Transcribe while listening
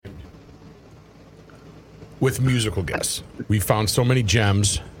with musical guests. We found so many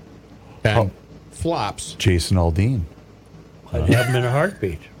gems and flops. Jason Aldean. I'd have him in a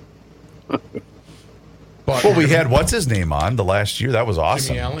heartbeat. Well, we had what's his name on the last year. That was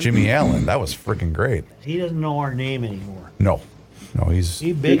awesome. Jimmy Allen. That was freaking great. He doesn't know our name anymore. No, he's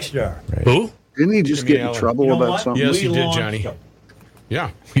big star. Right. Who? Didn't he just get in trouble about something? Yes, he did, Johnny.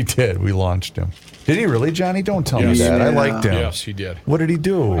 Yeah, we did. We launched him. Did he really, Johnny? Don't tell me that. I liked him. Yes, he did. What did he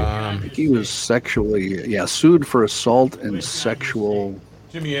do? I think he was sexually, sued for assault and sexual.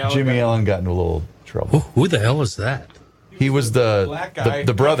 Jimmy Allen got into a little trouble. Who the hell is that? He was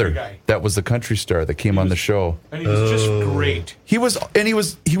the brother guy. that was the country star that came on the show. And he was just great. He was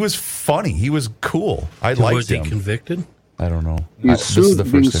funny. He was cool. I liked Was he him. convicted? I don't know. He's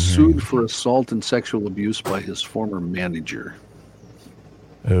being sued for assault and sexual abuse by his former manager.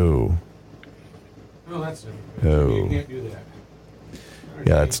 Oh. No, that's it. Oh. You can't do that.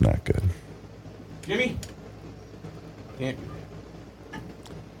 Yeah, that's not good. Jimmy? Can't do that.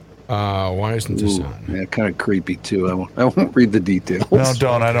 Why isn't this on? Yeah, kind of creepy, too. I won't read the details. No,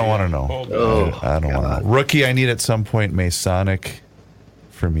 don't. I don't want to know. Oh, I don't want to know. Rookie, I need at some point Masonic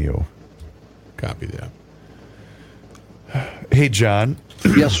from you. Copy that. Hey, John.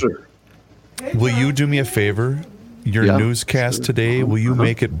 Yes, sir. Will you do me a favor? Your newscast today, will you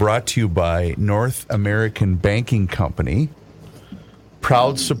make it brought to you by North American Banking Company,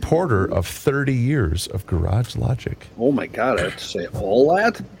 proud supporter of 30 years of Garage Logic? Oh, my God. I have to say all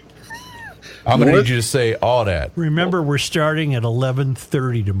that? I'm going to need you to say all that. Remember, we're starting at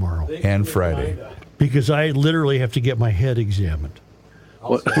 11:30 tomorrow. And Friday. Because I literally have to get my head examined.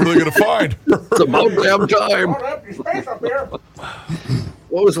 What are they going to find? It's about damn time.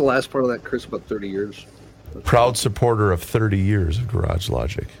 What was the last part of that, Chris, about 30 years? Proud supporter of 30 years of Garage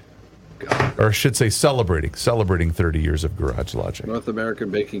Logic. Or I should say celebrating 30 years of Garage Logic. North American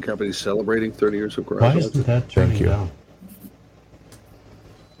Baking Company celebrating 30 years of Garage Why Logic. isn't that turning Thank you. down?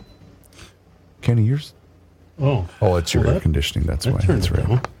 Kenny, yours? Oh, it's your air conditioning. That's why. Turns That's right.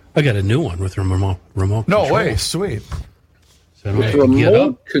 down. I got a new one with remote No control. way. Sweet. So I don't have With to get remote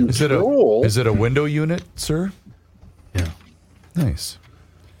up. control. Is it a window unit, sir? Yeah. Nice.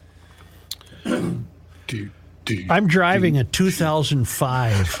 I'm driving a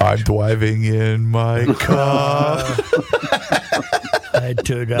 2005. I'm driving in my car. I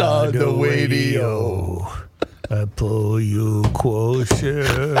turn on the radio. I pull you closer,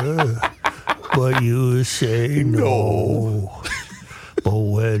 but you say no. But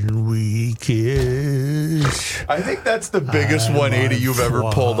when we kiss, I think that's the biggest 180 you've ever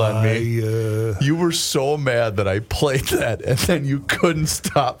pulled on me. You were so mad that I played that, and then you couldn't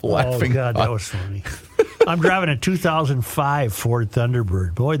stop laughing. Oh, God, that was funny. I'm driving a 2005 Ford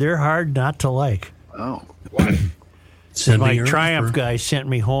Thunderbird. Boy, they're hard not to like. Oh. Send me My yours Triumph for- guy sent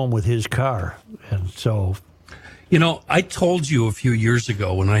me home with his car. And so, You know, I told you a few years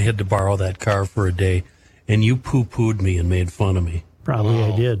ago when I had to borrow that car for a day, and you poo-pooed me and made fun of me. probably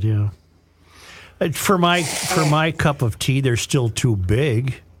I did, yeah. For my cup of tea, they're still too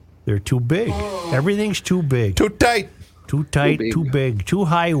big. They're too big. Everything's too big. Too tight. Too tight, big. too big, too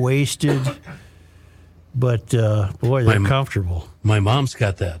high-waisted. But, boy, they're comfortable. My mom's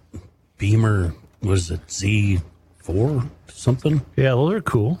got that Beamer, was it Z4 something? Yeah, well, they're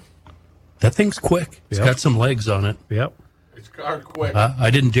cool. That thing's quick. It's Yep. got some legs on it. Yep. It's car quick.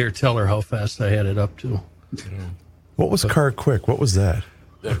 I didn't dare tell her how fast I had it up to. What was car quick? What was that?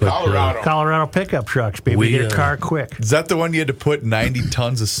 The Colorado. Colorado pickup trucks, baby. We, Get a car quick. Is that the one you had to put 90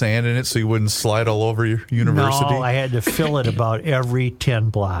 tons of sand in it so you wouldn't slide all over your university? No, I had to fill it about every 10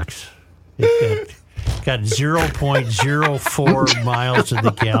 blocks. It got 0.04 miles to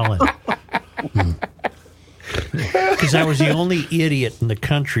the gallon. Because I was the only idiot in the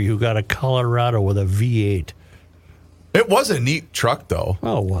country who got a Colorado with a V8. It was a neat truck, though.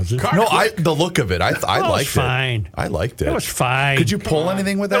 Oh, was it? No, the look of it, I liked fine. it. I liked it. It was fine. Could you pull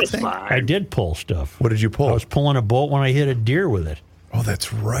anything with that thing? I did pull stuff. What did you pull? I was pulling a boat when I hit a deer with it. Oh,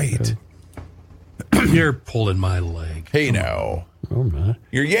 that's right. You're pulling my leg. Hey, now. Oh, man.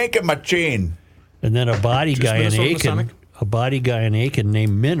 You're yanking my chain. And then a body guy in Minnesota Aiken, Masonic?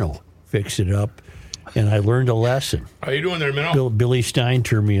 named Minnow fixed it up, and I learned a lesson. How you doing there, Minnow? Billy Stein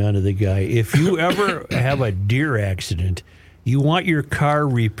turned me on to the guy. If you ever have a deer accident, you want your car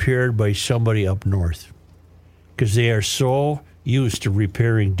repaired by somebody up north because they are so used to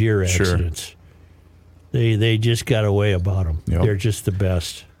repairing deer Sure. accidents. They just got a way about them. Yep. They're just the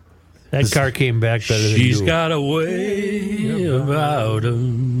best. That car came back better than She's you. got a way about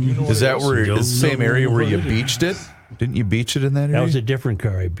him. Is that where Don't the same know area where you what it beached it? Didn't you beach it in that area? That was a different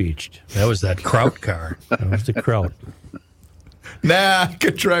car I beached. That was that Kraut car. That was the Kraut. Nah, I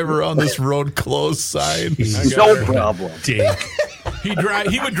could drive around this road closed sign. No problem. Dink.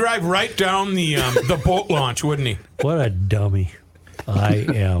 He would drive right down the boat launch, wouldn't he? What a dummy I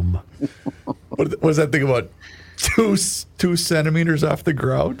am. What was that thing about? 2 centimeters off the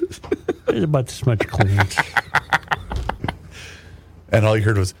ground? It's about this much clearance. And all you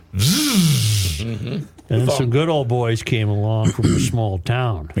heard was, And then some good old boys came along from a small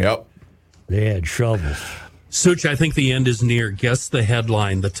town. yep. They had shovels. Such, I think the end is near. Guess the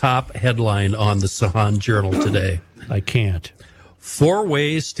headline, the top headline on the Sahan Journal today. I can't. 4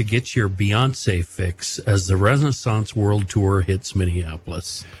 ways to get your Beyonce fix as the Renaissance World Tour hits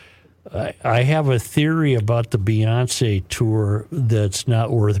Minneapolis. I have a theory about the Beyonce tour that's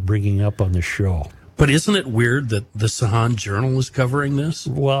not worth bringing up on the show. But isn't it weird that the Sahan Journal is covering this?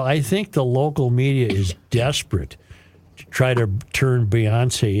 Well, I think the local media is desperate to try to turn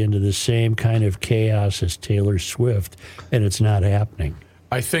Beyonce into the same kind of chaos as Taylor Swift, and it's not happening.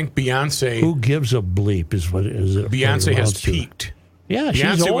 I think Beyonce. Who gives a bleep is what is it? Beyonce has amounts to. peaked. Yeah, she's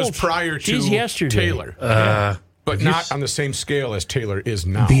Beyonce old. was prior to She's yesterday. Taylor, but not on the same scale as Taylor is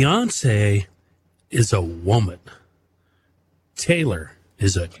now. Beyonce is a woman. Taylor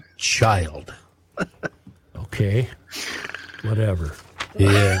is a child. Okay, whatever.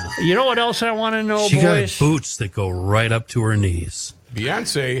 Yeah. You know what else I want to know, She got boys? boots that go right up to her knees.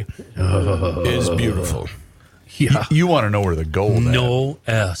 Beyonce is beautiful. Yeah. You want to know where the gold at. No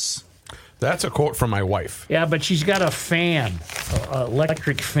S. That's a quote from my wife. Yeah, but she's got a fan, an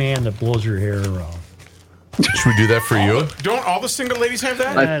electric fan that blows her hair around. Should we do that for you? Don't all the single ladies have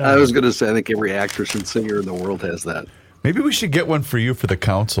that? I was going to say, I think every actress and singer in the world has that. Maybe we should get one for you for the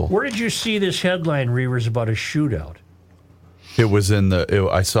council. Where did you see this headline, Reavers, about a shootout? It was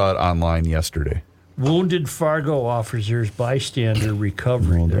I saw it online yesterday. Wounded Fargo officers, bystander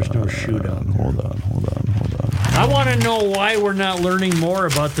recovering. There's no shootout. Hold on. I want to know why we're not learning more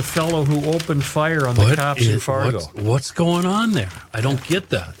about the fellow who opened fire on the cops in Fargo. What's going on there? I don't get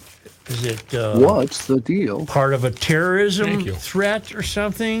that. Is it What's the deal? part of a terrorism Thank you. threat or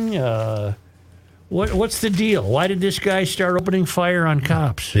something? What's the deal? Why did this guy start opening fire on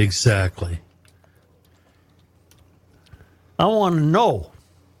cops? Exactly. I want to know.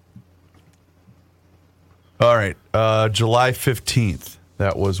 All right. July 15th.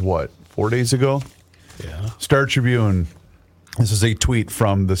 That was what? 4 days ago? Yeah. Star Tribune. This is a tweet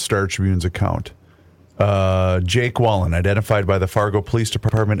from the Star Tribune's account. Jake Wallen, identified by the Fargo Police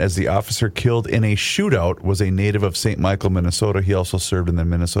Department as the officer killed in a shootout, was a native of St. Michael, Minnesota. He also served in the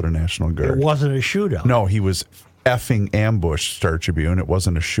Minnesota National It Guard. wasn't a shootout. No, he was effing ambushed, Star Tribune. It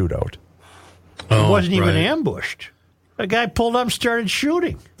wasn't a shootout. It wasn't even right. ambushed. A guy pulled up and started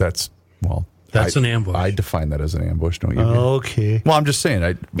shooting. That's an ambush. I define that as an ambush, don't you? Okay. Well, I'm just saying.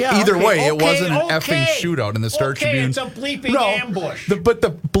 Either way, it wasn't an effing okay. shootout in the Star Tribune. It's a bleeping ambush. But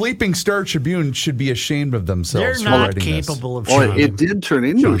the bleeping Star Tribune should be ashamed of themselves. They're for not writing this. capable of Well, shooting. it did turn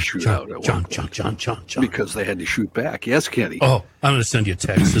into a shootout at one point John. because they had to shoot back. Yes, Kenny. Oh, I'm going to send you a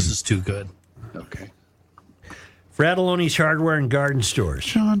text. This is too good. Okay. Fratelloni's Hardware and Garden Stores.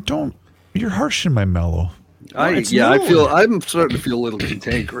 John, don't. You're harsh in my mellow. I'm starting to feel a little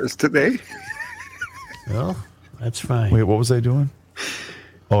cantankerous today. Well, that's fine. Wait, what was I doing?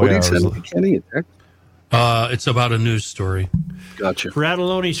 Oh, What yeah. did you send me, Kenny? A text? It's about a news story. Gotcha.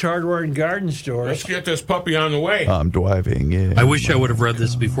 Fratelloni's Hardware and Garden Let's Stores. get this puppy on the way. I'm driving. Yeah. I wish I would have read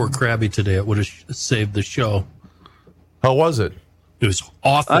this before Krabby today. It would have saved the show. How was it? It was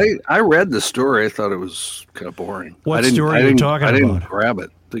awful. I read the story. I thought it was kind of boring. What I didn't- story I are you didn't- talking I didn't about? grab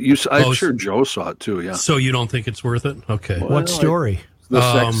it. But I'm sure Joe saw it too. Yeah. So you don't think it's worth it? Okay. What story? The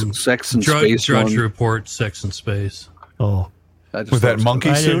sex and space Drudge one. Report, Sex and Space. Oh, I just With thought that it was- monkey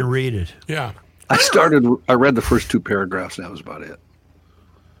I suit? didn't read it. Yeah. I read the first 2 paragraphs, and that was about it.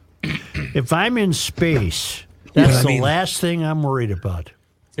 If I'm in space, that's I the mean- last thing I'm worried about.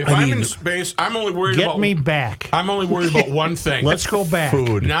 If I'm in space, I'm only worried Get about me back. I'm only worried about one thing. Let's go back.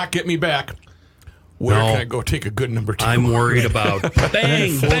 Food. Not get me back. Where No. can I go take a good number 2? I'm worried about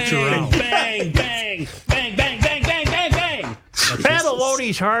bang, floats around. bang, bang, bang, bang, bang, bang, bang, bang, bang.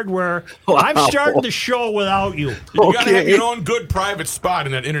 Fratelloni's Hardware. I'm starting the show without you. You gotta have your own good private spot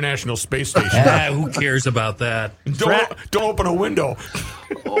in that International Space Station. Who cares about that? Don't open a window.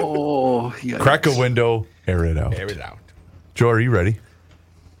 Oh, yeah. Crack a window, air it out. Air it out. Joe, are you ready?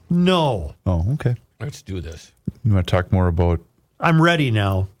 No, Oh, okay. Let's do this. You want to talk more about I'm ready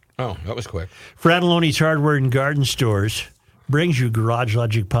now. Oh, that was quick. Fratelloni's Hardware and Garden Stores brings you Garage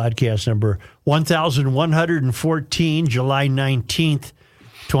Logic podcast number 1114, July 19th,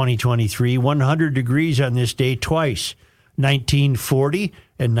 2023. 100 degrees on this day twice 1940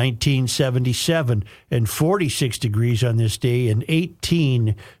 and 1977, and 46 degrees on this day in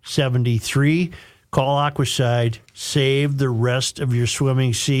 1873. Call Aquaside. Save the rest of your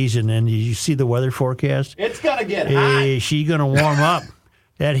swimming season. And you see the weather forecast? It's going to get hot. She's going to warm up.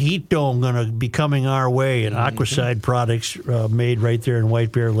 That heat dome going to be coming our way. And Aquaside products made right there in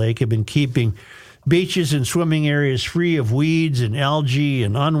White Bear Lake have been keeping beaches and swimming areas free of weeds and algae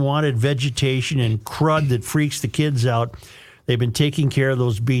and unwanted vegetation and crud that freaks the kids out. They've been taking care of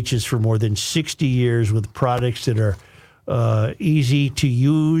those beaches for more than 60 years with products that are easy to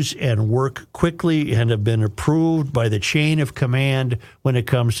use and work quickly and have been approved by the chain of command when it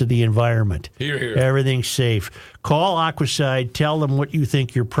comes to the environment. Hear, hear. Everything's safe. Call Aquaside. Tell them what you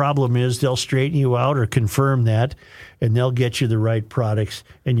think your problem is. They'll straighten you out or confirm that, and they'll get you the right products,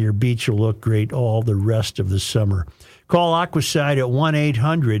 and your beach will look great all the rest of the summer. Call Aquaside at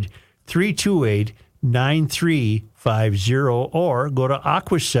 1-800-328-9350 or go to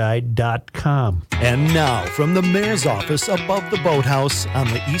aquaside.com. And now, from the mayor's office above the boathouse on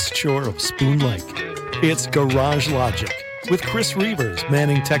the east shore of Spoon Lake, it's Garage Logic with Chris Reavers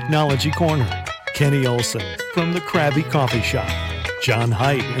manning Technology Corner, Kenny Olson from the Krabby Coffee Shop, John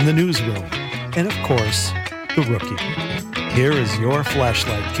Haidt in the newsroom, and of course, the Rookie. Here is your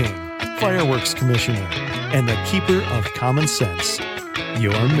flashlight king, fireworks commissioner, and the keeper of common sense,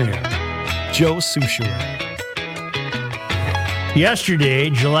 your mayor, Joe Souchere. Yesterday,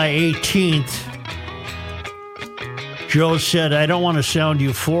 July 18th, Joe said, I don't want to sound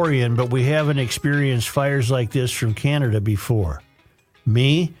euphorian, but we haven't experienced fires like this from Canada before.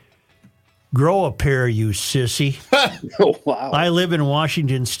 Me? Grow a pair, you sissy. Oh, wow. I live in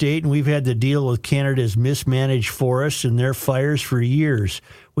Washington State, and we've had to deal with Canada's mismanaged forests and their fires for years.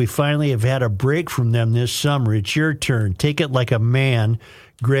 We finally have had a break from them this summer. It's your turn. Take it like a man.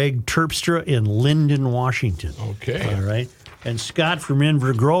 Greg Terpstra in Linden, Washington. Okay. All right. And Scott from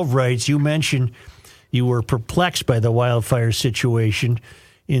Inver Grove writes, you mentioned you were perplexed by the wildfire situation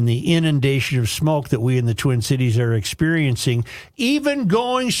in the inundation of smoke that we in the Twin Cities are experiencing, even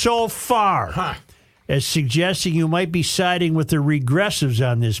going so far as suggesting you might be siding with the regressives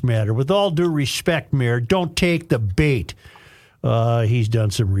on this matter. With all due respect, Mayor, don't take the bait. He's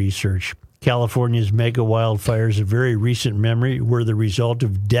done some research. California's mega wildfires, a very recent memory, were the result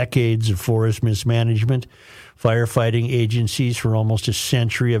of decades of forest mismanagement. Firefighting agencies for almost a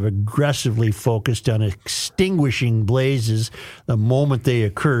century have aggressively focused on extinguishing blazes the moment they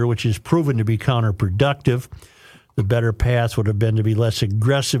occur, which has proven to be counterproductive. The better path would have been to be less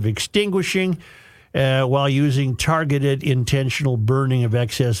aggressive extinguishing while using targeted intentional burning of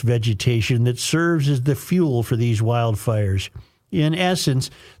excess vegetation that serves as the fuel for these wildfires. In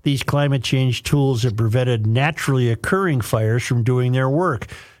essence, these climate change tools have prevented naturally occurring fires from doing their work,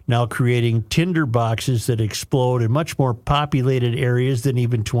 now creating tinder boxes that explode in much more populated areas than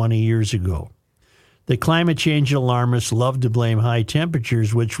even 20 years ago. The climate change alarmists love to blame high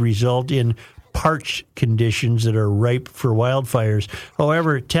temperatures, which result in parched conditions that are ripe for wildfires.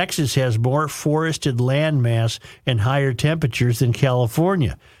 However, Texas has more forested landmass and higher temperatures than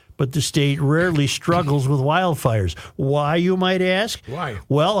California. But the state rarely struggles with wildfires. Why, you might ask? Why?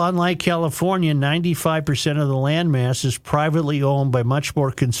 Well, unlike California, 95% of the landmass is privately owned by much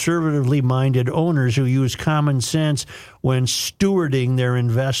more conservatively minded owners who use common sense when stewarding their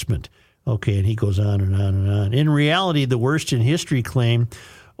investment. Okay, and he goes on and on and on. In reality, the worst in history claim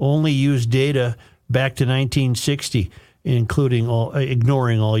only used data back to 1960,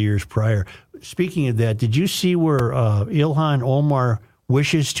 ignoring all years prior. Speaking of that, did you see where Ilhan Omar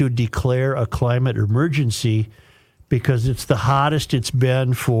wishes to declare a climate emergency because it's the hottest it's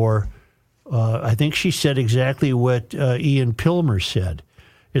been for, I think she said exactly what Ian Pilmer said.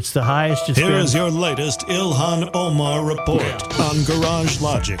 It's the highest it's been. Here is your latest Ilhan Omar report on Garage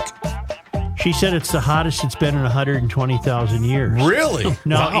Logic. She said it's the hottest it's been in 120,000 years. Really?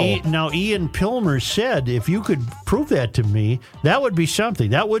 Now, Wow. now, Ian Pilmer said if you could prove that to me, that would be something.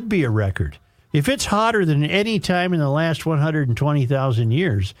 That would be a record. If it's hotter than any time in the last 120,000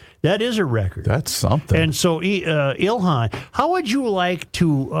 years, that is a record. That's something. And so, Ilhan, how would you like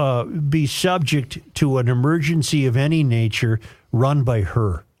to be subject to an emergency of any nature run by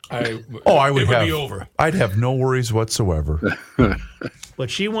her? I would it would have. be over. I'd have no worries whatsoever. But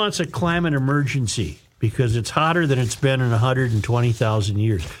she wants a climate emergency because it's hotter than it's been in 120,000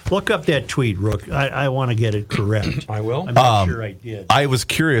 years. Look up that tweet, Rook. I want to get it correct. I will. I'm not sure I did. I was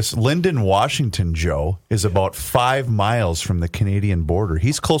curious. Linden, Washington, Joe, is about 5 miles from the Canadian border.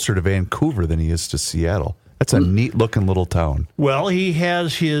 He's closer to Vancouver than he is to Seattle. That's a neat looking little town. Well, he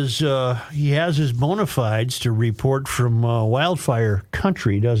has his bona fides to report from wildfire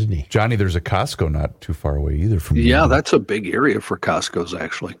country, doesn't he? Johnny, there's a Costco not too far away either from you. Yeah, that's a big area for Costco's,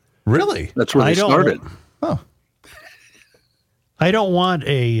 actually. Really? That's where they started. Oh. I don't want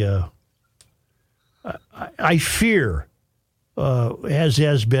a. I fear, as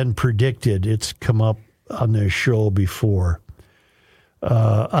has been predicted, it's come up on this show before.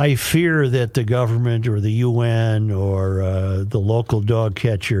 I fear that the government or the UN or the local dog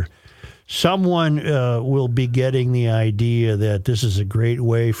catcher, someone will be getting the idea that this is a great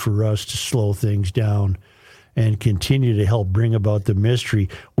way for us to slow things down and continue to help bring about the mystery.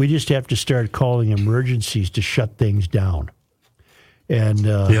 We just have to start calling emergencies to shut things down.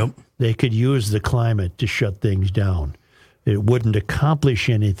 And they could use the climate to shut things down. It wouldn't accomplish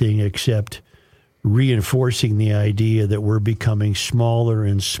anything except reinforcing the idea that we're becoming smaller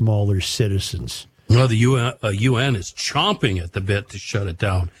and smaller citizens. Well, the UN is chomping at the bit to shut it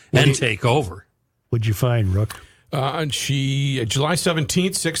down and take over. What'd you find, Rook? July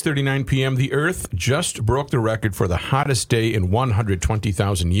 17th, 6:39 p.m., the Earth just broke the record for the hottest day in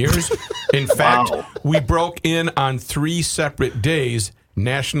 120,000 years. In fact, we broke in on 3 separate days.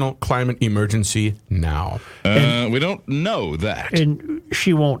 National climate emergency now. We don't know that. And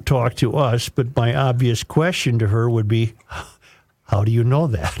she won't talk to us, but my obvious question to her would be, how do you know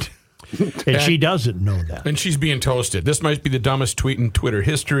that? And she doesn't know that. And she's being toasted. This might be the dumbest tweet in Twitter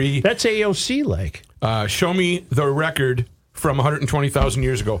history. That's AOC like. Show me the record from 120,000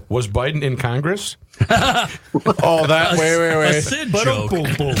 years ago. Was Biden in Congress? A Sid joke. Boom,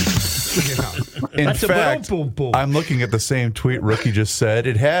 boom. In fact, boom, boom. I'm looking at the same tweet Rookie just said.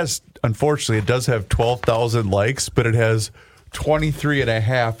 It has, unfortunately, it does have 12,000 likes, but it has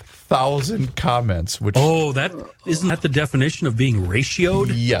 23,500 comments. Which isn't that the definition of being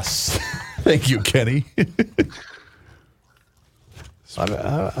ratioed? Yes. Thank you, Kenny.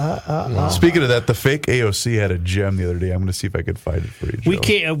 Speaking of that, the fake AOC had a gem the other day. I'm going to see if I could find it for you,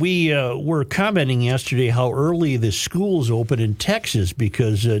 Joe. We were commenting yesterday how early the schools open in Texas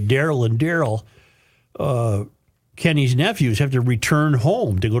because Daryl and Daryl, Kenny's nephews, have to return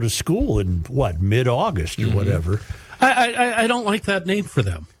home to go to school in, mid-August or whatever. I don't like that name for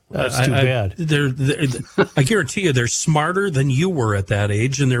them. That's too bad. I guarantee you they're smarter than you were at that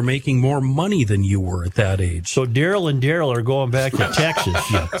age, and they're making more money than you were at that age. So Daryl and Daryl are going back to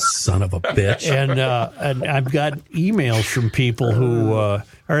Texas. You son of a bitch. And I've got emails from people who, or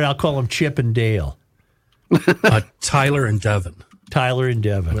I'll call them Chip and Dale. Tyler and Devin. Tyler and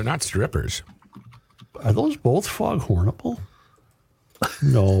Devin. They're not strippers. Are those both foghornable?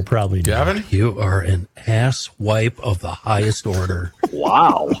 No, probably not. Devin? You are an ass wipe of the highest order.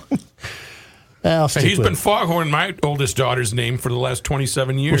 Wow. He's been foghorn my oldest daughter's name for the last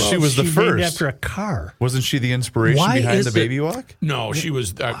 27 years. Well, she was the named first. after a car. Wasn't she the inspiration behind the baby walk? No, she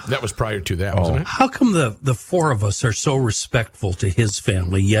was. That was prior to that, wasn't it? How come the four of us are so respectful to his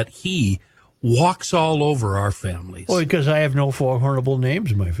family, yet he walks all over our families? Well, because I have no foghornable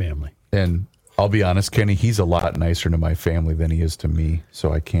names in my family. And I'll be honest, Kenny, he's a lot nicer to my family than he is to me,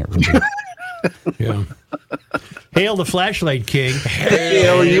 so I can't really. Yeah. Hail the Flashlight King.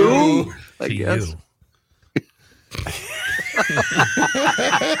 Hail you. I To guess. you.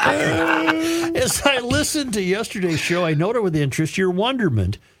 As I listened to yesterday's show, I noted with interest your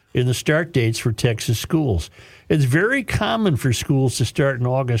wonderment in the start dates for Texas schools. It's very common for schools to start in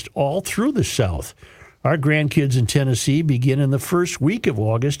August all through the South. Our grandkids in Tennessee begin in the first week of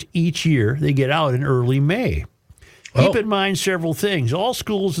August each year. They get out in early May. Keep in mind several things. All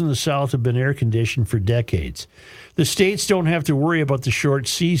schools in the South have been air-conditioned for decades. The states don't have to worry about the short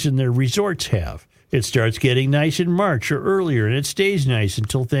season their resorts have. It starts getting nice in March or earlier, and it stays nice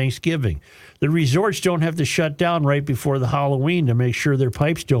until Thanksgiving. The resorts don't have to shut down right before the Halloween to make sure their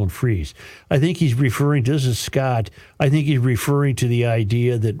pipes don't freeze. I think he's referring to, this is Scott, I think he's referring to the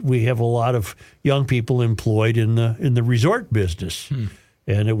idea that we have a lot of young people employed in the resort business.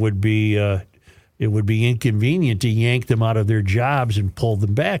 And it would be inconvenient to yank them out of their jobs and pull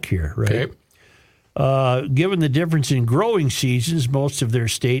them back here, right? Okay. Given the difference in growing seasons, most of their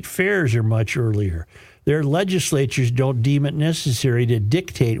state fairs are much earlier. Their legislatures don't deem it necessary to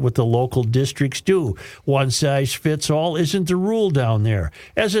dictate what the local districts do. One size fits all isn't the rule down there.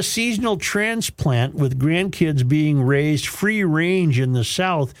 As a seasonal transplant with grandkids being raised free range in the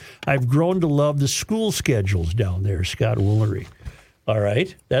South, I've grown to love the school schedules down there, Scott Woolery. All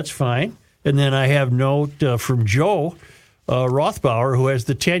right, that's fine. And then I have note from Joe Rothbauer, who has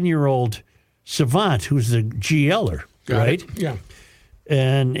the 10-year-old Savant, who's the GLer, right? Yeah.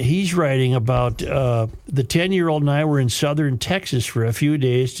 And he's writing about the 10-year-old and I were in southern Texas for a few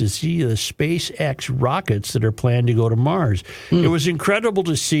days to see the SpaceX rockets that are planned to go to Mars. It was incredible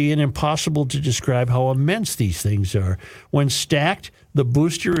to see and impossible to describe how immense these things are. When stacked, the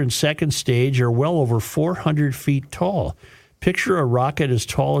booster and second stage are well over 400 feet tall. Picture a rocket as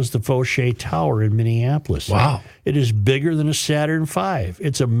tall as the Fauché Tower in Minneapolis. Wow. It is bigger than a Saturn V.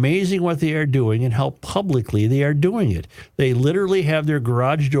 It's amazing what they are doing and how publicly they are doing it. They literally have their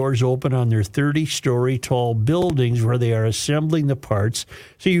garage doors open on their 30-story tall buildings where they are assembling the parts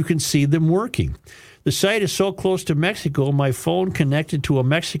so you can see them working. The site is so close to Mexico, my phone connected to a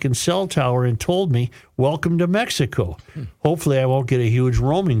Mexican cell tower and told me, welcome to Mexico. Hopefully I won't get a huge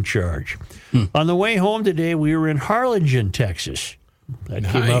roaming charge. On the way home today, we were in Harlingen, Texas. That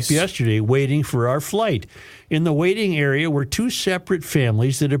came up yesterday, waiting for our flight. In the waiting area were two separate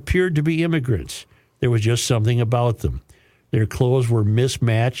families that appeared to be immigrants. There was just something about them. Their clothes were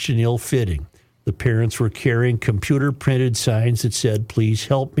mismatched and ill-fitting. The parents were carrying computer-printed signs that said, please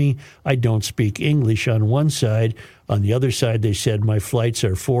help me, I don't speak English on one side. On the other side, they said, my flights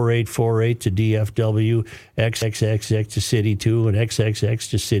are 4848 to DFW, XXXX to City 2, and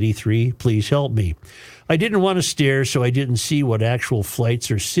XXX to City 3. Please help me. I didn't want to stare, so I didn't see what actual flights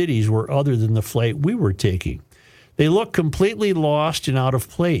or cities were other than the flight we were taking. They looked completely lost and out of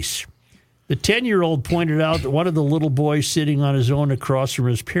place. The 10-year-old pointed out that one of the little boys sitting on his own across from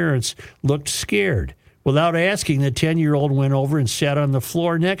his parents looked scared. Without asking, the 10-year-old went over and sat on the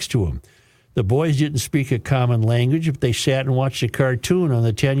floor next to him. The boys didn't speak a common language, but they sat and watched a cartoon on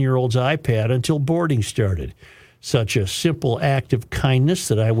the 10-year-old's iPad until boarding started. Such a simple act of kindness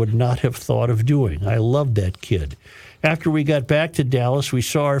that I would not have thought of doing. I loved that kid. After we got back to Dallas, we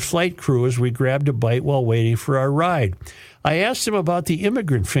saw our flight crew as we grabbed a bite while waiting for our ride. I asked them about the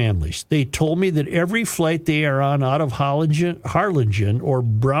immigrant families. They told me that every flight they are on out of Harlingen or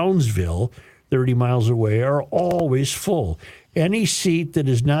Brownsville, 30 miles away, are always full. Any seat that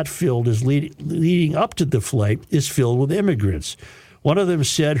is not filled is leading up to the flight is filled with immigrants. One of them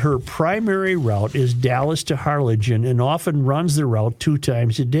said her primary route is Dallas to Harlingen and often runs the route 2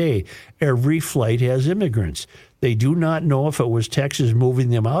 times a day. Every flight has immigrants. They do not know if it was Texas moving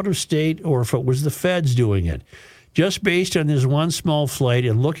them out of state or if it was the feds doing it. Just based on this one small flight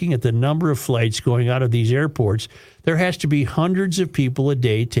and looking at the number of flights going out of these airports, there has to be hundreds of people a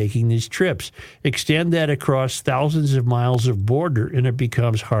day taking these trips. Extend that across thousands of miles of border, and it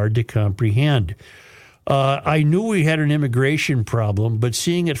becomes hard to comprehend. I knew we had an immigration problem, but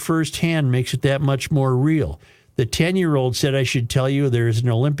seeing it firsthand makes it that much more real. The 10-year-old said I should tell you there is an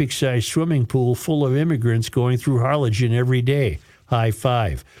Olympic-sized swimming pool full of immigrants going through Harlingen every day. High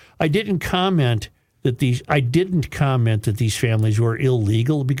five. I didn't comment that these families were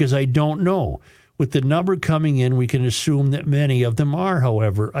illegal because I don't know. With the number coming in, we can assume that many of them are,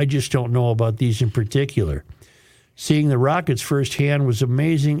 however. I just don't know about these in particular. Seeing the rockets firsthand was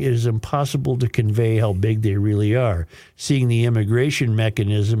amazing. It is impossible to convey how big they really are. Seeing the immigration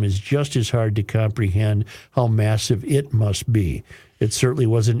mechanism is just as hard to comprehend how massive it must be. It certainly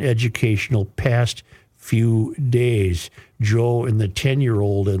was an educational past few days. Joe and the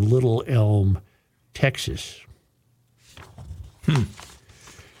 10-year-old in Little Elm, Texas.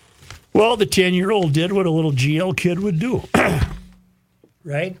 Well, the 10-year-old did what a little GL kid would do.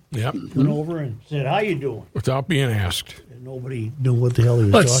 Right? Yep. Went over and said, how you doing? Without being asked. And nobody knew what the hell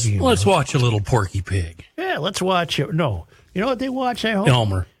he was talking about. Let's watch a little Porky Pig. Yeah, let's watch it. No. You know what they watch, I hope?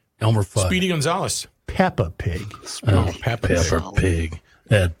 Elmer Fudd. Speedy Gonzalez. Peppa Pig. Oh, Peppa Pig.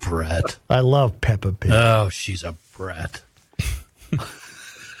 That brat. I love Peppa Pig. Oh, she's a brat.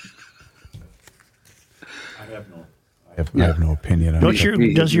 I have no opinion on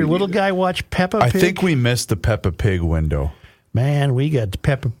it. Does your little guy watch Peppa Pig? I think we missed the Peppa Pig window. Man, we got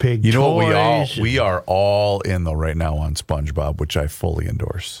Peppa Pig You know toys. what? We are all in though right now on SpongeBob, which I fully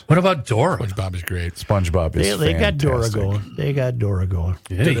endorse. What about Dora? SpongeBob is great. SpongeBob is They got Dora fantastic. going. They got Dora going.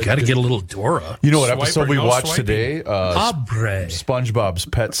 Yeah, you got to get a little Dora. You know what Swipe episode or we no watched swiping? today? Abre. SpongeBob's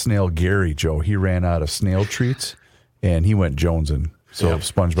pet snail, Gary, Joe. He ran out of snail treats, and he went jonesing. So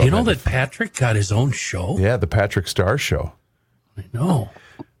SpongeBob. You know had that Patrick got his own show? Yeah, the Patrick Star Show. I know.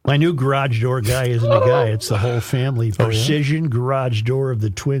 My new garage door guy isn't a guy. It's the whole family. Precision garage door of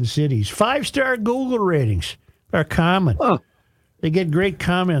the Twin Cities. 5-star Google ratings are common. They get great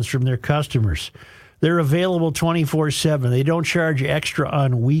comments from their customers. They're available 24/7. They don't charge extra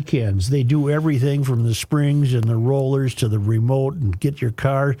on weekends. They do everything from the springs and the rollers to the remote and get your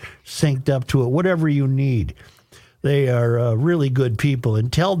car synced up to it, whatever you need. They are really good people.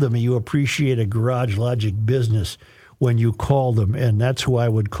 And tell them you appreciate a Garage Logic business. when you call them, and that's who I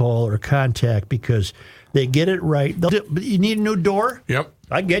would call or contact because they get it right. You need a new door? Yep.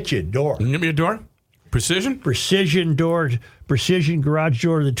 I get you a door. Can you give me a door? Precision? Precision garage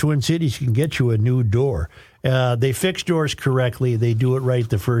door of the Twin Cities can get you a new door. They fix doors correctly. They do it right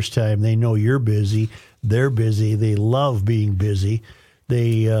the first time. They know you're busy. They're busy. They love being busy.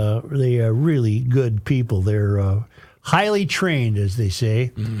 They are really good people. They're highly trained, as they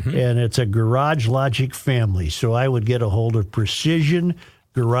say, and it's a Garage Logic family. So I would get a hold of Precision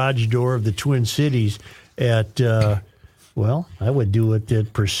Garage Door of the Twin Cities at, I would do it at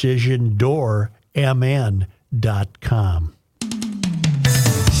precisiondoormn.com.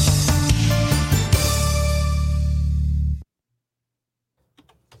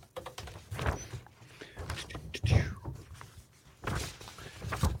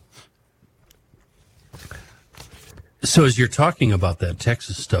 So as you're talking about that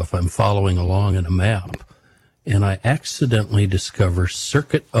Texas stuff, I'm following along in a map, and I accidentally discover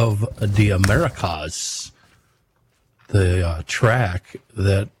Circuit of the Americas, the track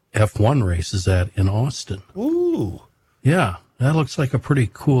that F1 races at in Austin. Ooh. Yeah, that looks like a pretty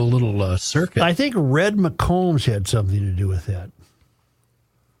cool little circuit. I think Red McCombs had something to do with that.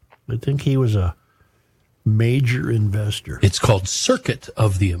 I think he was a major investor. It's called Circuit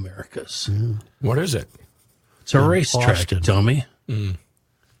of the Americas. What is it? It's a racetrack, Austin. dummy.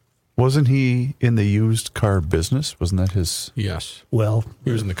 Wasn't he in the used car business? Wasn't that his? Yes. Well,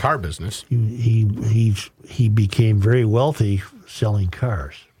 He was in the car business. he became very wealthy selling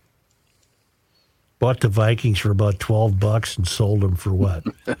cars. Bought the Vikings for about $12 and sold them for what?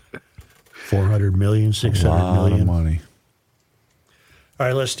 400 million, 600 lot million. of money. All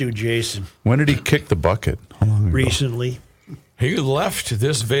right, let's do Jason. When did he kick the bucket? How long ago? Recently. He left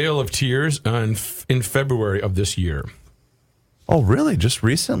this Vale of Tears in February of this year. Oh, really? Just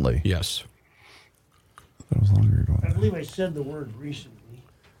recently? Yes. That was longer ago. I believe I said the word recently.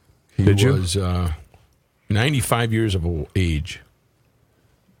 He Did you? was 95 years of age.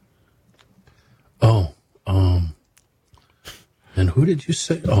 Oh, and who did you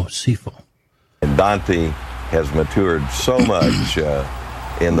say? Oh, Sifo. And Dante has matured so much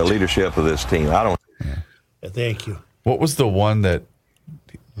in the leadership of this team. Thank you. What was the one that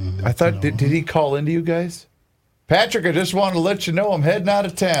I thought? Did he call into you guys? Patrick, I just wanted to let you know I'm heading out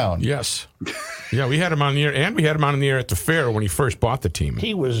of town. Yes. Yeah, we had him on the air, and we had him on the air at the fair when he first bought the team.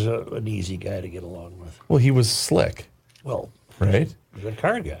 He was an easy guy to get along with. Well, he was slick, Well, right? he's a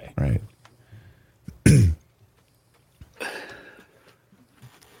car guy. Right.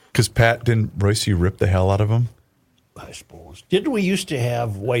 Because Pat, didn't Royce rip the hell out of him? I suppose. Didn't we used to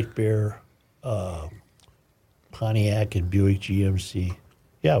have White Bear, Pontiac, and Buick GMC?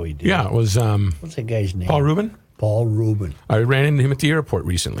 Yeah, we did. Yeah, it was What's that guy's name? Paul Rubin. Paul Rubin. I ran into him at the airport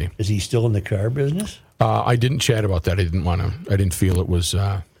recently. Is he still in the car business? I didn't chat about that. I didn't feel it was.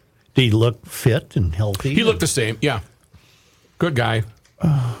 Did he look fit and healthy? He looked the same. Yeah, good guy.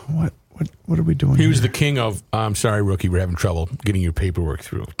 What are we doing? He was here? the king of. I'm sorry, rookie. We're having trouble getting your paperwork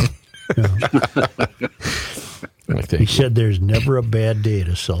through. He said there's never a bad day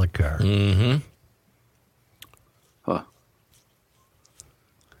to sell a car. Mm-hmm. Huh.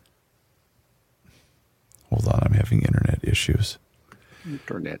 Hold on, I'm having internet issues.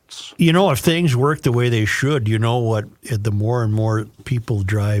 Internets. You know, if things work the way they should, you know what? The more and more people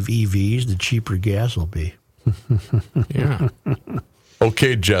drive EVs, the cheaper gas will be. Yeah.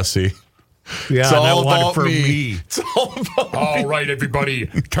 Okay, Jesse. Yeah, It's all that one about for me. me. It's all about All right, everybody,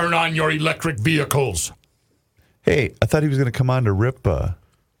 turn on your electric vehicles. Hey, I thought he was going to come on to rip What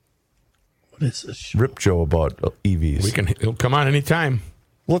is this? Joe about EVs. He'll come on anytime.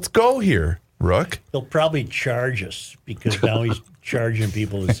 Let's go here, Rook. He'll probably charge us because now he's charging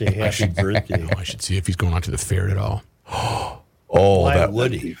people to say happy birthday. I should see if he's going on to the fair at all. Oh, Why that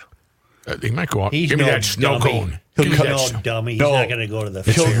would he? He might go out. He's Give me no that snow dummy. cone. He'll Give me come- that No, snow- dummy. He's No. not going to go to the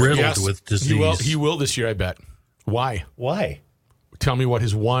It's fair. riddled Yes, with disease. He will this year, I bet. Why? Why? Tell me what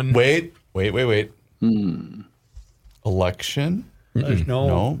his one. Wait. Election? There's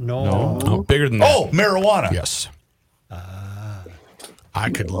no. Oh, bigger than that. Oh, marijuana. Yes. I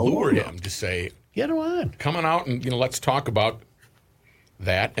could lure him to say, Get him on. coming out and let's talk about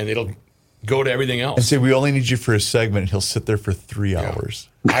that, and it'll go to everything And else. say, we only need you for a segment. He'll sit there for 3 hours.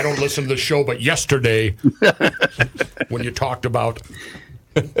 I don't listen to the show, but yesterday when you talked about,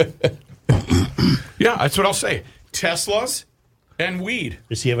 yeah, that's what I'll say. Teslas and weed.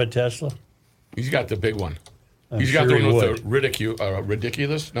 Does he have a Tesla? He's got the big one. I'm He's got sure the he one with would. the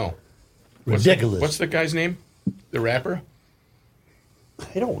ridiculous. No, Ridiculous. What's the guy's name? The rapper?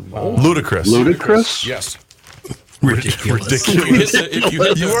 I don't know. Ludicrous. Ludicrous? Yes. Ridiculous.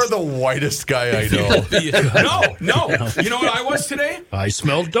 You are the whitest guy I know. No. You know what I was today? I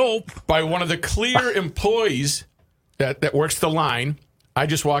smell dope. By one of the Clear employees that works the line. I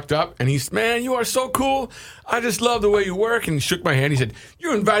just walked up, and he's, man, you are so cool. I just love the way you work. And he shook my hand. He said,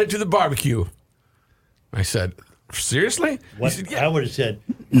 you're invited to the barbecue. I said, seriously? What? He said, yeah. I would have said,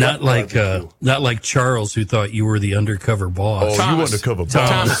 Not like Charles, who thought you were the undercover boss. Oh, you undercover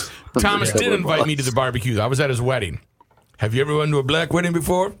boss. Thomas did invite me to the barbecue. I was at his wedding. Have you ever been to a black wedding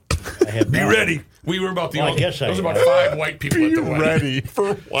before? I have Be not. ready. We were about the Well, I only. guess There was I about have. 5 white people at the wedding. Ready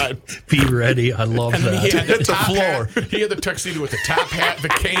for what? Be ready. I love And then he that. had the top hat. He had the tuxedo with the top hat, the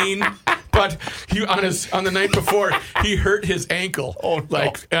cane. But he on the night before, he hurt his ankle. On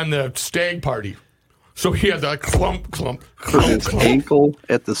the stag party. So he had the clump. His ankle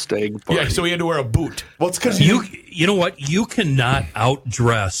at the stag party. Yeah, so he had to wear a boot. Well, it's because You know what? You cannot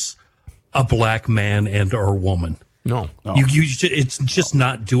outdress a black man and or woman. No. It's just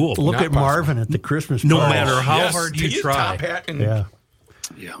not doable. Look Not at possible. Marvin at the Christmas No party. matter how Yes, hard he you had try. Top hat and Yeah.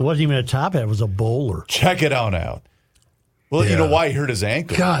 It wasn't even a top hat. It was a bowler. check it out. Well, you know why he hurt his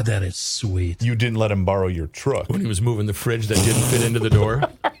ankle? God, that is sweet. You didn't let him borrow your truck. when he was moving the fridge that didn't fit into the door.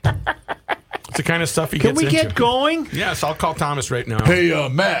 It's the kind of stuff he Can gets we into. get going? Yes, I'll call Thomas right now. Hey,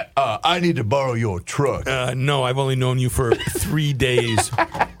 Matt, I need to borrow your truck. No, I've only known you for 3 days.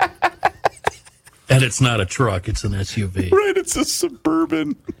 And it's not a truck, it's an SUV. Right, it's a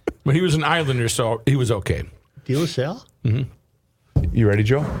Suburban. But he was an Islander, so he was okay. Deal with Sal? You ready,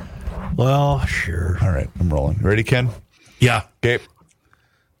 Joe? Well, sure. All right, I'm rolling. Ready, Ken? Yeah. Okay.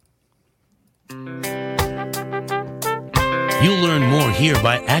 You'll learn more here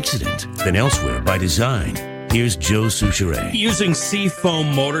by accident than elsewhere by design. Here's Joe Souchere. Using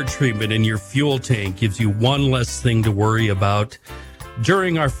Seafoam motor treatment in your fuel tank gives you one less thing to worry about.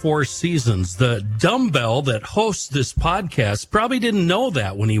 During our 4 seasons, the dumbbell that hosts this podcast probably didn't know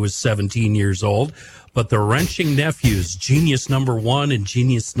that when he was 17 years old, but the wrenching nephews, genius number 1 and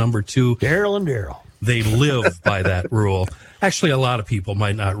genius number 2, Daryl and Daryl. they live by that rule. Actually, a lot of people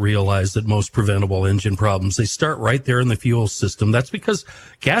might not realize that most preventable engine problems, they start right there in the fuel system. That's because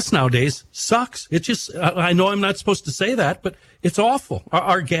gas nowadays sucks. It just, I know I'm not supposed to say that, but it's awful.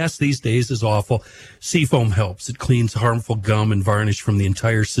 Our gas these days is awful. Seafoam helps. It cleans harmful gum and varnish from the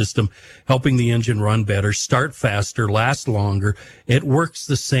entire system, helping the engine run better, start faster, last longer. It works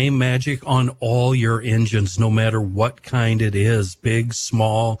the same magic on all your engines, no matter what kind it is, big,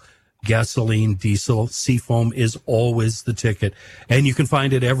 small, gasoline, diesel. Seafoam is always the ticket, and you can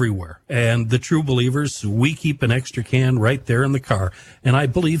find it everywhere. And the true believers, we keep an extra can right there in the car. And I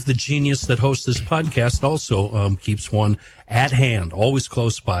believe the genius that hosts this podcast also keeps one at hand, always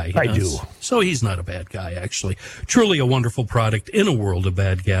close by. I do. So he's not a bad guy, actually. Truly a wonderful product in a world of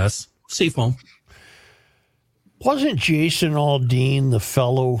bad gas. Seafoam. Wasn't Jason Aldean the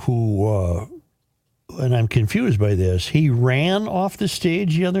fellow who, and I'm confused by this, he ran off the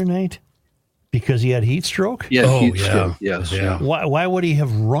stage the other night because he had heat stroke? Yeah, Oh, heat yeah. stroke. Yes. Yeah. Why would he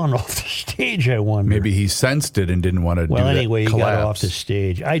have run off the stage, I wonder? Maybe he sensed it and didn't want to do Well, that anyway, he got off collapse. the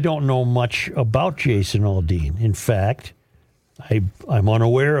stage. I don't know much about Jason Aldean. In fact, I'm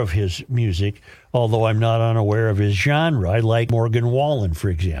unaware of his music, although I'm not unaware of his genre. I like Morgan Wallen, for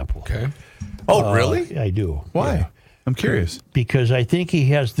example. Okay. Oh, really? I do. Why? Yeah. I'm curious. Because I think he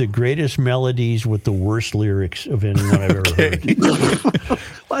has the greatest melodies with the worst lyrics of anyone I've ever heard.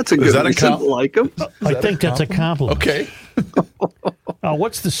 Well, that's a good that a reason com- to like him. I think that's a compliment. Okay.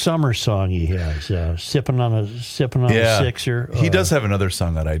 What's the summer song he has? Sipping on a sixer. He does have another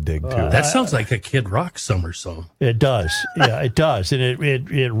song that I dig, too. That sounds like a Kid Rock summer song. It does. Yeah, it does, and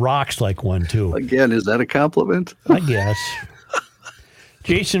it rocks like one too. Again, is that a compliment? I guess.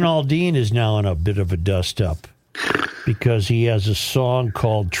 Jason Aldean is now in a bit of a dust up because he has a song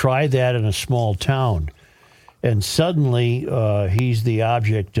called "Try That in a Small Town," and suddenly he's the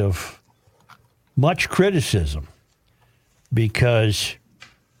object of much criticism because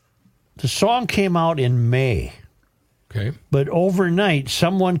the song came out in May. Okay. But overnight,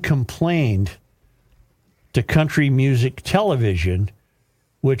 someone complained to Country Music Television,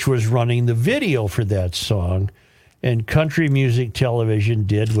 which was running the video for that song. And Country Music Television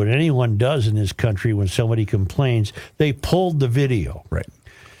did what anyone does in this country when somebody complains. They pulled the video. Right.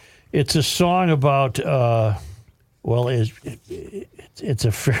 It's a song about, it's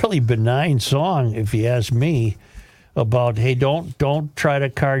a fairly benign song, if you ask me, about, hey, don't try to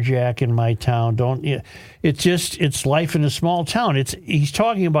carjack in my town. It's life in a small town. He's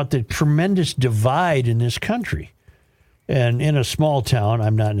talking about the tremendous divide in this country. And in a small town,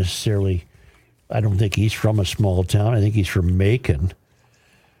 I don't think he's from a small town. I think he's from Macon.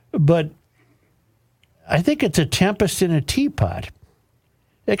 But I think it's a tempest in a teapot,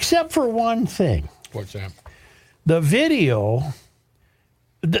 except for one thing. What's that? The video,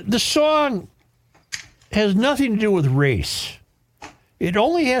 the song has nothing to do with race. It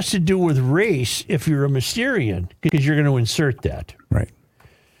only has to do with race if you're a Mysterian, because you're going to insert that. Right.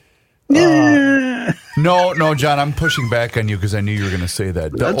 No, John, I'm pushing back on you because I knew you were going to say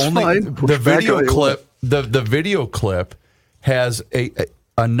that. That's fine. The video clip, the video clip has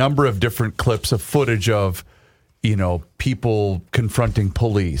a number of different clips of footage of, people confronting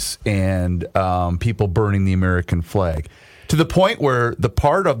police and people burning the American flag, to the point where the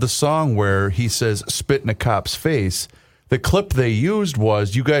part of the song where he says "spit in a cop's face," the clip they used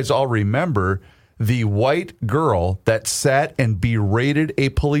was, you guys all remember, the white girl that sat and berated a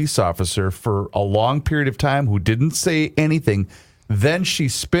police officer for a long period of time who didn't say anything. Then she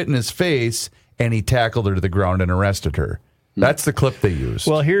spit in his face and he tackled her to the ground and arrested her. That's the clip they used.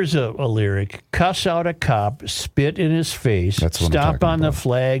 Well, here's a lyric. Cuss out a cop, spit in his face, stomp on the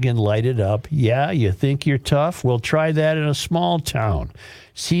flag and light it up. Yeah, you think you're tough? Well, try that in a small town.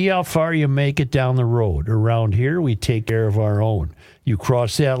 See how far you make it down the road. Around here, we take care of our own. You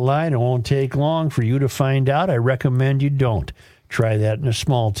cross that line, it won't take long for you to find out. I recommend you don't. Try that in a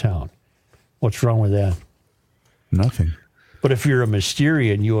small town. What's wrong with that? Nothing. But if you're a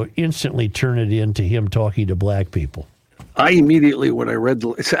Mysterian, you instantly turn it into him talking to black people. I immediately, when I read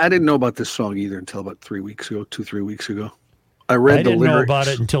I didn't know about this song either until about 3 weeks ago, 3 weeks ago. I didn't know about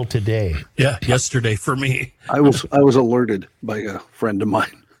it until today. Yeah, yesterday for me. I was alerted by a friend of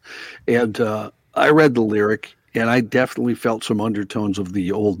mine, and I read the lyric, and I definitely felt some undertones of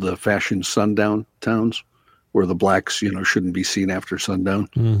the old fashioned sundown towns, where the blacks, shouldn't be seen after sundown,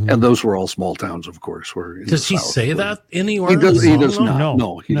 and those were all small towns, of course. Does he say that anywhere? He does. He does not.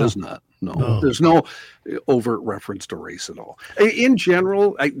 No, does not. No, there's no overt reference to race at all. In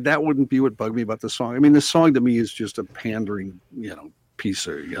general, that wouldn't be what bugged me about the song. I mean, the song to me is just a pandering, piece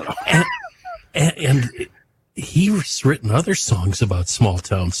of, And he's written other songs about small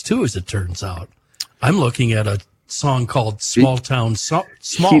towns too, as it turns out. I'm looking at a song called "Small Town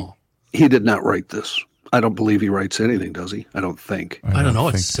Small." He did not write this. I don't believe he writes anything, does he? I don't think. I don't know.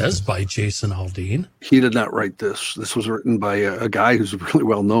 It says by Jason Aldean. He did not write this. This was written by a guy who's really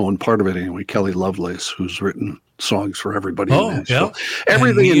well known, part of it anyway, Kelly Lovelace, who's written songs for everybody in Nashville. Yeah.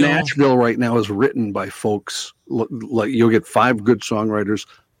 Everything in Nashville right now is written by folks. Like, you'll get 5 good songwriters.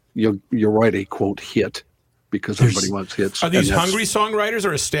 You'll write a, quote, hit, because everybody wants hits. Are these hungry songwriters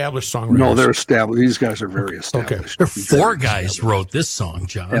or established songwriters? No, they're established. These guys are very established. Okay. 4 guys wrote this song,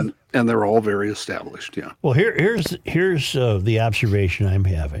 John. And they're all very established, yeah. Well, here's the observation I'm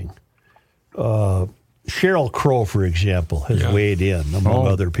having. Sheryl Crow, for example, has weighed in, among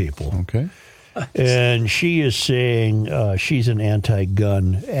other people. Okay. And she is saying she's an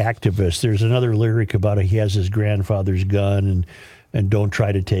anti-gun activist. There's another lyric about he has his grandfather's gun and don't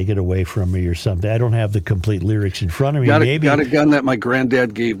try to take it away from me or something. I don't have the complete lyrics in front of me. Got a gun that my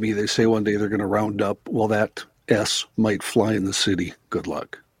granddad gave me. They say one day they're going to round up. Well, that S might fly in the city. Good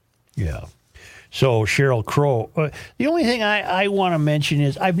luck. Yeah. So Sheryl Crow. The only thing I want to mention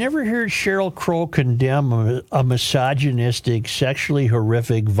is I've never heard Sheryl Crow condemn a misogynistic, sexually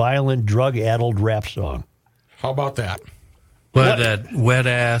horrific, violent, drug-addled rap song. How about that? But that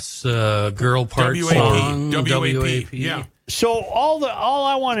wet-ass girl part song. WAP. Yeah. So all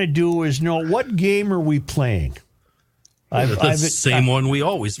I want to do is know, what game are we playing? The same one we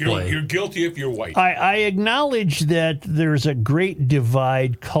always play. You're guilty if you're white. I acknowledge that there's a great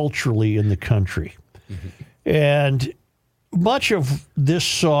divide culturally in the country. Mm-hmm. And much of this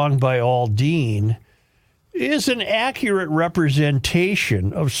song by Aldean is an accurate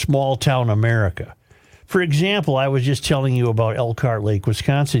representation of small-town America. For example, I was just telling you about Elkhart Lake,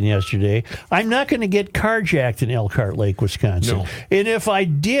 Wisconsin yesterday. I'm not going to get carjacked in Elkhart Lake, Wisconsin. No. And if I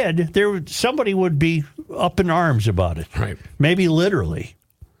did, somebody would be up in arms about it. Right. Maybe literally.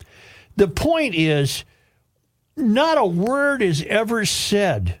 The point is, not a word is ever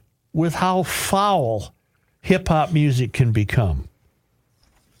said with how foul hip-hop music can become.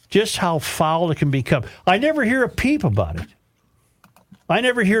 Just how foul it can become. I never hear a peep about it. I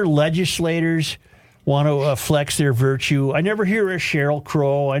never hear legislators want to flex their virtue. I never hear a Sheryl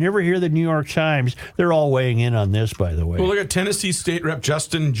Crow. I never hear the New York Times. They're all weighing in on this, by the way. Well, look at Tennessee State Rep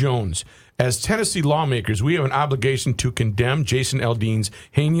Justin Jones. As Tennessee lawmakers, we have an obligation to condemn Jason Aldean's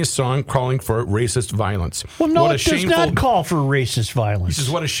heinous song calling for racist violence. Well, no, it does not call for racist violence. This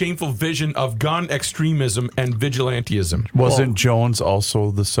is what a shameful vision of gun extremism and vigilantism. Wasn't Jones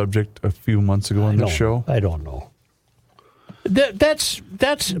also the subject a few months ago on the show? I don't know. That's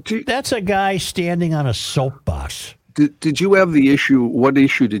a guy standing on a soapbox. Did you have the issue? What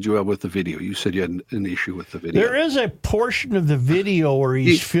issue did you have with the video? You said you had an issue with the video. There is a portion of the video where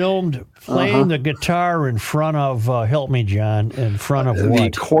he's filmed playing the guitar in front of, help me, John, in front of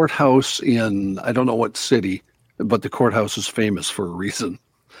what? The courthouse in, I don't know what city, but the courthouse is famous for a reason.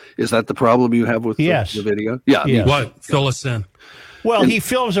 Is that the problem you have with the video? Yeah. Yes. What? Fill us in. Well, he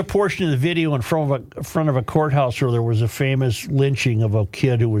films a portion of the video in front of a courthouse where there was a famous lynching of a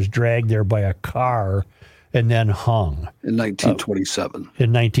kid who was dragged there by a car and then hung. In 1927.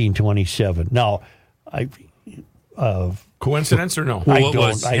 In 1927. Now, coincidence or no? What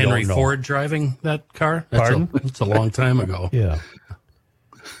was Henry Ford driving that car? Pardon? It's a long time ago. Yeah.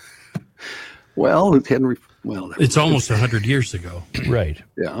 Well, it's almost 100 years ago. Right.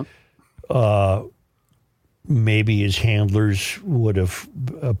 Yeah. Maybe his handlers would have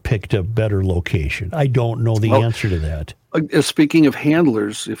picked a better location. I don't know the answer to that. Speaking of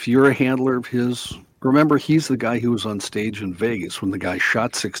handlers, if you're a handler of his, remember he's the guy who was on stage in Vegas when the guy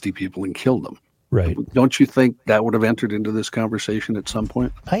shot 60 people and killed them. Right. Don't you think that would have entered into this conversation at some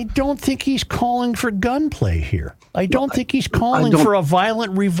point? I don't think he's calling for gunplay here. I don't think he's calling for a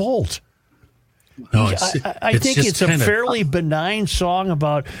violent revolt. No, I think it's a fairly benign song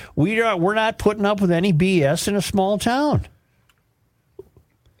about we're not putting up with any BS in a small town.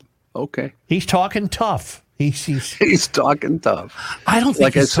 Okay. He's talking tough. He's talking tough. I don't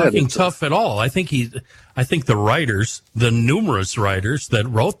think he's talking tough at all. I think the writers, the numerous writers that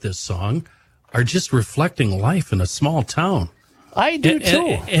wrote this song, are just reflecting life in a small town. I do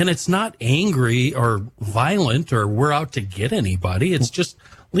too. And it's not angry or violent or we're out to get anybody. It's just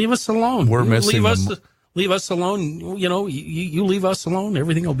leave us alone. We're missing leave us alone. You know, you leave us alone.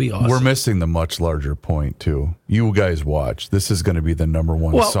 Everything will be awesome. We're missing the much larger point too. You guys watch. This is going to be the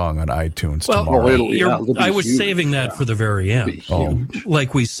 #1 song on iTunes tomorrow. I was saving that for the very end.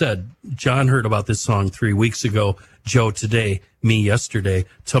 Like we said, John heard about this song 3 weeks ago. Joe today, me yesterday,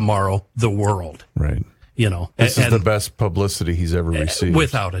 tomorrow, the world. Right. You know, this is the best publicity he's ever received,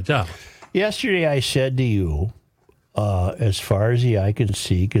 without a doubt. Yesterday, I said to you, as far as the eye can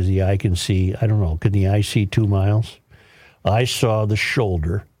see, because the eye can see, I don't know, can the eye see 2 miles? I saw the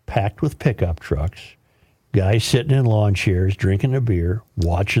shoulder packed with pickup trucks, guys sitting in lawn chairs, drinking a beer,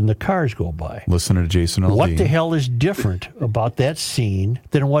 watching the cars go by. Listen to Jason Aldean. What the hell is different about that scene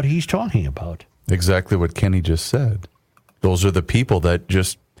than what he's talking about? Exactly what Kenny just said. Those are the people that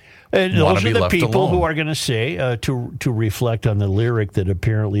just those are the people who are going to say, to reflect on the lyric that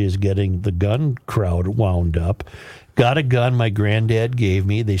apparently is getting the gun crowd wound up. Got a gun my granddad gave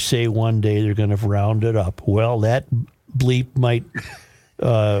me. They say one day they're going to round it up. Well, that bleep might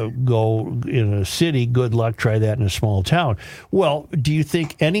go in a city. Good luck. Try that in a small town. Well, do you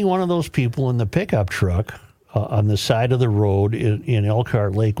think any one of those people in the pickup truck on the side of the road in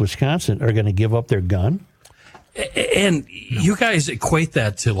Elkhart Lake, Wisconsin, are going to give up their gun? And you guys equate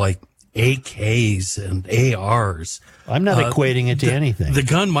that to like AKs and ARs. I'm not equating it to anything. The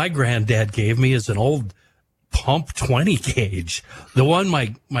gun my granddad gave me is an old pump 20 gauge. The one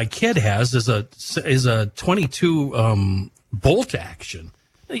my kid has is a 22 bolt action.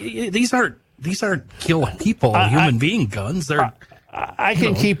 These aren't kill people, human being guns. I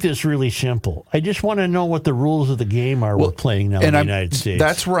can keep this really simple. I just want to know what the rules of the game are we're playing now in the United States.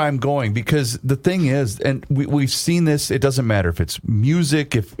 That's where I'm going, because the thing is, and we've seen this, it doesn't matter if it's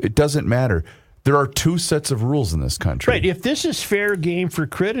music, if it doesn't matter. There are 2 sets of rules in this country. Right. If this is fair game for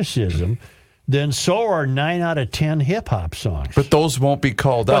criticism, then so are 9 out of 10 hip-hop songs. But those won't be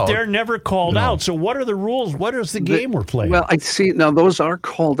called out. But they're never called out. So what are the rules? What is the game we're playing? Well, I see. Now, those are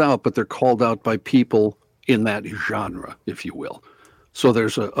called out, but they're called out by people in that genre, if you will. So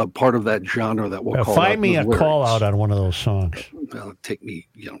there's a part of that genre that will call out. Find me a call out on one of those songs. Well, it'll take me,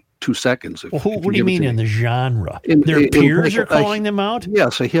 2 seconds. What do you mean in the genre? Their peers are calling them out?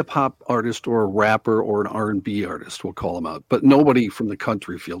 Yes, a hip hop artist or a rapper or an R&B artist will call them out, but nobody from the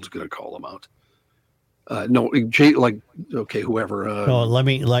country field's going to call them out. Whoever.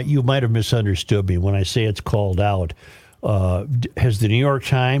 No, you might have misunderstood me when I say it's called out. Has the New York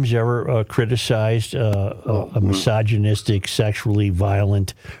Times ever criticized a misogynistic, sexually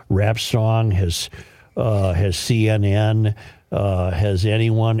violent rap song? Has CNN? Has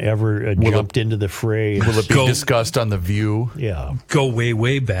anyone ever jumped into the fray? Will it be discussed on The View? Yeah. Go way,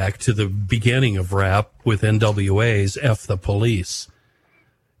 way back to the beginning of rap with NWA's F the Police.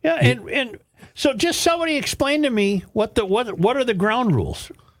 Yeah, and so just somebody explain to me what are the ground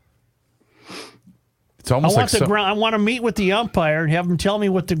rules? It's almost I want to meet with the umpire and have him tell me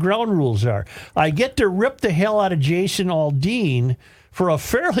what the ground rules are. I get to rip the hell out of Jason Aldean for a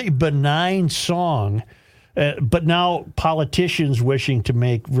fairly benign song But now politicians wishing to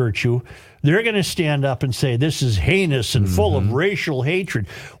make virtue, they're going to stand up and say this is heinous and full of racial hatred.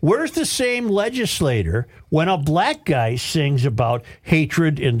 Where's the same legislator when a black guy sings about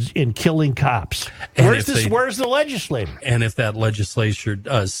hatred and killing cops? Where's the legislator? And if that legislature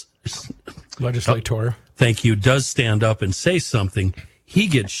does... Legislator. Thank you. Does stand up and say something, he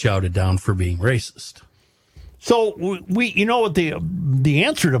gets shouted down for being racist. So you know what the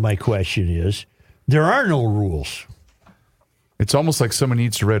answer to my question is? There are no rules. It's almost like someone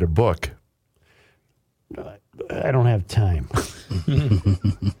needs to write a book. I don't have time.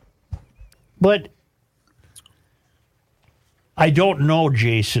 But I don't know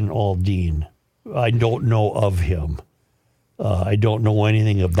Jason Aldean. I don't know of him. I don't know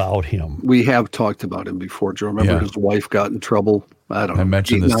anything about him. We have talked about him before, Joe. Remember his wife got in trouble? I don't know. I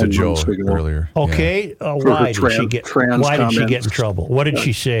mentioned this to Joe earlier. Okay. Yeah. Why did she get in trouble? What did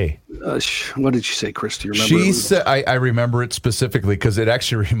she say? What did she say, Chris? Do you remember? She said, I remember it specifically because it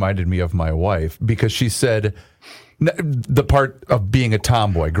actually reminded me of my wife, because she said the part of being a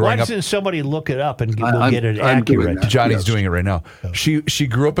tomboy growing up. Why doesn't somebody look it up and we'll get it accurate? Johnny's doing it right now. She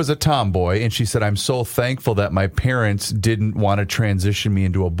grew up as a tomboy, and she said, I'm so thankful that my parents didn't want to transition me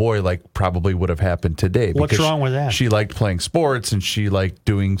into a boy like probably would have happened today. What's wrong with that? She liked playing sports, and she liked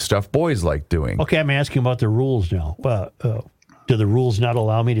doing stuff boys like doing. Okay, I'm asking about the rules now. Do the rules not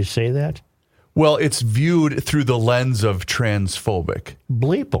allow me to say that? Well, it's viewed through the lens of transphobic.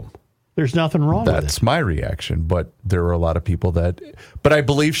 Bleep them. There's nothing wrong with it. That's my reaction, but there are a lot of people that... But I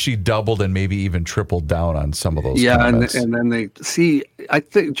believe she doubled and maybe even tripled down on some of those comments. And then they... See, I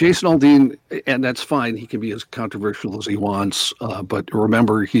think Jason Aldean, and that's fine, he can be as controversial as he wants, but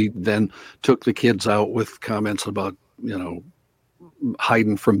remember, he then took the kids out with comments about,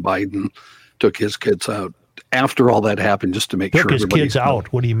 hiding from Biden, took his kids out. After all that happened, just to make sure his kids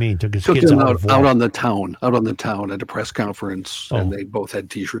out. What do you mean? Took kids out on the town at a press conference, and they both had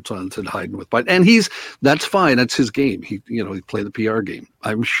T-shirts on and said "hiding with Biden." And that's fine. That's his game. He played the PR game.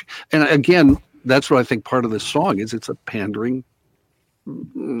 And again, that's what I think part of this song is. It's a pandering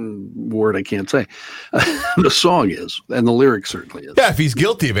word I can't say. The song is, and the lyrics certainly is. Yeah, if he's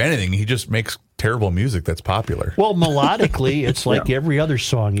guilty of anything, he just makes terrible music that's popular. Well, melodically, it's like every other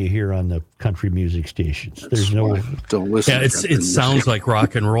song you hear on the country music stations. There's don't listen. Yeah, it sounds like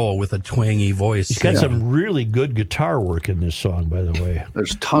rock and roll with a twangy voice. He's got some really good guitar work in this song, by the way.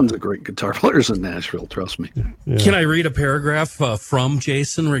 There's tons of great guitar players in Nashville. Trust me. Yeah. Can I read a paragraph from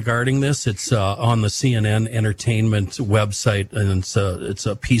Jason regarding this? It's on the CNN Entertainment website, and it's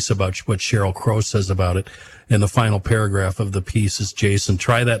a piece about what Sheryl Crow says about it. And the final paragraph of the piece is, Jason,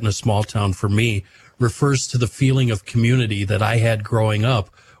 try that in a small town for me, refers to the feeling of community that I had growing up,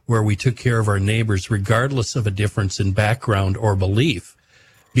 where we took care of our neighbors regardless of a difference in background or belief,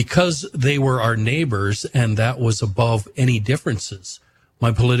 because they were our neighbors, and that was above any differences.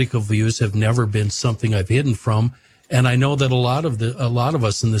 My political views have never been something I've hidden from, and I know that a lot of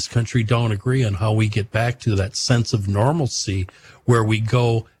us in this country don't agree on how we get back to that sense of normalcy where we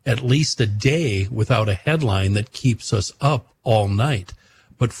go at least a day without a headline that keeps us up all night.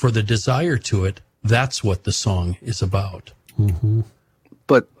 But for the desire to it, that's what the song is about. Mm-hmm.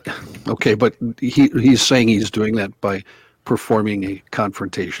 But he's saying he's doing that by performing a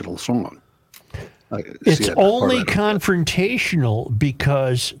confrontational song. It's only confrontational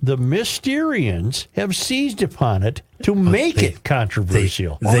because the Mysterians have seized upon it to make it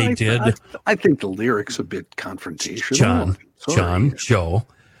controversial. They did. I think the lyrics a bit confrontational. Joe,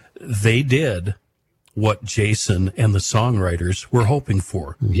 they did what Jason and the songwriters were hoping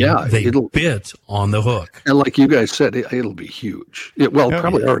for. Yeah, they bit on the hook. And like you guys said, it'll be huge. It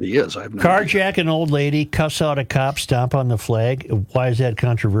probably already is. I have no idea. Carjack an old lady, cuss out a cop, stomp on the flag. Why is that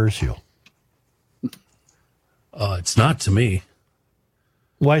controversial? It's not to me.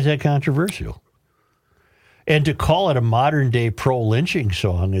 Why is that controversial? And to call it a modern-day pro-lynching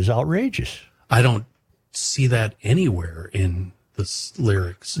song is outrageous. I don't see that anywhere in the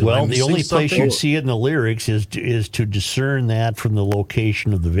lyrics. Well, the only place you see it in the lyrics is to discern that from the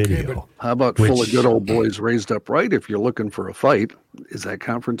location of the video. Okay, how about full of good old boys raised up right? If you're looking for a fight, is that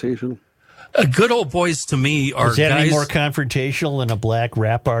confrontation? Good old boys to me are. Is that guys, any more confrontational than a black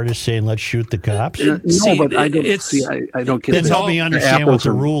rap artist saying "Let's shoot the cops"? No, but I don't see. I don't get. Then help me understand what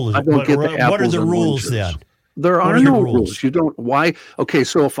the rule is. What are the rules then? There are no rules. You don't. Why? Okay,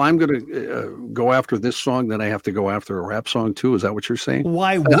 so if I'm going to go after this song, then I have to go after a rap song too. Is that what you're saying?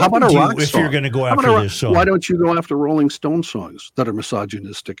 Why would you if you're going to go after this song? Why don't you go after Rolling Stone songs that are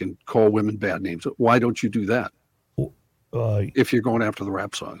misogynistic and call women bad names? Why don't you do that? If you're going after the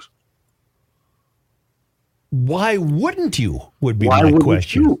rap songs. Why wouldn't you? Would be my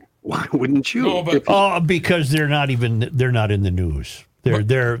question. Why wouldn't you? No, but because they're not in the news.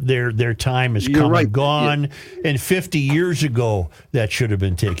 Their time has come and gone. Yeah. And 50 years ago, that should have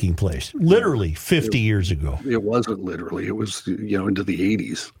been taking place. Literally 50 years ago. It wasn't literally. It was, into the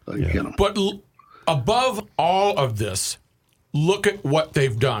 80s. But above all of this, look at what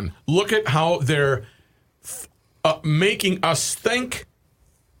they've done. Look at how they're making us think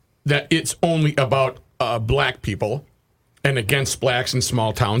that it's only about black people and against blacks in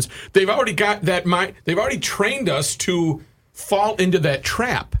small towns. They've already got that mind. They've already trained us to fall into that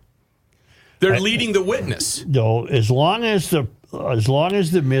trap. They're leading the witness. No, as long as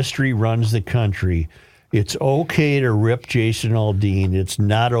the mystery runs the country, it's okay to rip Jason Aldean. It's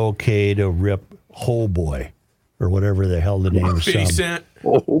not okay to rip Ho Boy or whatever the hell the name is. 50 Cent.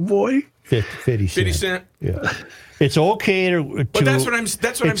 Oh boy. 50 Cent. 50 Cent. Yeah. It's okay to But that's what I'm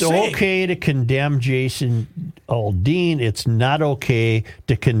saying. It's okay to condemn Jason Aldean. It's not okay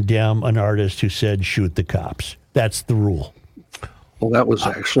to condemn an artist who said shoot the cops. That's the rule. Well, that was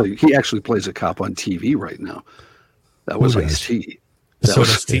he actually plays a cop on TV right now. That was Ice-T.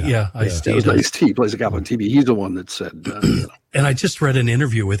 Ice-T. Ice-T plays a cop on TV. He's the one that said. And I just read an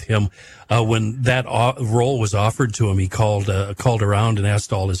interview with him when that role was offered to him. He called around and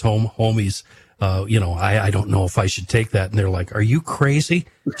asked all his homies, I don't know if I should take that. And they're like, "Are you crazy?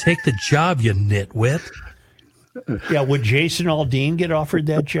 Take the job, you nitwit." Yeah, would Jason Aldean get offered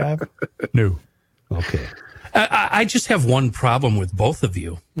that job? No. Okay. I just have one problem with both of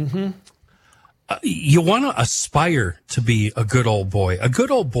you. Mm-hmm. You want to aspire to be a good old boy. A good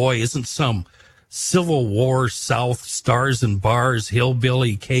old boy isn't some Civil War South stars and bars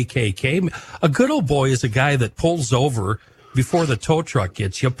hillbilly KKK. A good old boy is a guy that pulls over before the tow truck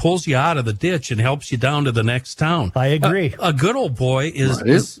gets you, pulls you out of the ditch, and helps you down to the next town. I agree. A good old boy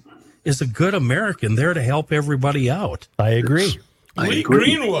is a good American there to help everybody out. I agree. Lee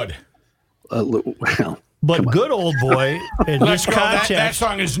Greenwood. But good old boy, in this context... That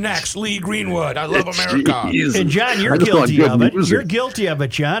song is next. Lee Greenwood. I love America. And John, you're guilty of it. You're guilty of it,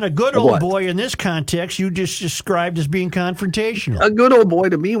 John. A good old boy in this context, you just described as being confrontational. A good old boy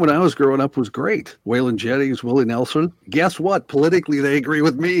to me when I was growing up was great. Waylon Jennings, Willie Nelson. Guess what? Politically, they agree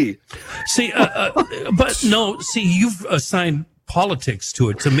with me. See, you've assigned politics to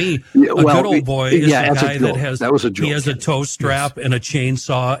it. To me, a good old boy is a guy that has he has a tow strap and a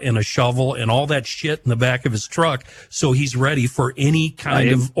chainsaw and a shovel and all that shit in the back of his truck, so he's ready for any kind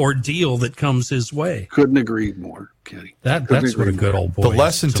of ordeal that comes his way. Couldn't agree more, Kenny. That's what a good old boy is. The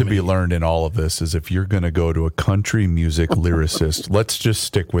lesson to be learned in all of this is if you're going to go to a country music lyricist, let's just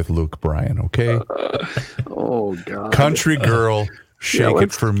stick with Luke Bryan, okay? Oh, God. Country girl. Shake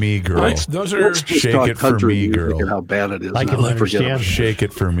it for me, girl. Those are shake it for me, girl. And how bad it is. I can understand. Shake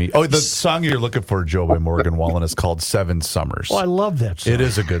it for me. Oh, the song you're looking for, Joe, by Morgan Wallen is called 7 Summers. Oh, I love that song. It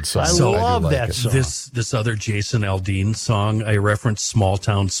is a good song. I love that song. This other Jason Aldean song, I referenced Small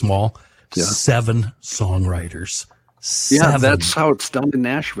Town Small. Yeah. 7 songwriters. 7. Yeah, that's how it's done in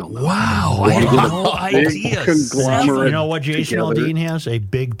Nashville now. Wow. I had no idea. You know what Jason Aldean has? A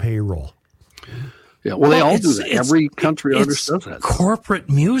big payroll. Yeah, well, they all do that. Every country artist does that. Corporate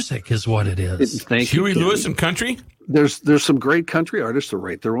music is what it is. Huey Lewis and country? There's some great country artists that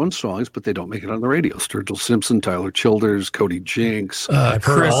write their own songs, but they don't make it on the radio. Sturgill Simpson, Tyler Childers, Cody Jinks. I've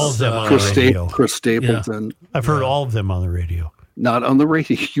heard all of them on the radio. Chris Stapleton. Yeah. I've heard all of them on the radio. Not on the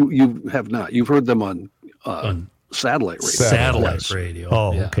radio. You have not. You've heard them on satellite radio. Satellite radio.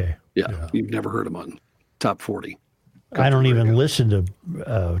 Oh, okay. Yeah, you've never heard them on Top 40. I don't even listen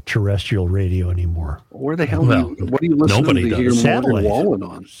to terrestrial radio anymore. Where the hell what are you listening to hear Satellite. Morgan Wallen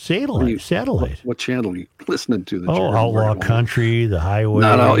on? Satellite. What channel are you listening to? Outlaw Country, the Highway.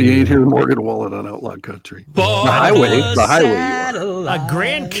 No, you ain't hearing Morgan Wallen on Outlaw Country. The Highway you are. A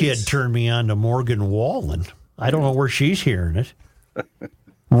grandkid turned me on to Morgan Wallen. I don't know where she's hearing it.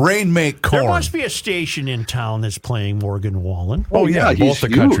 Rain Make Corn. There must be a station in town that's playing Morgan Wallen. Oh yeah, both the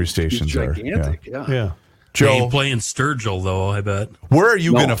country stations are. Gigantic, yeah. Joe, playing Sturgill, though, I bet. Where are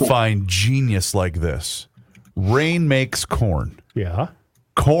you going to find genius like this? Rain makes corn. Yeah.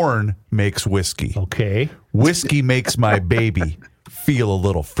 Corn makes whiskey. Okay. Whiskey makes my baby feel a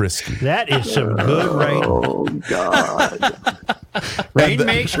little frisky. That is some good writing. Oh, God. Rain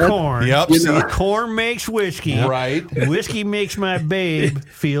makes corn. Yep. Corn makes whiskey. Right. Whiskey makes my babe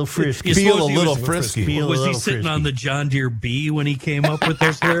feel frisky. Feel a little frisky. Was he sitting on the John Deere B when he came up with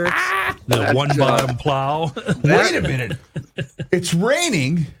those lyrics? The one bottom plow. Wait a minute. It's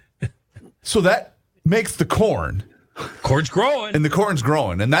raining, so that makes the corn. Corn's growing. And the corn's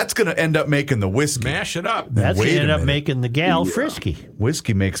growing. And that's going to end up making the whiskey. Mash it up. That's going Wait to a end up minute. making the gal frisky.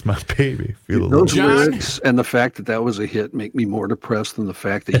 Whiskey makes my baby feel a Those little... lyrics and the fact that that was a hit make me more depressed than the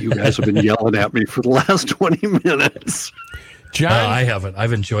fact that you guys have been yelling at me for the last 20 minutes. John, I haven't.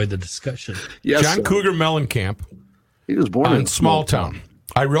 I've enjoyed the discussion. Yes, John Cougar Mellencamp he was born in on Small Town.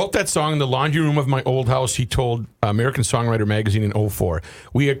 I wrote that song in the laundry room of my old house, he told American Songwriter Magazine in 2004.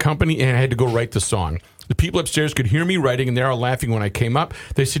 We had company, and I had to go write the song. The people upstairs could hear me writing, and they're all laughing when I came up.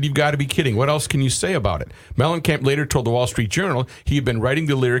 They said, "You've got to be kidding. What else can you say about it?" Mellencamp later told the Wall Street Journal he had been writing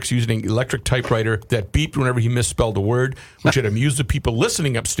the lyrics using an electric typewriter that beeped whenever he misspelled a word, which had amused the people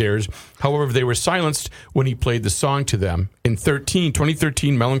listening upstairs. However, they were silenced when he played the song to them. In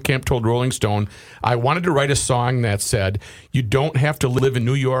 2013, Mellencamp told Rolling Stone, "I wanted to write a song that said, you don't have to live in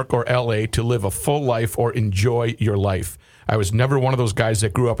New York or L.A. to live a full life or enjoy your life. I was never one of those guys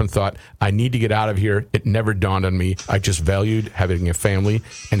that grew up and thought, I need to get out of here. It never dawned on me. I just valued having a family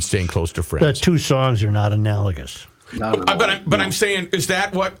and staying close to friends." The two songs are not analogous. Not at all. But I'm saying, is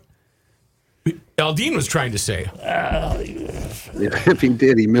that what Aldean was trying to say? If he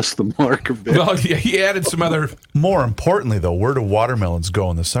did, he missed the mark a bit. Well, yeah, he added some other... More importantly, though, where do watermelons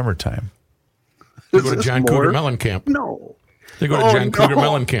go in the summertime? They go to John Cougar Mellencamp. No. They go to John Cougar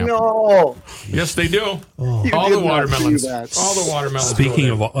Mellencamp. No. Yes, they do. You All did the not watermelons. see that. All the watermelons. Speaking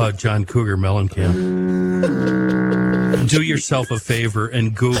go there. of John Cougar Mellencamp, do yourself a favor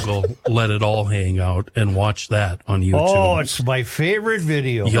and Google "Let It All Hang Out" and watch that on YouTube. Oh, it's my favorite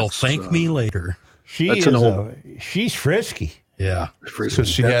video. You'll thank me later. She's frisky. Yeah. Because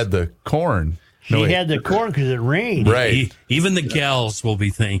she had the corn. She had the corn because it rained. Right. Even the gals will be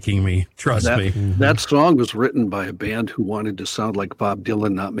thanking me. Trust me. That song was written by a band who wanted to sound like Bob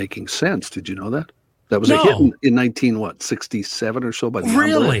Dylan, not making sense. Did you know that? That was a hit in 1967 or so by the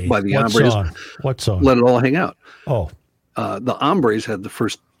Really? by the What Hombres. song? What song? Let It All Hang Out. Oh, The Hombres had the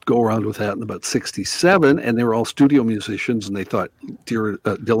first go around with that in about 67, and they were all studio musicians, and they thought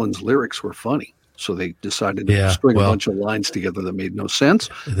Dylan's lyrics were funny. So they decided to string a bunch of lines together that made no sense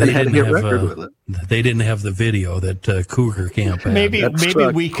and had a hit record with it. They didn't have the video that Cougar Camp had. maybe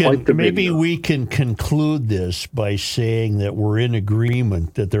we video. can conclude this by saying that we're in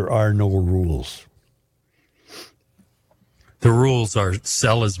agreement that there are no rules. The rules are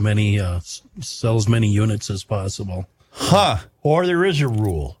sell as many units as possible. Huh. Or there is a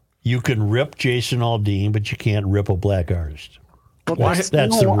rule: you can rip Jason Aldean, but you can't rip a black artist. That's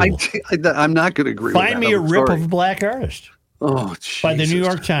the rule. I'm not going to agree Find with that. me a I'm rip sorry. of a black artist. Oh, by the New Jesus.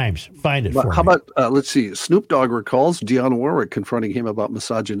 York Times. Find it for me. How about, let's see, Snoop Dogg recalls Dionne Warwick confronting him about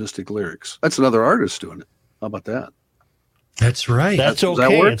misogynistic lyrics. That's another artist doing it. How about that? That's right. That's Does that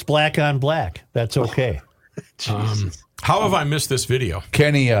okay. work? It's black on black. That's okay. How have I missed this video?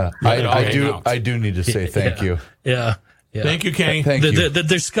 Kenny, Let it all hang out. I do need to say thank you. Yeah. Thank you, Kenny. Thank you. The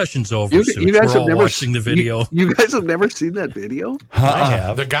discussion's over. You Suits. guys We're have all never watching the video. You guys have never seen that video? I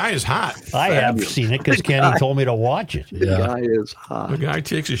have. The guy is hot. I have seen it because Kenny told me to watch it. The guy is hot. The guy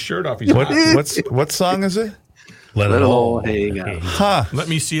takes his shirt off. He's What hot. what song is it? Let it all hang out. Huh. Let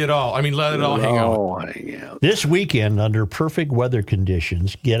me see it all. I mean, let it all hang out. Oh, hang out. This weekend, under perfect weather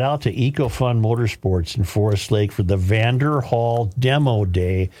conditions, get out to EcoFun Motorsports in Forest Lake for the Vander Hall Demo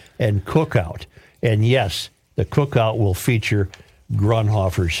Day and Cookout. And yes, the cookout will feature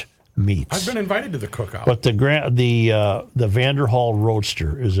Grunhofer's meats. I've been invited to the cookout. But the Vander Hall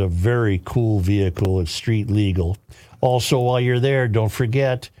Roadster is a very cool vehicle. It's street legal. Also, while you're there, don't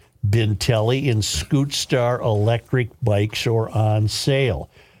forget Bintelli and Scootstar electric bikes are on sale.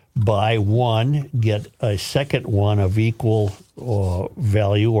 Buy one, get a second one of equal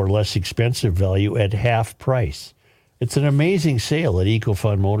value or less expensive value at half price. It's an amazing sale at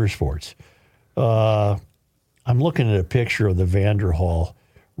EcoFun Motorsports. I'm looking at a picture of the Vander Hall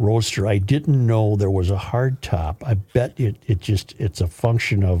Roadster. I didn't know there was a hard top. I bet it's a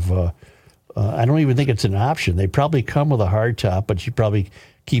function of, I don't even think it's an option. They probably come with a hard top, but you probably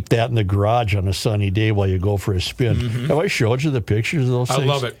keep that in the garage on a sunny day while you go for a spin. Have I showed you the pictures of those things? I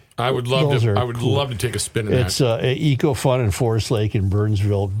love it. I would love Those to. are I would cool. love to take a spin in It's that. EcoFun in Forest Lake in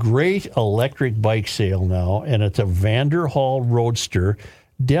Burnsville. Great electric bike sale now, and it's a Vander Hall Roadster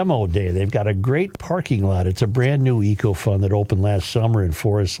Demo Day. They've got a great parking lot. It's a brand new EcoFun that opened last summer in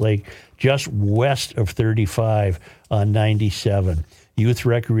Forest Lake, just west of 35 on 97. Youth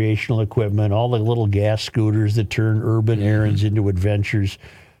recreational equipment, all the little gas scooters that turn urban errands into adventures,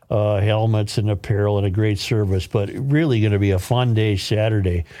 helmets and apparel, and a great service. But really going to be a fun day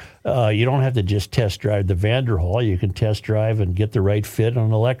Saturday. You don't have to just test drive the Vander Hall. You can test drive and get the right fit on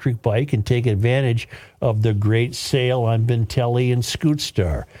an electric bike and take advantage of the great sale on Bintelli and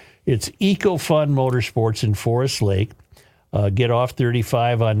Scootstar. It's EcoFun Motorsports in Forest Lake. Get off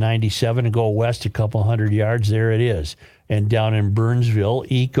 35 on 97 and go west a couple hundred yards. There it is. And down in Burnsville,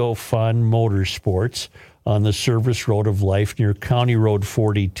 EcoFun Motorsports on the Service Road of Life near County Road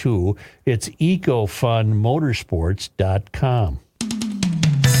 42. It's ecofunmotorsports.com.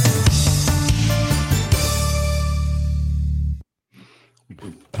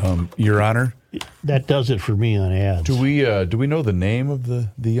 Your Honor, that does it for me on ads. do we know the name of the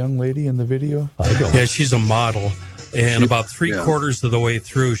young lady in the video? I don't. Yeah, she's a model. And about three-quarters of the way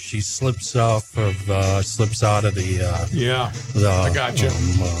through, she slips out of the. I got you.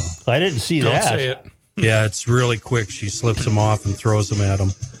 I didn't see Don't that. say it. Yeah, it's really quick. She slips them off and throws them at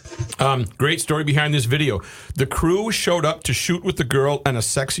him. Great story behind this video. The crew showed up to shoot with the girl and a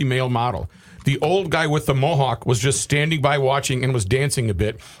sexy male model. The old guy with the mohawk was just standing by watching and was dancing a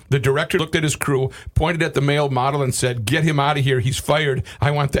bit. The director looked at his crew, pointed at the male model, and said, "Get him out of here. He's fired.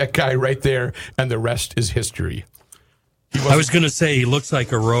 I want that guy right there." And the rest is history. I was going to say he looks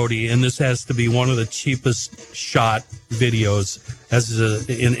like a roadie, and this has to be one of the cheapest shot videos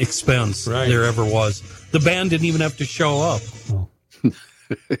in expense there ever was. The band didn't even have to show up.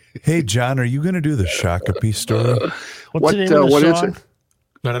 Hey, John, are you going to do the Shakopee story? What's the name of the what song? is it?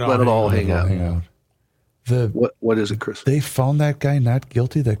 Let it all hang out. What is it, Chris? They found that guy not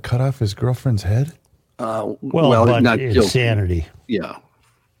guilty that cut off his girlfriend's head? Well, not guilty. insanity. Yeah.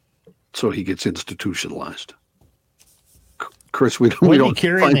 So he gets institutionalized. Chris, Wasn't he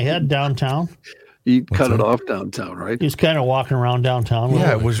carrying the head downtown? He cut it off downtown, right? He's kind of walking around downtown.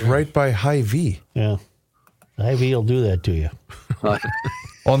 Yeah, it was right by Hy-Vee. Yeah. Hy-Vee will do that to you.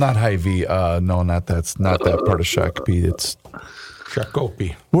 Well, not Hy-Vee. No, not that part of Shakopee. It's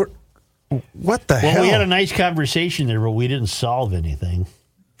Shakopee. What the hell? Well, we had a nice conversation there, but we didn't solve anything.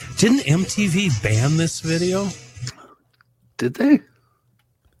 Didn't MTV ban this video? Did they?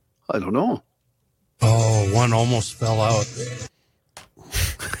 I don't know. Oh, one almost fell out.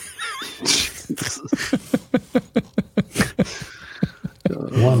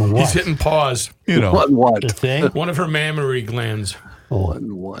 One what? He's hitting pause. You know. What? The thing? One of her mammary glands. What?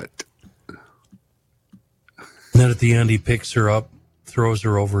 And then at the end, he picks her up, throws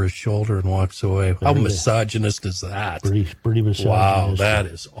her over his shoulder, and walks away. How misogynist is that? Pretty misogynist. Wow, that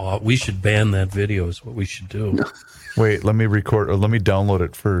is awful. We should ban that video is what we should do. Wait, let me record, or let me download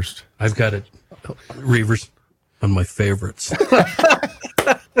it first. I've got it, Reavers, on my favorites.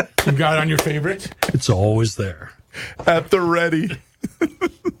 You got it on your favorite? It's always there. At the ready.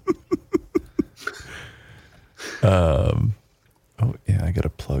 Oh, yeah, I got to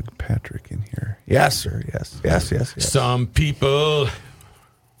plug Patrick in here. Yes, sir. Yes. Some people.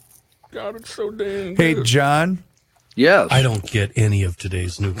 God, it's so dang Hey, good. John. Yes. I don't get any of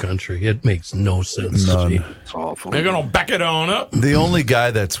today's new country. It makes no sense to me. It's awful. They're going to back it on up. The only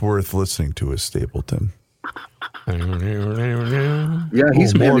guy that's worth listening to is Stapleton. Yeah,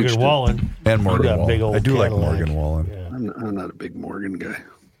 he's Morgan managed it. Wallen. And Morgan got a big Wallen. old I do like Cadillac. Morgan Wallen. Yeah. I'm not a big Morgan guy.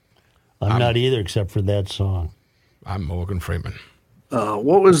 I'm not either, except for that song. I'm Morgan Freeman.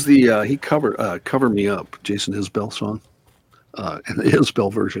 What was the he Cover Me Up, Jason Isbell song? And the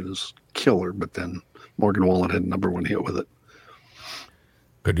Isbell version is killer, but then Morgan Wallen had a #1 hit with it.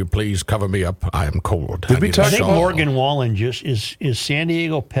 Could you please cover me up? I am cold. Did we need talk a I think shawl. Morgan Wallen is San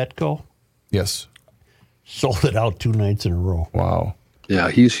Diego Petco Yes. sold it out 2 nights in a row. Wow. Yeah,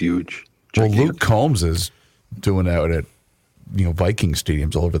 he's huge. Well, Gigantic. Luke Combs is doing that at Viking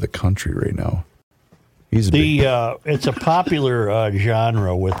stadiums all over the country right now. He's a big, It's a popular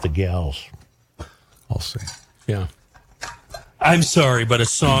genre with the gals. I'll say. Yeah. I'm sorry, but a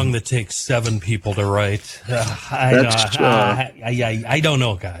song that takes 7 people to write. I don't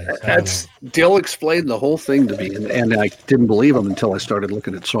know, guys. That's Dill explained the whole thing to me, and I didn't believe him until I started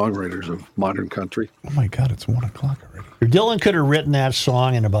looking at songwriters of modern country. Oh my God, it's 1 o'clock already. Dylan could have written that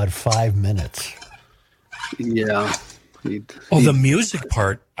song in about 5 minutes. Yeah. The music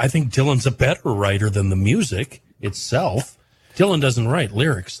part, I think Dylan's a better writer than the music itself. Dylan doesn't write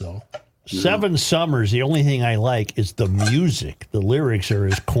lyrics, though. 7 Summers, the only thing I like is the music. The lyrics are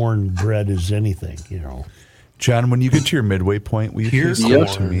as cornbread as anything, John, when you get to your midway point, will you Here's please come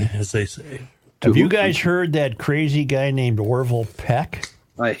to corn, me? as they say. Have you guys heard that crazy guy named Orville Peck?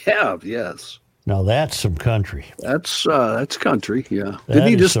 I have, yes. Now that's some country. That's country, yeah. That Did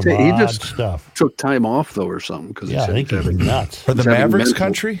he is just some he odd just stuff. took time off though or something? Because Yeah, I think he's nuts. Are the Mavericks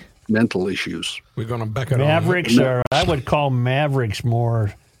country? Mental issues. We're going to back it Mavericks are, I would call Mavericks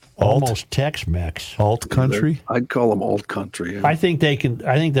more almost Tex-Mex. Alt country? I'd call them alt country. Yeah. I think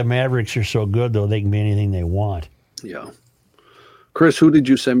the Mavericks are so good though they can be anything they want. Yeah. Chris, who did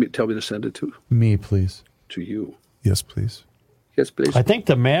you tell me to send it to? Me, please. To you. Yes, please. Yes, please. I think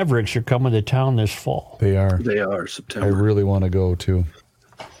the Mavericks are coming to town this fall. They are. They are I September. really want to go too.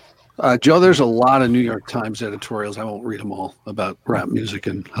 Joe, there's a lot of New York Times editorials. I won't read them all about rap music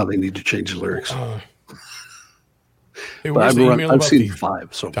and how they need to change the lyrics. Hey, But I've seen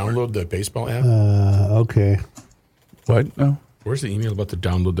 5 so far. Download the baseball app. Okay. What? No. Where's the email about the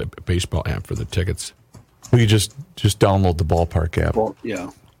download the baseball app for the tickets? Well, you just download the ballpark app Well, yeah.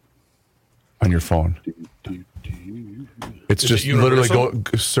 on your phone. It's Is just it literally universal?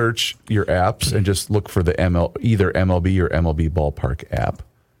 go search your apps and just look for the either MLB or MLB ballpark app.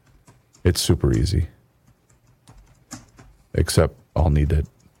 It's super easy. Except I'll need to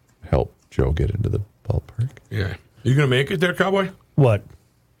help Joe get into the ballpark. Yeah. You going to make it there, Cowboy? What?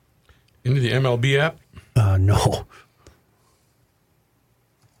 Into the MLB app? No.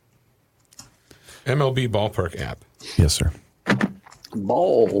 MLB ballpark app. Yes, sir.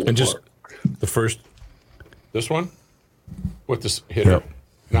 Ball. And just the first, this one? With this hitter. Yep.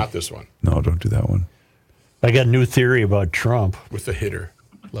 Not this one. No, don't do that one. I got a new theory about Trump. With the hitter.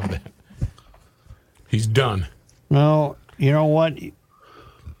 Love that. He's done. No, you know what?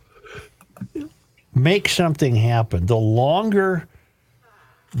 Make something happen. The longer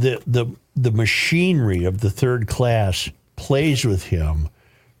the machinery of the third class plays with him,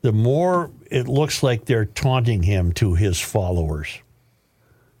 the more it looks like they're taunting him to his followers.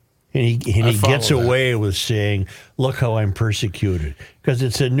 And he gets follow that. away with saying, look how I'm persecuted. Because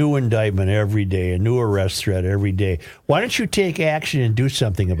it's a new indictment every day, a new arrest threat every day. Why don't you take action and do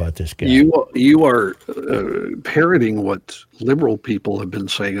something about this guy? You are parroting what liberal people have been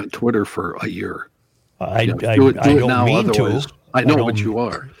saying on Twitter for a year. I Do it don't now, mean otherwise, to. I know don't- what you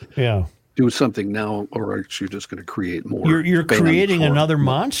are. Yeah. Do something now, or else you're just going to create more. You're spam creating for- another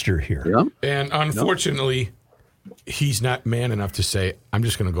monster here. Yeah. And unfortunately, he's not man enough to say, I'm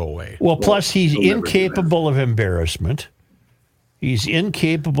just going to go away. Well, plus he's he'll never do incapable of embarrassment. He's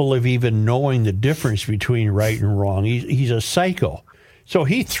incapable of even knowing the difference between right and wrong. He's a psycho. So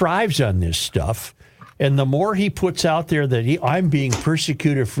he thrives on this stuff. And the more he puts out there that I'm being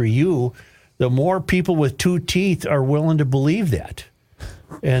persecuted for you, the more people with 2 teeth are willing to believe that.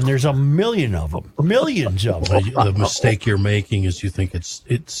 And there's a million of them, millions of them. The mistake you're making is you think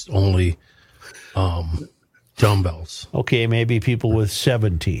it's only dumbbells. Okay, maybe people with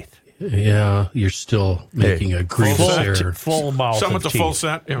 7 teeth. Yeah, you're still making a grievous error. Full mouth Some of with the teeth. full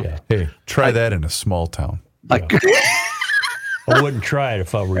set. Yeah. Hey, try that in a small town. I wouldn't try it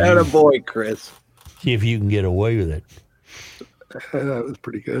if I were you. Attaboy, Chris. See if you can get away with it. That was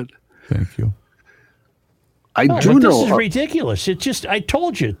pretty good. Thank you. I No, do but know. this is ridiculous. It's just, I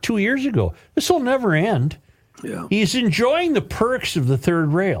told you 2 years ago, this will never end. Yeah. He's enjoying the perks of the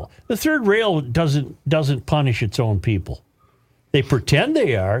third rail. The third rail doesn't punish its own people. They pretend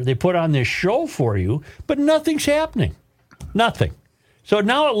they are. They put on this show for you, but nothing's happening. Nothing. So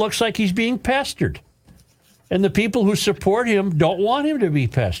now it looks like he's being pestered. And the people who support him don't want him to be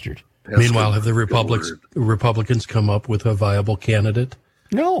pestered. Meanwhile, have the Republicans come up with a viable candidate?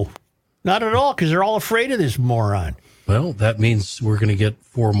 No, not at all, because they're all afraid of this moron. Well, that means we're going to get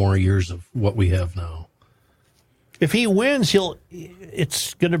 4 more years of what we have now. If he wins,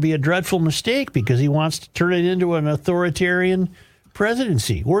 it's going to be a dreadful mistake because he wants to turn it into an authoritarian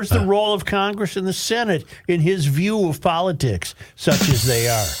presidency. Where's the role of Congress and the Senate in his view of politics, such as they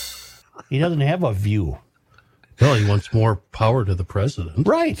are? He doesn't have a view. Well, he wants more power to the president.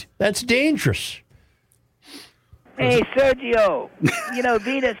 Right. That's dangerous. Hey, Sergio,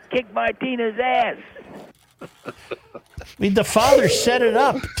 Venus kicked Martina's ass. I mean, the father set it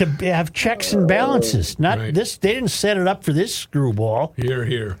up to have checks and balances. Not Right. this. They didn't set it up for this screwball.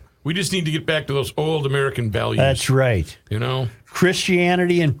 Here. We just need to get back to those old American values. That's right.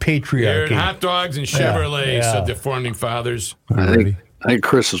 Christianity and patriarchy. Here, hot dogs and Chevrolet, Yeah. said the founding fathers. I think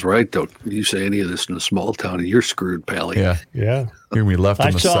Chris is right, though. You say any of this in a small town, and you're screwed, Pally. Yeah. Yeah. You're going to be left I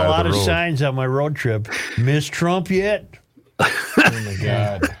on the saw side a lot of of the road. signs on my road trip. Miss Trump yet? Oh, my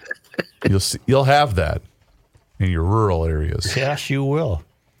God. You'll have that in your rural areas. Yes, you will.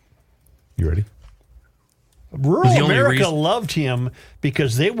 You ready? Rural The only America reason- loved him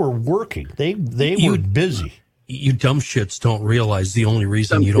because they were working. They were busy. You dumb shits don't realize the only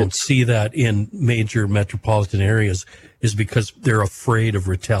reason you don't see that in major metropolitan areas is because they're afraid of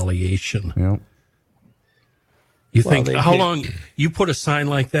retaliation. Yeah. You think, they how did- long you put a sign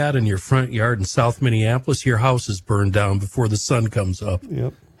like that in your front yard in South Minneapolis, your house is burned down before the sun comes up.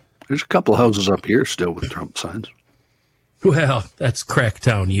 Yep. There's a couple houses up here still with Trump signs. Well, that's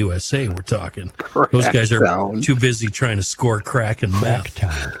Cracktown, USA, we're talking. Those guys are Cracktown. too busy trying to score crack and meth.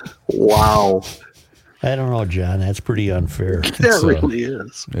 Cracktown. Wow. I don't know, John. That's pretty unfair. That really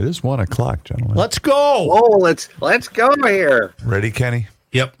is. It is 1 o'clock, gentlemen. Let's go. Oh, let's go here. Ready, Kenny?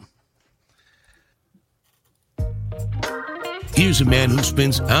 Yep. Here's a man who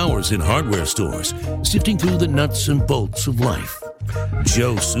spends hours in hardware stores, sifting through the nuts and bolts of life.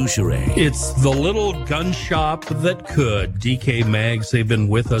 Joe Souchere. It's the little gun shop that could. DK Mags, they've been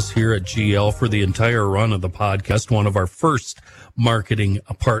with us here at GL for the entire run of the podcast, one of our first marketing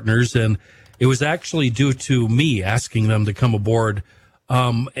partners. And it was actually due to me asking them to come aboard.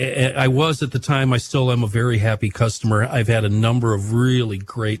 I was at the time, I still am a very happy customer. I've had a number of really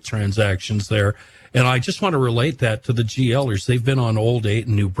great transactions there. And I just want to relate that to the GLers. They've been on Old 8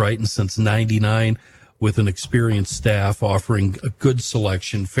 in New Brighton since 99 with an experienced staff offering a good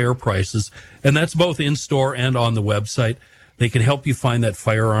selection, fair prices. And that's both in-store and on the website. They can help you find that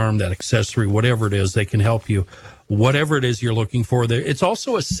firearm, that accessory, whatever it is. They can help you, whatever it is you're looking for. It's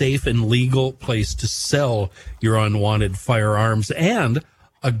also a safe and legal place to sell your unwanted firearms and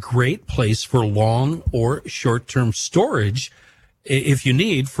a great place for long or short-term storage if you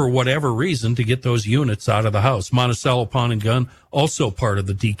need, for whatever reason, to get those units out of the house. Monticello Pawn and Gun, also part of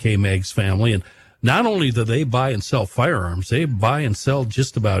the DK Mags family. And not only do they buy and sell firearms, they buy and sell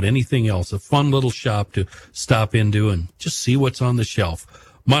just about anything else. A fun little shop to stop into and just see what's on the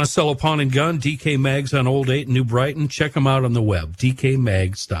shelf. Monticello Pawn and Gun, DK Mags on Old 8 in New Brighton. Check them out on the web,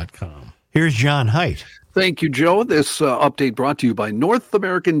 dkmags.com. Here's John Haidt. Thank you, Joe. This update brought to you by North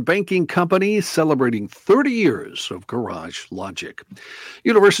American Banking Company, celebrating 30 years of Garage Logic.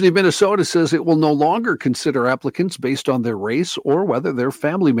 University of Minnesota says it will no longer consider applicants based on their race or whether their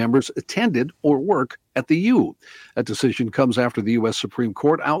family members attended or work at the U. That decision comes after the U.S. Supreme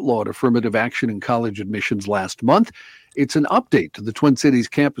Court outlawed affirmative action in college admissions last month. It's an update to the Twin Cities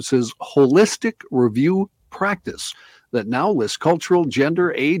campus's holistic review practice that now lists cultural,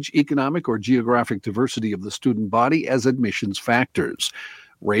 gender, age, economic, or geographic diversity of the student body as admissions factors.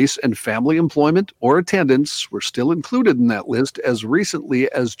 Race and family employment or attendance were still included in that list as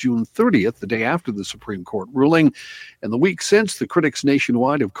recently as June 30th, the day after the Supreme Court ruling. In the week since, the critics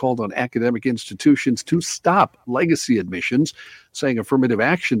nationwide have called on academic institutions to stop legacy admissions, saying affirmative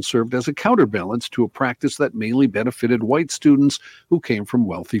action served as a counterbalance to a practice that mainly benefited white students who came from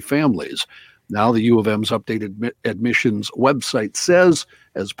wealthy families. Now, the U of M's updated admissions website says,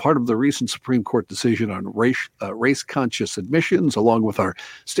 as part of the recent Supreme Court decision on race-conscious admissions, along with our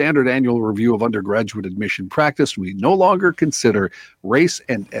standard annual review of undergraduate admission practice, we no longer consider race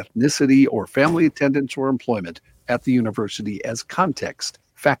and ethnicity or family attendance or employment at the university as context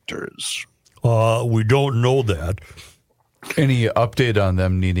factors. We don't know that. Any update on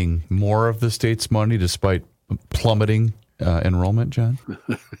them needing more of the state's money despite plummeting enrollment, John?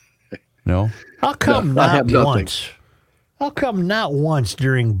 No? How come not once? How come not once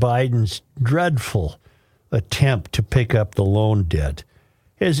during Biden's dreadful attempt to pick up the loan debt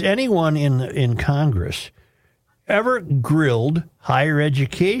has anyone in Congress ever grilled higher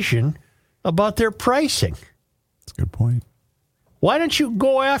education about their pricing? That's a good point. Why don't you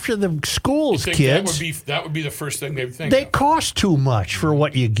go after the schools, kids? That would be the first thing they would think. They cost too much for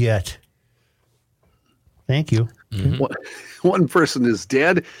what you get. Thank you. Mm-hmm. One person is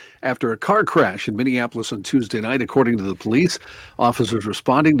dead after a car crash in Minneapolis on Tuesday night, according to the police. Officers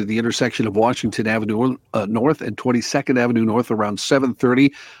responding to the intersection of Washington Avenue North and 22nd Avenue North around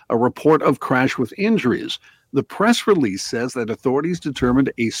 7:30, a report of crash with injuries. The press release says that authorities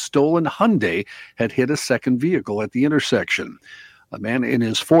determined a stolen Hyundai had hit a second vehicle at the intersection. A man in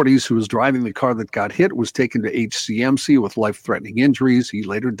his 40s who was driving the car that got hit was taken to HCMC with life-threatening injuries. He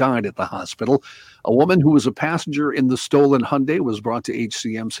later died at the hospital. A woman who was a passenger in the stolen Hyundai was brought to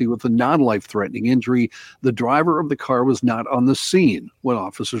HCMC with a non-life-threatening injury. The driver of the car was not on the scene when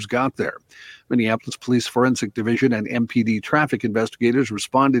officers got there. Minneapolis Police Forensic Division and MPD traffic investigators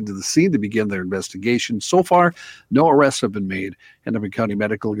responded to the scene to begin their investigation. So far, no arrests have been made. Hennepin County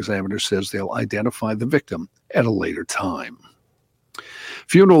Medical Examiner says they'll identify the victim at a later time.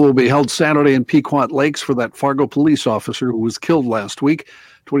 Funeral will be held Saturday in Pequot Lakes for that Fargo police officer who was killed last week.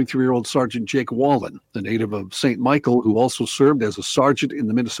 23-year-old Sergeant Jake Wallen, the native of St. Michael, who also served as a sergeant in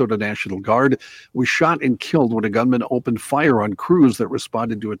the Minnesota National Guard, was shot and killed when a gunman opened fire on crews that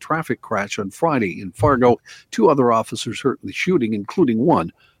responded to a traffic crash on Friday in Fargo. 2 other officers hurt in the shooting, including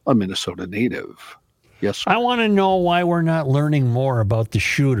one, a Minnesota native. Yes, sir. I want to know why we're not learning more about the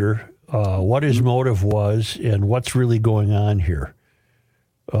shooter, what his motive was, and what's really going on here.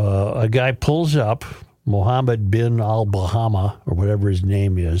 A guy pulls up, Mohammed bin al-Bahama, or whatever his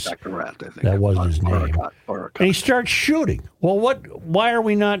name is. Baccarat, I think. That wasn't his name. And he starts shooting. Well, why are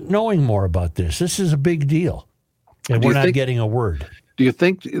we not knowing more about this? This is a big deal. And we're not getting a word. Do you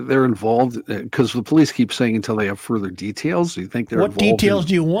think they're involved? Because the police keep saying until they have further details. Do you think they're What involved? details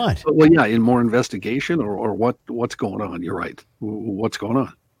do you want? Well, yeah, in more investigation, or what's going on? You're right. What's going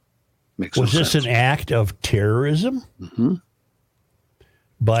on? Was this an act of terrorism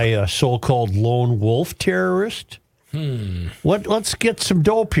by a so-called lone wolf terrorist? Let's get some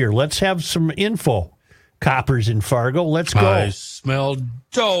dope here. Let's have some info. Coppers in Fargo, let's go. I smell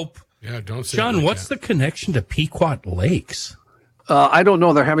dope. Yeah, don't say John, like what's the connection to Pequot Lakes? I don't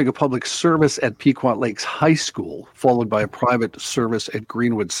know. They're having a public service at Pequot Lakes High School, followed by a private service at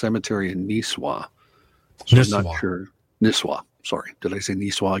Greenwood Cemetery in Nisswa. So I'm not sure. Nisswa. Sorry. Did I say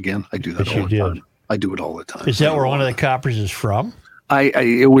Nisswa again? I do that all the time. I do it all the time. Is that where one of the coppers is from?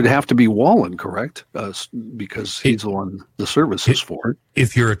 It would have to be Wallen, correct? Because he's the one the service is for.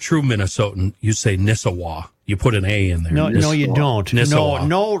 If you're a true Minnesotan, you say Nisswa. You put an A in there. No, you don't. Nisswa.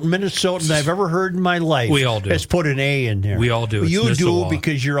 No Minnesotan I've ever heard in my life we all do. has put an A in there. We all do. It's you Nisswa. do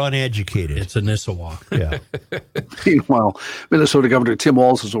because you're uneducated. It's a Nisswa. Yeah. Meanwhile, Minnesota Governor Tim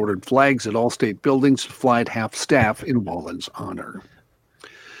Walz has ordered flags at all state buildings to fly at half staff in Wallen's honor.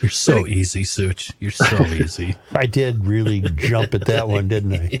 You're so easy, Such. You're so easy. I did really jump at that one,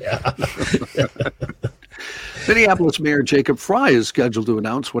 didn't I? Yeah. Minneapolis Mayor Jacob Fry is scheduled to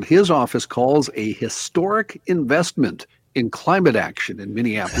announce what his office calls a historic investment in climate action in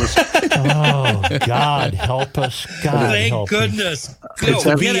Minneapolis. Oh, God help us. God Thank help goodness. us.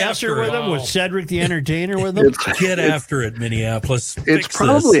 Go, Get after with him? Was Cedric the Entertainer with him? Get after it, Minneapolis. It's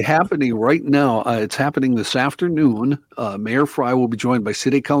probably happening right now. It's happening this afternoon. Mayor Fry will be joined by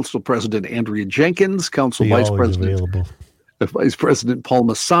City Council President Andrea Jenkins, Council Vice President Paul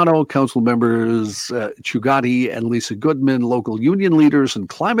Massano, Council members Chugati and Lisa Goodman, local union leaders, and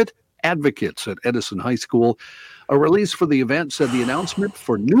climate advocates at Edison High School. A release for the event said the announcement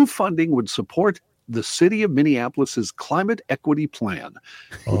for new funding would support the city of Minneapolis's climate equity plan.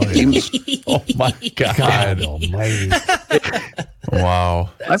 Oh my God almighty. Wow.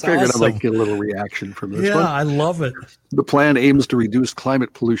 I figured I might get a little reaction from this one. Yeah, I love it. The plan aims to reduce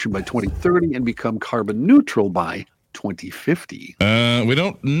climate pollution by 2030 and become carbon neutral by 2050. We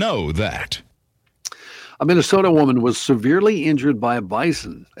don't know that. A Minnesota woman was severely injured by a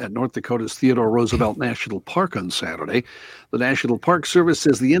bison at North Dakota's Theodore Roosevelt National Park on Saturday. The National Park Service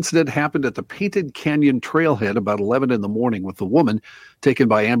says the incident happened at the Painted Canyon Trailhead about 11 in the morning, with the woman taken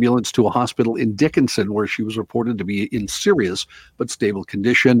by ambulance to a hospital in Dickinson, where she was reported to be in serious but stable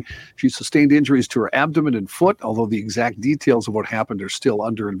condition. She sustained injuries to her abdomen and foot, although the exact details of what happened are still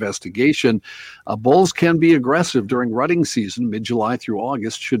under investigation. Bulls can be aggressive during rutting season. Mid-July through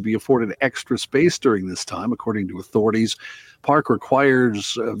August should be afforded extra space during this time, according to authorities. Park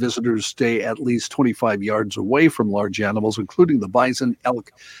requires visitors stay at least 25 yards away from large animals, including the bison,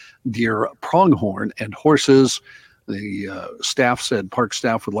 elk, deer, pronghorn, and horses. The staff said park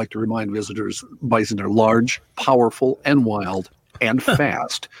staff would like to remind visitors bison are large, powerful, and wild, and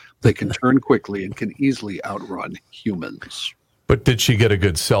fast. They can turn quickly and can easily outrun humans. But did she get a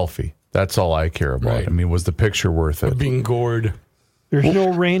good selfie? That's all I care about. Right. I mean, was the picture worth it? Being gored. There's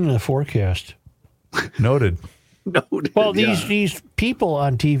no rain in the forecast. Noted. Well, these people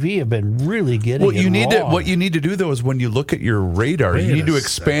on TV have been really getting what you need to do though is when you look at your radar, you need to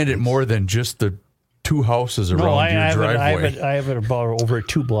expand it more than just the two houses around your driveway. I have it about over a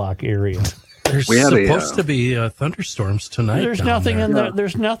 2-block area. There's supposed to be thunderstorms tonight. There's nothing in there.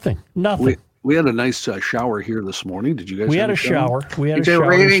 There's nothing. We had a nice shower here this morning. Did you guys? We had a shower. Is it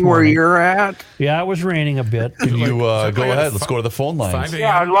raining where you're at? Yeah, it was raining a bit. Can you go ahead? Let's go to the phone lines.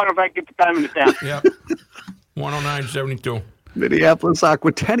 Yeah, I was wondering if I could get the time in the town. Yep. 109.72. Minneapolis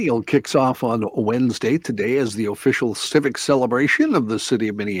Aquatennial kicks off on Wednesday today as the official civic celebration of the city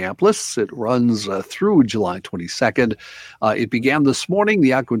of Minneapolis. It runs through July 22nd. It began this morning, the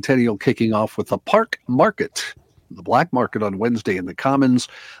Aquatennial kicking off with a park market, the Black Market on Wednesday in the Commons.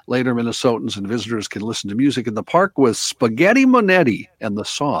 Later, Minnesotans and visitors can listen to music in the park with Spaghetti Monetti and the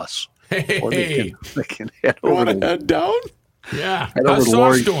Sauce. Hey. Or they can head over to head down. Yeah. How's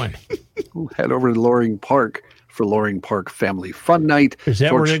Sauce doing? Head over to Loring Park for Loring Park Family Fun Night. Is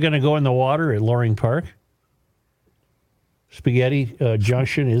that where they're going to go in the water at Loring Park? Spaghetti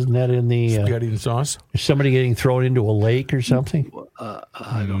Junction, isn't that in the... Spaghetti and sauce? Is somebody getting thrown into a lake or something? I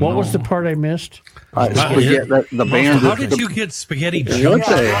don't know. What was the part I missed? The band. How did you get Spaghetti What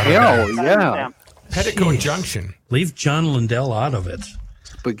Junction? the hell? Yeah. Petticoat Junction. Leave John Lindell out of it.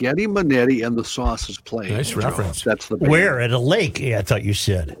 Spaghetti Monetti and the Sauce is playing. Nice reference. That's the band. Where? At a lake? Yeah, I thought you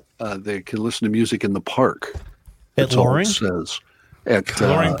said. They can listen to music in the park. At That's all Loring? it says. At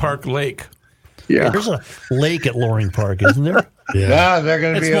Loring Park Lake. Yeah. There's a lake at Loring Park, isn't there? Yeah, they're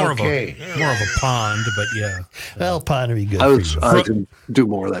going to be more okay. More of a pond, but yeah. Well, pond would be good I for you. can do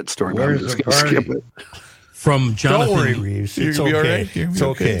more of that story. I'm Where's just the going to skip party? it. From Jonathan. Don't worry, Reeves. It's You'll be all okay. right? You'll be It's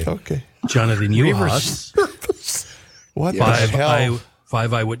okay. Okay. Jonathan Uhas. What the hell?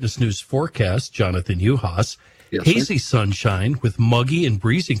 Five Eyewitness News forecast, Jonathan Uhas. Yes, Hazy sunshine with muggy and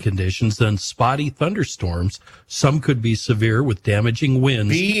breezing conditions, then spotty thunderstorms. Some could be severe with damaging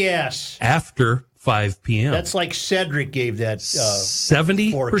winds BS. after 5 p.m. That's like Cedric gave that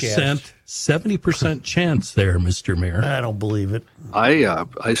 70%, forecast. 70% chance there, Mr. Mayor. I don't believe it.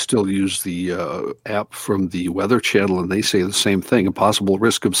 I still use the app from the Weather Channel, and they say the same thing. A possible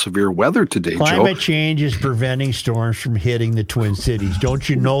risk of severe weather today, Climate Joe. change is preventing storms from hitting the Twin Cities. Don't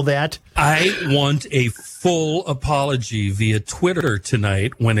you know that? I want a full apology via Twitter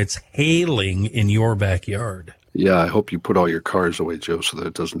tonight when it's hailing in your backyard. Yeah, I hope you put all your cars away, Joe, so that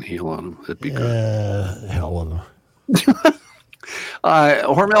it doesn't hail on them. That'd be good. Hell with them.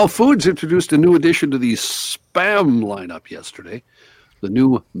 Hormel Foods introduced a new addition to the Spam lineup yesterday. The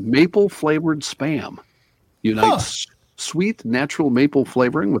new maple-flavored Spam unites sweet, natural maple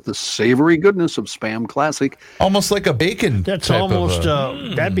flavoring with the savory goodness of Spam Classic. Almost like a bacon. That's type almost,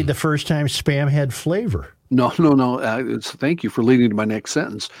 of that'd be the first time Spam had flavor. No. Thank you for leading to my next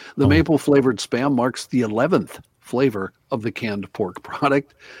sentence. The maple-flavored Spam marks the 11th flavor of the canned pork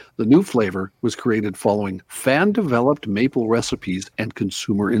product. The new flavor was created following fan-developed maple recipes and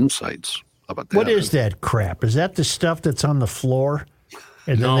consumer insights. How about that? What is that crap? Is that the stuff that's on the floor?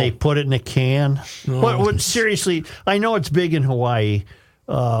 And then they put it in a can? No. What, seriously, I know it's big in Hawaii.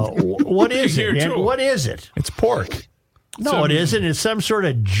 What is it? Here, man? too. What is it? It's pork. No, it isn't. It's some sort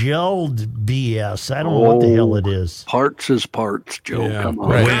of gelled BS. I don't know what the hell it is. Parts is parts, Joe. Yeah. Come on.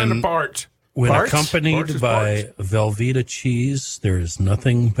 Right. When- Down to parts. When Parts? accompanied Parts is by Velveeta cheese, there is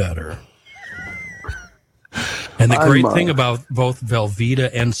nothing better. And the great thing about both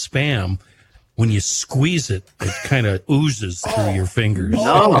Velveeta and Spam, when you squeeze it, it kind of oozes through your fingers.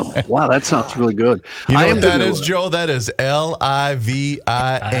 Oh, wow, that sounds really good. You know I am what that gonna- is, Joe? That is LIVIN.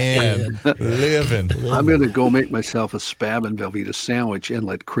 Living. I'm going to go make myself a Spam and Velveeta sandwich and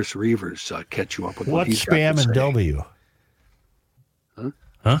let Chris Reavers catch you up with what What's he's got to Spam and say. W?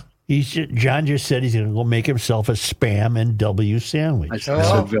 Huh? John just said he's going to go make himself a Spam and W sandwich. I said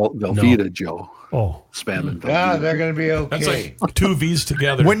Velveeta, Joe. Oh, Spam and Velveeta. Yeah, they're going to be okay. That's like two V's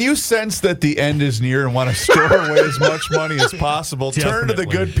together. When you sense that the end is near and want to store away as much money as possible, turn to the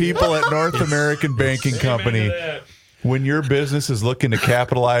good people at North American Banking Company. When your business is looking to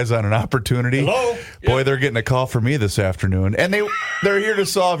capitalize on an opportunity, boy, they're getting a call from me this afternoon. And they're here to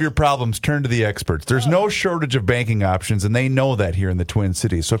solve your problems. Turn to the experts. There's no shortage of banking options, and they know that here in the Twin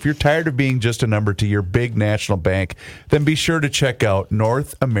Cities. So if you're tired of being just a number to your big national bank, then be sure to check out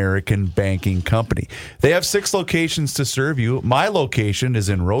North American Banking Company. They have 6 locations to serve you. My location is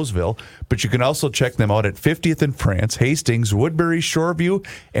in Roseville, but you can also check them out at 50th and France, Hastings, Woodbury, Shoreview,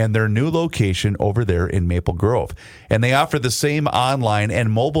 and their new location over there in Maple Grove. And they offer the same online and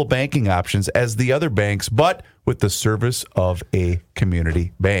mobile banking options as the other banks, but with the service of a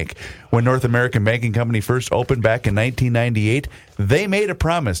community bank. When North American Banking Company first opened back in 1998, they made a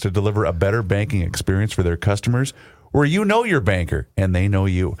promise to deliver a better banking experience for their customers where you know your banker and they know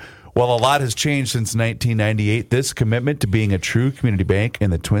you. Well, a lot has changed since 1998. This commitment to being a true community bank in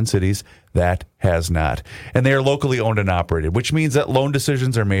the Twin Cities, that has not. And they are locally owned and operated, which means that loan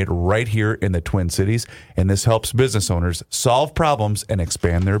decisions are made right here in the Twin Cities. And this helps business owners solve problems and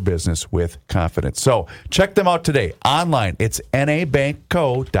expand their business with confidence. So check them out today online. It's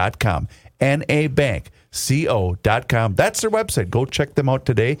nabankco.com. nabankco.com. That's their website. Go check them out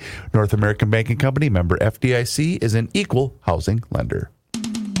today. North American Banking Company, member FDIC, is an equal housing lender.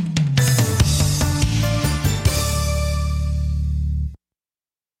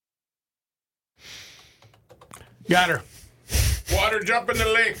 Got her. Water, jump in the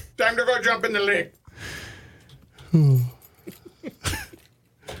lake. Time to go jump in the lake. I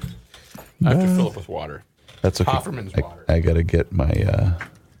have to fill up with water. That's okay. Hofferman's water. I got to get my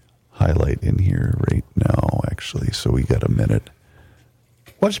highlight in here right now, actually. So we got a minute.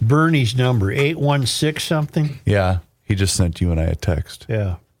 what's Bernie's number? 816 something? Yeah, he just sent you and I a text.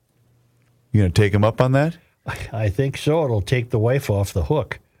 Yeah. You going to take him up on that? I think so. It'll take the wife off the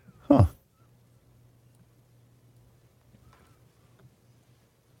hook. Huh.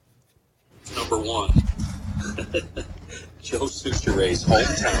 Number 1. Joe Souchere's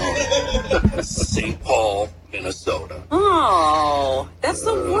hometown, St. Paul, Minnesota. Oh, that's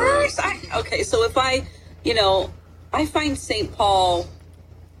the worst. Okay, so if I find St. Paul,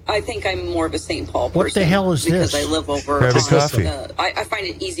 I think I'm more of a St. Paul person. What the hell is because this? I live over. Grab a coffee. I find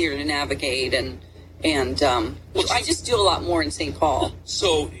it easier to navigate, and I just do a lot more in St. Paul.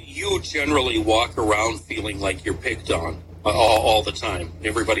 So you generally walk around feeling like you're picked on all the time.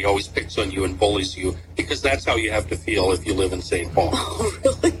 Everybody always picks on you and bullies you because that's how you have to feel if you live in St. Paul. Oh,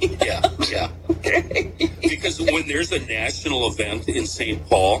 really? Yeah. Okay. Because when there's a national event in St.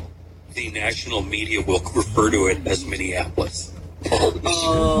 Paul, the national media will refer to it as Minneapolis.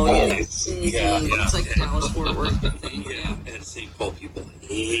 Yes. Yeah. It's like Dallas Fort Worth thing. Yeah, and St. Paul people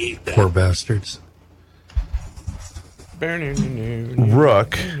hate that. Poor bastards.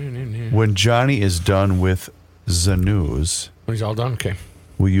 Rook, when Johnny is done with the news, He's all done. Okay.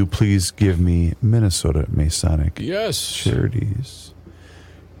 will you please give me Minnesota Masonic Yes. Charities?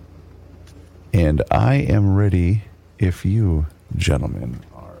 And I am ready if you gentlemen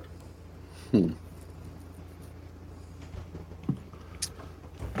are.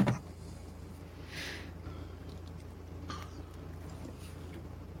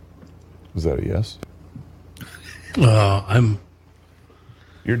 Is that a yes?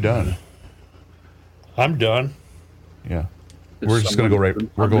 You're done. I'm done. Yeah. We're just going to go right.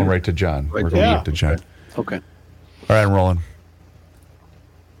 We're going right to John. We're going right to John. Okay. All right, I'm rolling.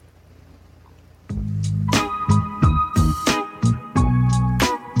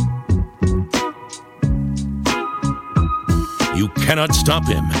 You cannot stop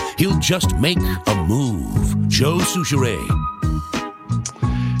him. He'll just make a move. Joe Souchere.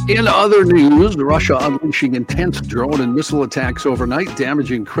 In other news, Russia unleashing intense drone and missile attacks overnight,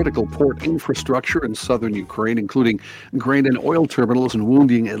 damaging critical port infrastructure in southern Ukraine, including grain and oil terminals, and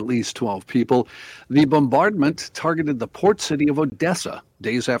wounding at least 12 people. The bombardment targeted the port city of Odessa,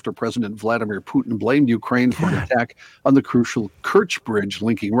 days after President Vladimir Putin blamed Ukraine for an attack on the crucial Kerch Bridge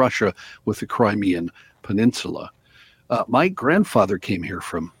linking Russia with the Crimean Peninsula. My grandfather came here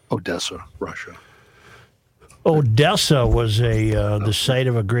from Odessa, Russia. Odessa was the site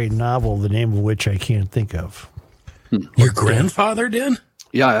of a great novel, the name of which I can't think of. Your grandfather did?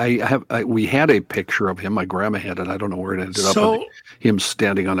 Yeah, we had a picture of him. My grandma had it. I don't know where it ended up. Him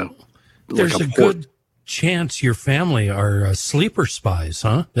standing on there's a good chance your family are sleeper spies,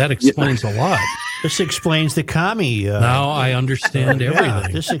 huh? That explains a lot. This explains the commie. Now I understand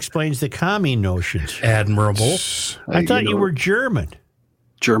everything. This explains the commie notions. Admirable. I thought you were German.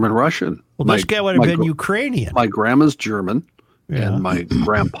 German-Russian. Well, this guy would have been Ukrainian. My grandma's German, and my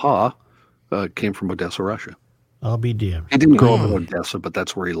grandpa came from Odessa, Russia. I'll be damned. He didn't grow up in Odessa, but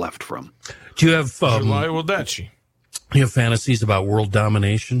that's where he left from. Do you have you have fantasies about world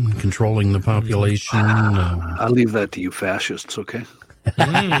domination, controlling the population? I leave that to you fascists, okay?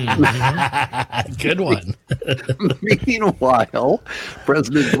 Good one. Meanwhile,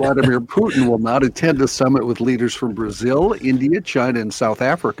 President Vladimir Putin will not attend a summit with leaders from Brazil, India, China, and South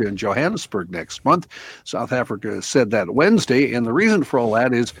Africa in Johannesburg next month. South Africa said that Wednesday, and the reason for all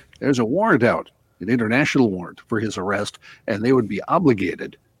that is there's a warrant out, an international warrant for his arrest, and they would be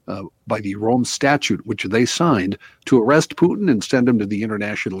obligated by the Rome Statute, which they signed, to arrest Putin and send him to the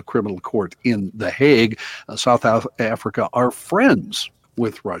International Criminal Court in The Hague. South Africa are friends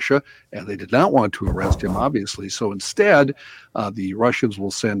with Russia, and they did not want to arrest him, obviously. So instead, the Russians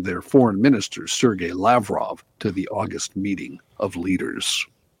will send their foreign minister, Sergei Lavrov, to the August meeting of leaders.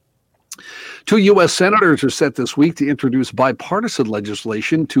 2 U.S. senators are set this week to introduce bipartisan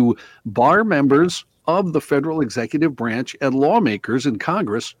legislation to bar members of the federal executive branch and lawmakers in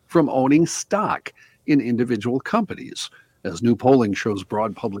Congress from owning stock in individual companies, as new polling shows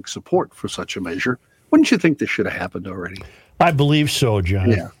broad public support for such a measure. Wouldn't you think this should have happened already? I believe so,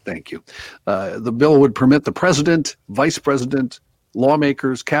 John. Yeah, thank you. The bill would permit the president, vice president,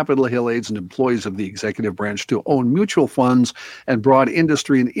 lawmakers, Capitol Hill aides, and employees of the executive branch to own mutual funds and broad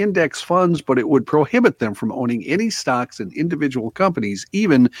industry and index funds, but it would prohibit them from owning any stocks in individual companies,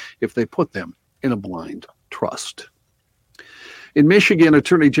 even if they put them in a blind trust. In Michigan,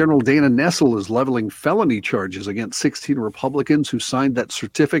 Attorney General Dana Nessel is leveling felony charges against 16 Republicans who signed that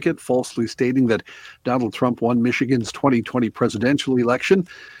certificate falsely stating that Donald Trump won Michigan's 2020 presidential election.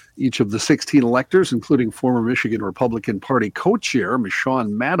 Each of the 16 electors, including former Michigan Republican Party co-chair Michonne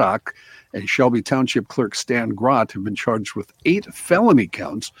Maddock and Shelby Township Clerk Stan Grott, have been charged with 8 felony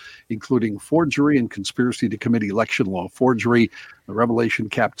counts, including forgery and conspiracy to commit election law forgery. The revelation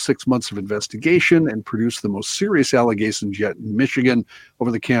capped 6 months of investigation and produced the most serious allegations yet in Michigan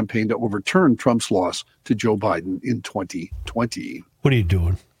over the campaign to overturn Trump's loss to Joe Biden in 2020. What are you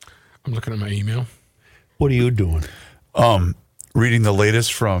doing? I'm looking at my email. What are you doing? Reading the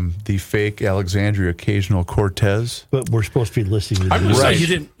latest from the fake Alexandria Ocasio-Cortez. But we're supposed to be listening to this.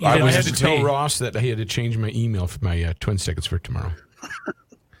 Right. I had to tell Ross that he had to change my email for my twin tickets for tomorrow.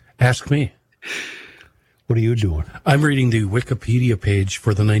 Ask me. What are you doing? I'm reading the Wikipedia page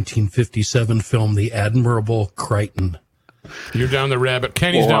for the 1957 film The Admirable Crichton. You're down the rabbit.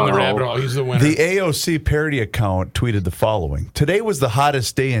 Kenny's down the rabbit hole. He's the winner. The AOC parody account tweeted the following. Today was the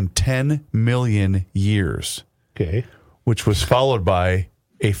hottest day in 10 million years. Okay. Which was followed by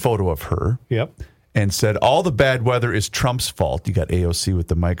a photo of her. Yep. And said, all the bad weather is Trump's fault. You got AOC with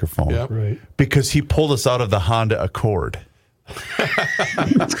the microphone. Yep. Right. Because he pulled us out of the Honda Accord.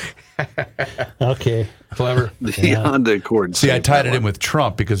 Okay. Clever. The Honda Accord. See, I tied it in with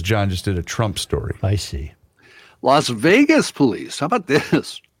Trump because John just did a Trump story. I see. Las Vegas police, how about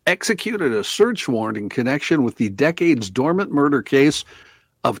this? Executed a search warrant in connection with the decades dormant murder case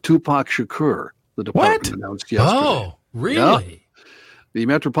of Tupac Shakur, the department announced yesterday. Oh, really? Yeah. The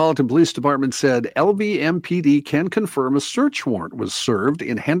Metropolitan Police Department said LVMPD can confirm a search warrant was served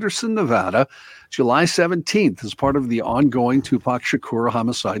in Henderson, Nevada, July 17th as part of the ongoing Tupac Shakur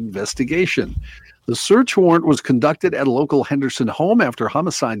homicide investigation. The search warrant was conducted at a local Henderson home after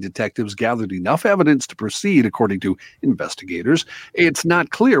homicide detectives gathered enough evidence to proceed, according to investigators. It's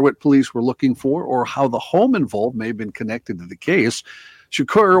not clear what police were looking for or how the home involved may have been connected to the case.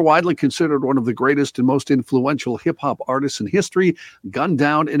 Shakur, widely considered one of the greatest and most influential hip-hop artists in history, gunned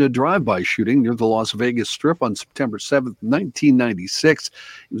down in a drive-by shooting near the Las Vegas Strip on September 7th, 1996.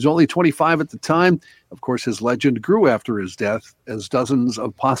 He was only 25 at the time. Of course, his legend grew after his death as dozens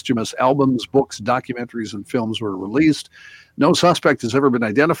of posthumous albums, books, documentaries, and films were released. No suspect has ever been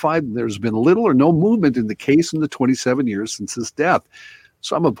identified, and there's been little or no movement in the case in the 27 years since his death.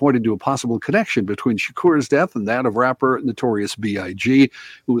 Some have pointed to a possible connection between Shakur's death and that of rapper Notorious B.I.G.,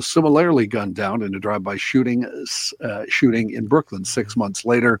 who was similarly gunned down in a drive-by shooting in Brooklyn 6 months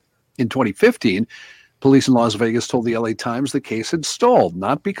later. In 2015, police in Las Vegas told the LA Times the case had stalled,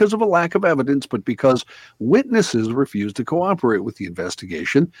 not because of a lack of evidence, but because witnesses refused to cooperate with the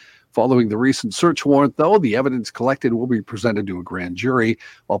investigation. Following the recent search warrant, though, the evidence collected will be presented to a grand jury.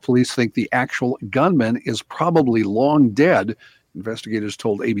 While police think the actual gunman is probably long dead, investigators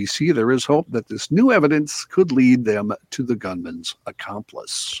told ABC there is hope that this new evidence could lead them to the gunman's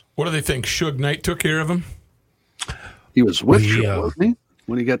accomplice. What do they think? Suge Knight took care of him? He was with Suge, wasn't he,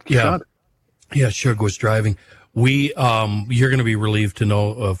 when he got shot? Yeah, Suge was driving. You're going to be relieved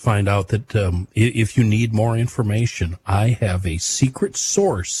to find out that if you need more information, I have a secret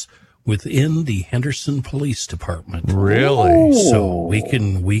source within the Henderson Police Department. Really? So we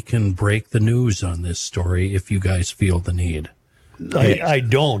can break the news on this story if you guys feel the need. I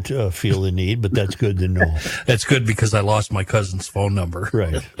don't feel the need, but that's good to know. That's good because I lost my cousin's phone number.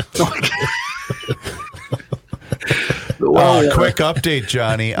 Right. Quick update,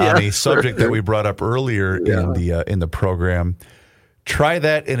 Johnny, on a subject that we brought up earlier in the program. Try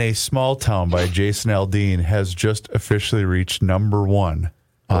That in a Small Town by Jason Aldean has just officially reached number 1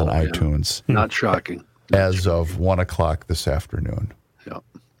 on iTunes. Not shocking. As of 1 o'clock this afternoon. Yeah.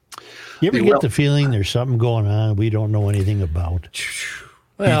 You ever get the feeling there's something going on we don't know anything about?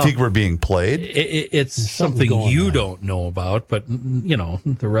 Well, you think we're being played? It's something you don't know about, but,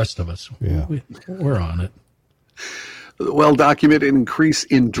 the rest of us, we're on it. The well-documented increase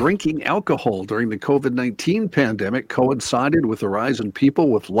in drinking alcohol during the COVID-19 pandemic coincided with the rise in people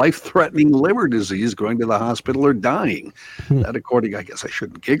with life-threatening liver disease going to the hospital or dying. That according, I guess I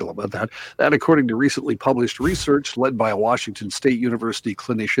shouldn't giggle about that. That according to recently published research led by a Washington State University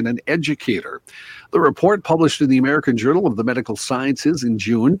clinician and educator. The report, published in the American Journal of the Medical Sciences in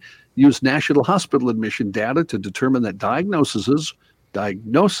June, used national hospital admission data to determine that diagnoses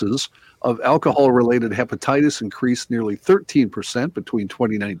of alcohol-related hepatitis increased nearly 13% between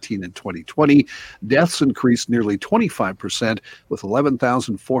 2019 and 2020. Deaths increased nearly 25%, with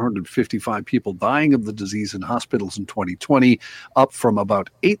 11,455 people dying of the disease in hospitals in 2020, up from about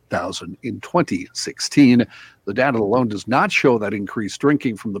 8,000 in 2016. The data alone does not show that increased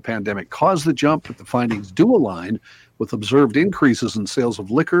drinking from the pandemic caused the jump, but the findings do align with observed increases in sales of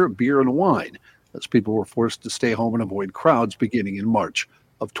liquor, beer, and wine, as people were forced to stay home and avoid crowds beginning in March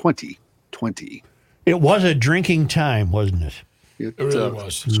of 2020. It was a drinking time, wasn't it? It really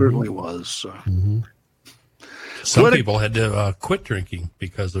was. Certainly was. Some people had to quit drinking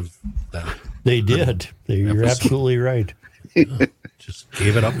because of that. They did. You're absolutely right. Just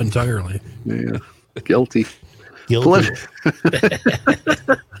gave it up entirely. Yeah. Guilty.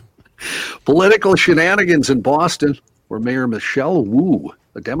 Political shenanigans in Boston, where Mayor Michelle Wu,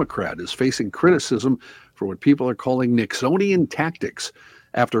 a Democrat, is facing criticism for what people are calling Nixonian tactics,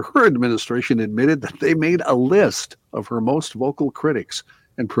 after her administration admitted that they made a list of her most vocal critics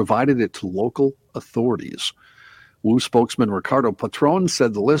and provided it to local authorities. Woo spokesman Ricardo Patron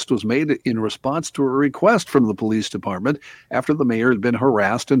said the list was made in response to a request from the police department after the mayor had been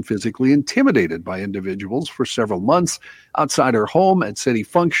harassed and physically intimidated by individuals for several months outside her home, at city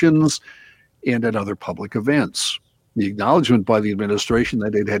functions, and at other public events. The acknowledgement by the administration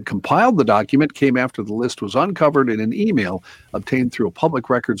that it had compiled the document came after the list was uncovered in an email obtained through a public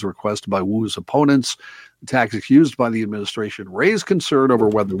records request by Woo's opponents. The tactics used by the administration raised concern over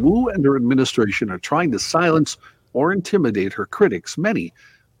whether Woo and her administration are trying to silence or intimidate her critics, many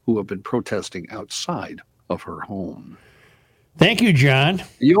who have been protesting outside of her home. Thank you, John.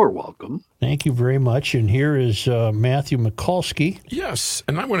 You're welcome. Thank you very much. And here is Matthew Mikulski. Yes,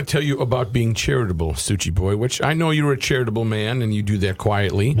 and I want to tell you about being charitable, Suchi Boy, which I know you're a charitable man, and you do that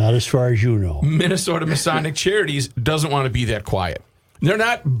quietly. Not as far as you know. Minnesota Masonic Charities doesn't want to be that quiet. They're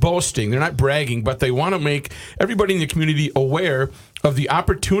not boasting, they're not bragging, but they want to make everybody in the community aware of the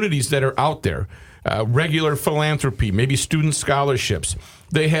opportunities that are out there. Regular philanthropy, maybe student scholarships.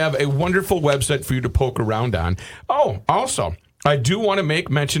 They have a wonderful website for you to poke around on. Oh, also, I do want to make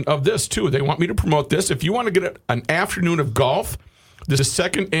mention of this, too. They want me to promote this. If you want to get an afternoon of golf, this is the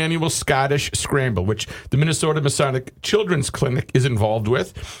second annual Scottish Scramble, which the Minnesota Masonic Children's Clinic is involved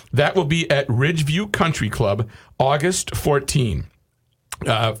with. That will be at Ridgeview Country Club, August 14.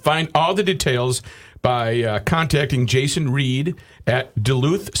 Find all the details by contacting Jason Reed at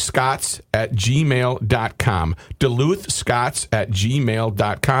DuluthScots@gmail.com.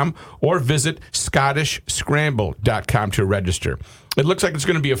 DuluthScots@gmail.com, or visit ScottishScramble.com to register. It looks like it's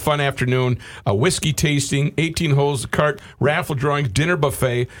going to be a fun afternoon. A whiskey tasting, 18 holes of cart, raffle drawing, dinner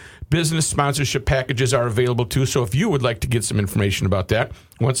buffet. Business sponsorship packages are available too. So if you would like to get some information about that,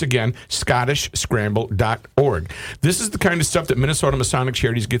 once again, ScottishScramble.org. This is the kind of stuff that Minnesota Masonic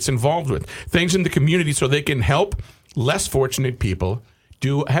Charities gets involved with. Things in the community so they can help less fortunate people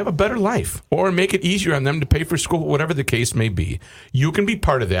do have a better life or make it easier on them to pay for school, whatever the case may be. You can be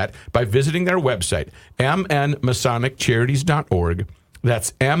part of that by visiting their website, mnmasoniccharities.org.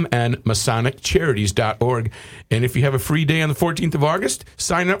 That's mnmasoniccharities.org. And if you have a free day on the 14th of August,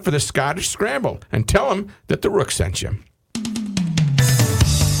 sign up for the Scottish Scramble and tell them that the Rook sent you.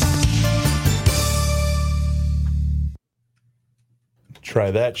 Try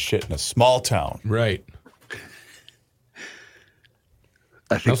that shit in a small town. Right.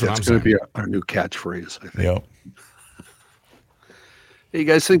 I think that's going to be our new catchphrase, I think. Yep. Hey, you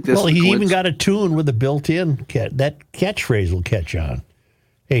guys think this Well, he even got a tune with a built-in that catchphrase will catch on.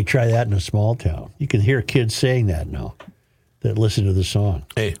 Hey, try that in a small town. You can hear kids saying that now that listen to the song.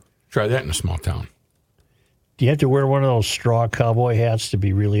 Hey, try that in a small town. Do you have to wear one of those straw cowboy hats to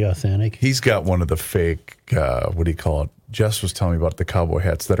be really authentic? He's got one of the fake, what do you call it? Jess was telling me about the cowboy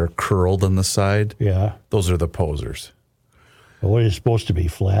hats that are curled on the side. Yeah. Those are the posers. Well, what is it supposed to be,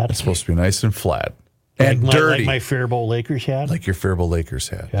 flat? It's supposed to be nice and flat. And dirty. Like my Faribault Lakers hat? Like your Faribault Lakers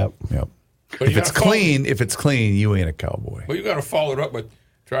hat. Yep. If it's clean, you ain't a cowboy. Well, you got to follow it up with,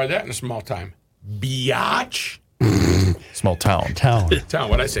 try that in a small time. Biatch. Small town. Town.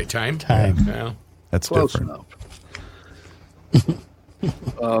 What'd I say? Time? Yeah. That's close different. enough.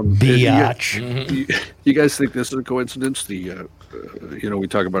 Biatch. You guys think this is a coincidence? We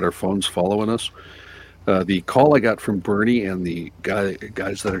talk about our phones following us. The call I got from Bernie and the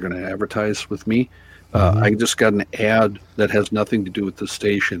guys that are going to advertise with me, I just got an ad that has nothing to do with the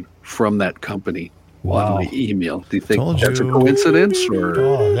station from that company on my email. Do you think that's a coincidence? Or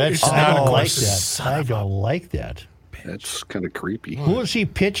I don't like that. I don't like that. That's kind of creepy. Who is he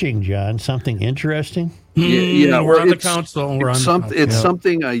pitching, John? Something interesting? Yeah, we're on the council. It's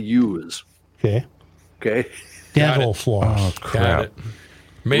something I use. Okay. Dental floss. Oh, crap.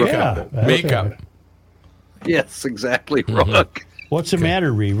 Makeup. Yes, exactly, Rock. What's the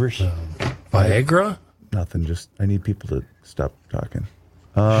matter, Reavers? Viagra? Nothing. Just I need people to stop talking.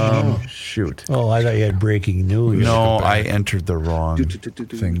 Shoot. Oh, I thought you had breaking news. No, I entered the wrong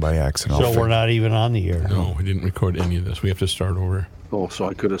thing by accident. So we're not even on the air. No, we didn't record any of this. We have to start over. Oh, so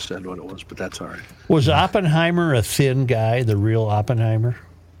I could have said what it was, but that's all right. Was Oppenheimer a thin guy, the real Oppenheimer?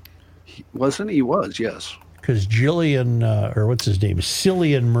 He wasn't. He was, yes. Because Cillian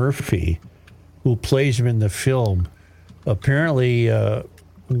Murphy, who plays him in the film, apparently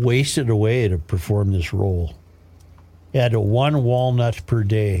wasted away to perform this role. He had 1 walnut per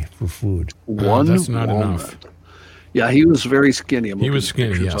day for food. That's not enough. Yeah, he was very skinny. He was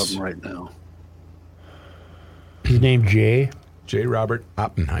skinny, yes. Of him right now. His name J. Robert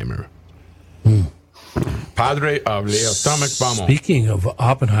Oppenheimer. Padre of the Atomic Bomb. Speaking of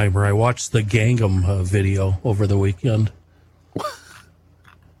Oppenheimer, I watched the Gangnam video over the weekend.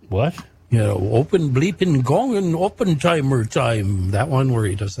 What? Open bleeping gong and open timer time. That one where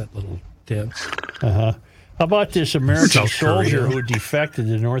he does that little dance. Uh-huh. How about this American soldier who defected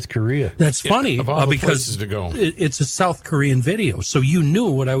to North Korea? That's funny of all the because places to go. It's a South Korean video, so you knew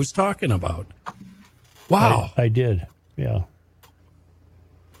what I was talking about. Wow. I did, yeah.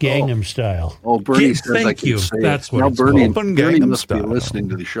 Gangnam Style. Oh, Bernie says I can say That's it. what Now it's Bernie, called. Bernie must be listening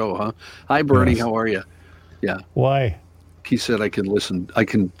to the show, huh? Hi, Bernie. How are you? Yeah. Why? He said I can listen. I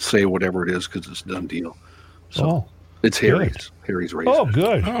can say whatever it is because it's a done deal. So it's Harry's. Good. Harry's razor. Oh,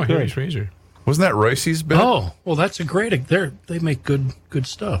 good. Oh, good. Harry's razor. Wasn't that Royce's bit? Oh, well, that's a great. They make good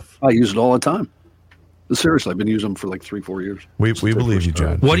stuff. I use it all the time. Seriously, I've been using them for like 3-4 years. We believe you,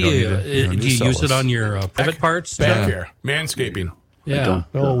 John. What do don't you need to- do? You use it on your private parts? Back here. Manscaping. Yeah.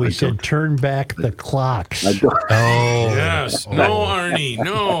 Oh, we said turn back the clocks. I don't. Oh, Yes. No, Arnie.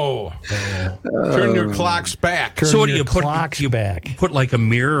 No. Turn your clocks back. Turn So what do your you put? clocks You back. put like a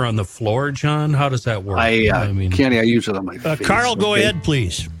mirror on the floor, John? How does that work? Kenny, I use it on my face. Carl, go ahead,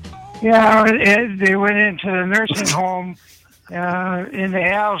 please. Yeah, they went into the nursing home, in the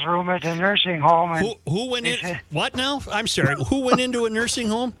Al's room at the nursing home. And Who went in? What now? I'm sorry. Who went into a nursing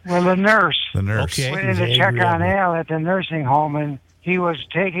home? well, the nurse The nurse. Okay. went in to check on Al at the nursing home, and he was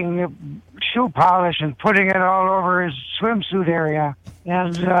taking the shoe polish and putting it all over his swimsuit area.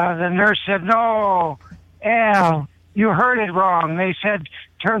 And the nurse said, "No, Al, you heard it wrong. They said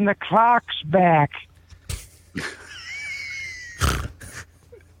turn the clocks back."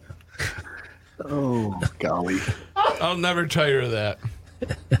 Oh, golly. I'll never tire of that.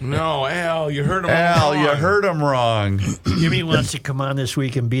 No, Al, you heard him Al, wrong. you heard him wrong. Jimmy wants to come on this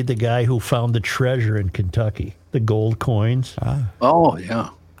week and be the guy who found the treasure in Kentucky, the gold coins. Oh, yeah.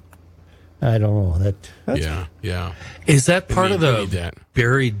 I don't know that. Yeah. Is that part need- of we the need that.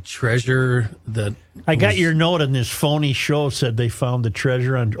 buried treasure that I got your note on this phony show said they found the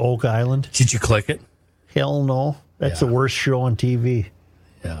treasure on Oak Island. Did you click it? Hell no, that's the worst show on TV.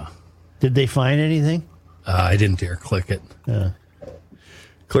 Yeah. Did they find anything? I didn't dare click it.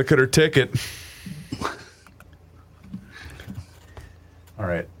 Click it or ticket. All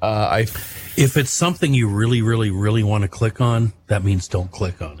right. If it's something you really, really, really want to click on, that means don't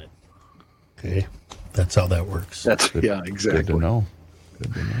click on it. Okay. That's how that works. That's exactly. Good to know.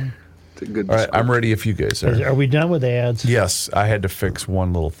 Good to know. It's a good All right, I'm ready if you guys are. Are we done with ads? Yes, I had to fix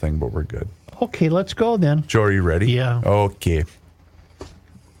one little thing, but we're good. Okay, let's go then. Joe, are you ready? Yeah. Okay.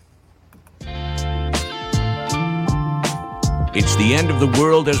 It's the end of the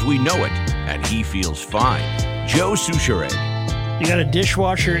world as we know it, and he feels fine. Joe Souchere. You got a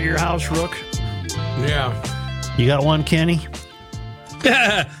dishwasher at your house, Rook? Yeah. You got one, Kenny?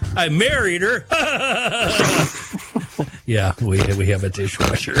 I married her. Yeah, we have a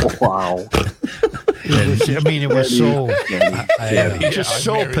dishwasher. Wow. It was so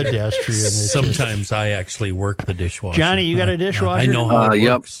so pedestrian. Sometimes I actually work the dishwasher. Johnny, you got a dishwasher? I know how it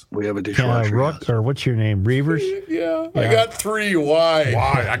works. We have a dishwasher. Rook, or what's your name? Reavers? Yeah, I got 3. Why?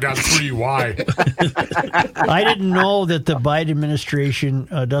 Why? I got 3. Why? I didn't know that the Biden administration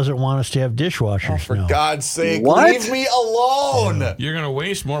doesn't want us to have dishwashers For now. God's sake, What? leave me alone. You're going to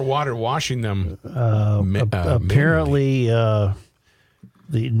waste more water washing them. Apparently,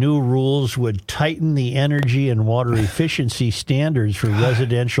 the new rules would tighten the energy and water efficiency standards for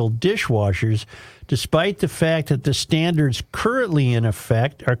residential dishwashers, despite the fact that the standards currently in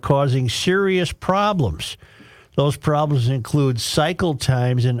effect are causing serious problems. Those problems include cycle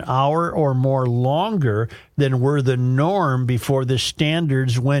times an hour or more longer than were the norm before the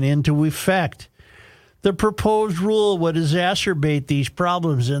standards went into effect. The proposed rule would exacerbate these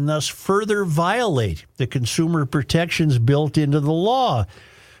problems and thus further violate the consumer protections built into the law.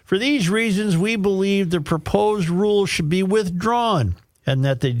 For these reasons, we believe the proposed rule should be withdrawn and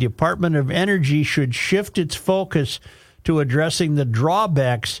that the Department of Energy should shift its focus to addressing the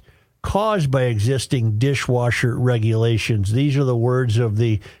drawbacks caused by existing dishwasher regulations. These are the words of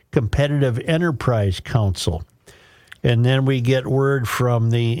the Competitive Enterprise Council. And then we get word from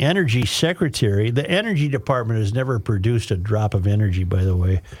the Energy Secretary. The Energy Department has never produced a drop of energy, by the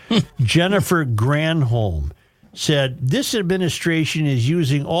way. Jennifer Granholm said, this administration is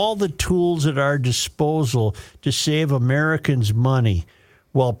using all the tools at our disposal to save Americans money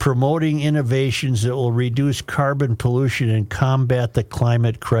while promoting innovations that will reduce carbon pollution and combat the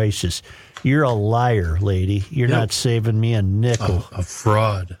climate crisis. You're a liar, lady. You're not saving me a nickel. A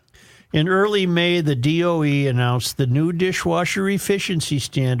fraud. In early May, the DOE announced the new dishwasher efficiency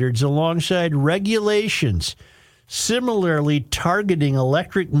standards alongside regulations similarly targeting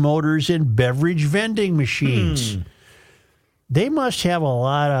electric motors in beverage vending machines. They must have a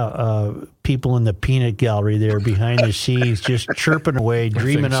lot of people in the peanut gallery there behind the scenes just chirping away,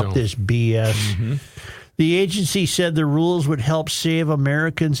 dreaming up this BS. The agency said the rules would help save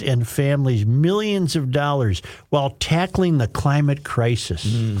Americans and families millions of dollars while tackling the climate crisis.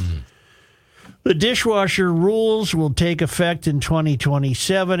 The dishwasher rules will take effect in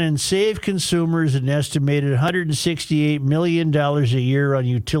 2027 and save consumers an estimated $168 million a year on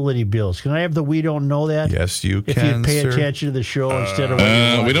utility bills. Can I have the we don't know that? Yes, you if can, you pay sir. attention to the show instead of what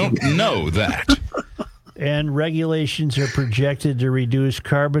you're watching. We don't know that. And regulations are projected to reduce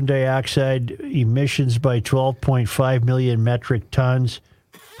carbon dioxide emissions by 12.5 million metric tons.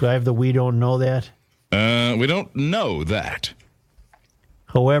 Do I have the we don't know that? We don't know that.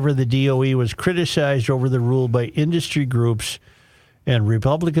 However, the DOE was criticized over the rule by industry groups and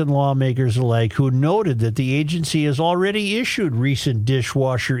Republican lawmakers alike, who noted that the agency has already issued recent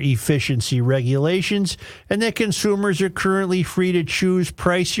dishwasher efficiency regulations and that consumers are currently free to choose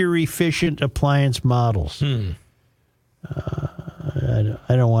pricier, efficient appliance models.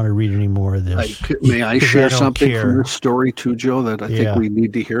 I don't want to read any more of this. May I share something from this story too, Joe, that I think we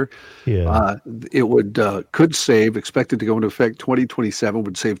need to hear? Yeah. It could save, expected to go into effect 2027,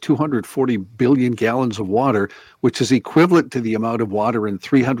 would save 240 billion gallons of water, which is equivalent to the amount of water in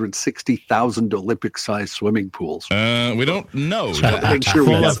 360,000 Olympic-sized swimming pools. We don't know that. Make sure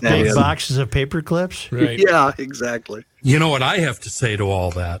we Full have of big boxes of paper clips? Right. Yeah, exactly. You know what I have to say to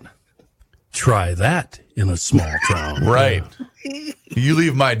all that? Try that in a small town. Right. You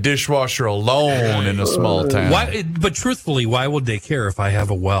leave my dishwasher alone in a small town. Why? But truthfully, why would they care if I have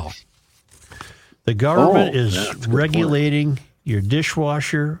a well? The government is regulating your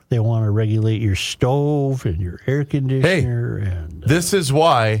dishwasher. They want to regulate your stove and your air conditioner. And this is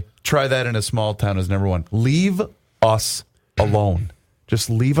why try that in a small town is number one. Leave us alone. Just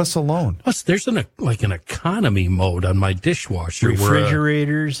leave us alone. Plus, there's an economy mode on my dishwasher.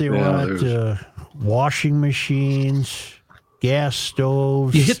 Refrigerators, they want washing machines, gas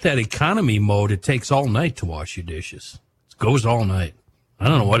stoves. You hit that economy mode, it takes all night to wash your dishes. It goes all night. I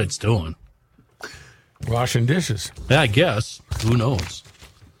don't know what it's doing. Washing dishes. Yeah, I guess. Who knows?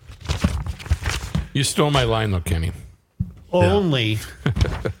 You stole my line, though, Kenny. Only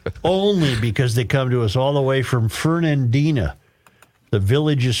because they come to us all the way from Fernandina, the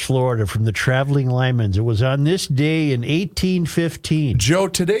Villages, Florida, from the Traveling Lymans. It was on this day in 1815. Joe,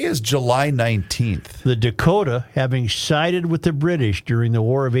 today is July 19th. The Dakota, having sided with the British during the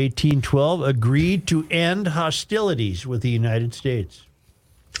War of 1812, agreed to end hostilities with the United States.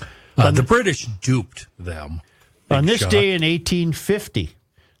 The British duped them. On this day in 1850,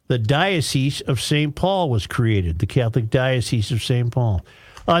 the Diocese of St. Paul was created, the Catholic Diocese of St. Paul.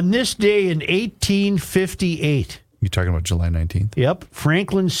 On this day in 1858... You talking about July 19th? Yep.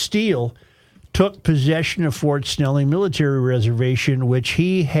 Franklin Steele took possession of Fort Snelling Military Reservation, which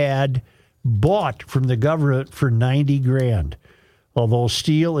he had bought from the government for $90,000. Although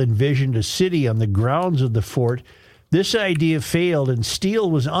Steele envisioned a city on the grounds of the fort, this idea failed, and Steele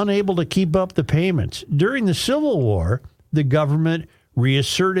was unable to keep up the payments. During the Civil War, the government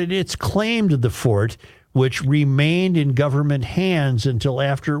reasserted its claim to the fort, which remained in government hands until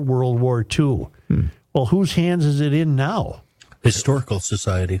after World War II. Well, whose hands is it in now? Historical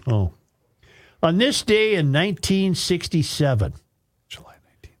Society. Oh. On this day in 1967, July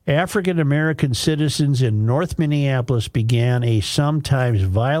 19th, African-American citizens in North Minneapolis began a sometimes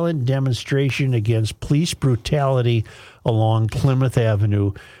violent demonstration against police brutality along Plymouth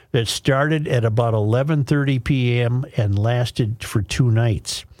Avenue that started at about 11:30 p.m. and lasted for 2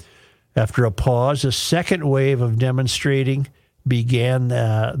 nights. After a pause, a second wave of demonstrating began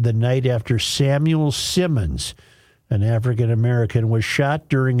the night after Samuel Simmons, an African-American, was shot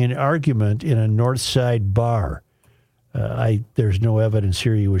during an argument in a North Side bar. There's no evidence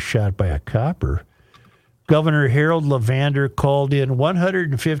here he was shot by a copper. Governor Harold Lavander called in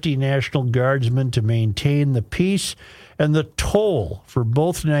 150 National Guardsmen to maintain the peace, and the toll for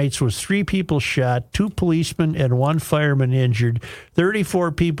both nights was 3 people shot, 2 policemen and 1 fireman injured,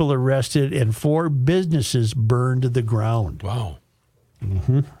 34 people arrested, and 4 businesses burned to the ground. Wow.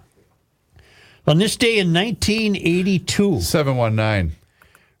 Mm-hmm. On this day in 1982, 719.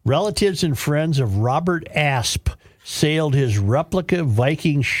 relatives and friends of Robert Asp sailed his replica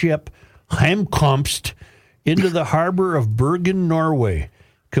Viking ship Heimkomst into the harbor of Bergen, Norway,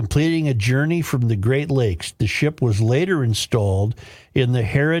 completing a journey from the Great Lakes. The ship was later installed in the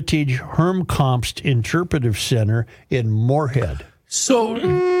Heritage Hermkomst Interpretive Center in Moorhead. So,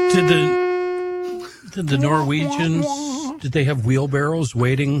 did the Norwegians, did they have wheelbarrows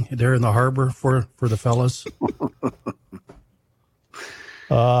waiting there in the harbor for the fellas?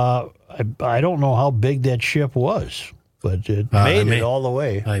 I don't know how big that ship was, but it made it all the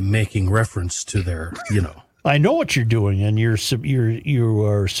way. I'm making reference to their, I know what you're doing, and you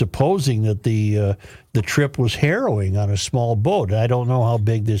are supposing that the trip was harrowing on a small boat. I don't know how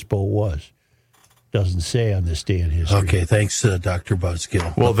big this boat was. Doesn't say on this day in history. Okay, thanks, Dr.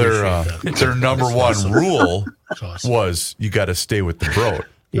 Buzzkill. Well, their number one rule was you got to stay with the boat.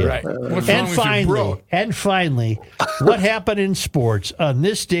 Yeah. Right. What's wrong with your bro? And finally, what happened in sports on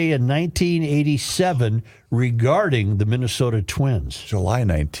this day in 1987 regarding the Minnesota Twins? July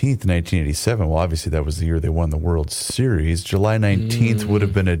 19th, 1987. Well, obviously that was the year they won the World Series. July 19th would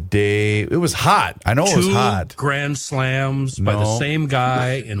have been a day. It was hot. I know it was hot. 2 grand slams by the same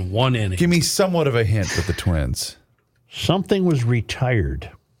guy in 1 inning. Give me somewhat of a hint with the Twins. Something was retired.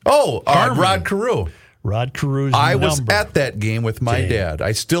 Oh, Rod Carew. Rod Carew's I was at that game with my dad.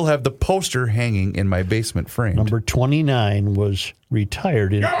 I still have the poster hanging in my basement frame. Number 29 was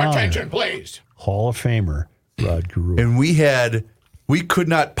retired in honor. Attention, please. Hall of Famer Rod Carew. And we could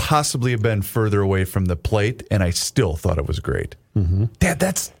not possibly have been further away from the plate, and I still thought it was great. Mm-hmm. Dad,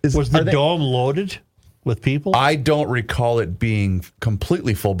 was the dome loaded with people? I don't recall it being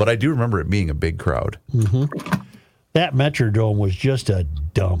completely full, but I do remember it being a big crowd. Mm-hmm. That Metrodome was just a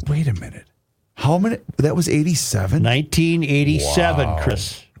dump. Wait a minute. How many? That was 87? 1987, Wow.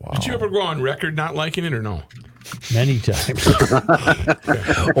 Chris. Wow. Did you ever go on record not liking it or no? Many times.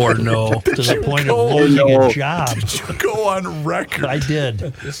 Or no. To the point of losing a job. Did you go on record? I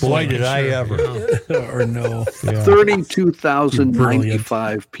did. Boy, did I ever. Or no. Yeah.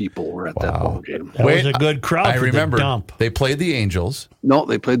 32,095 people were at that ball game. That was a good crowd I for remember. the dump. They played the Angels. No,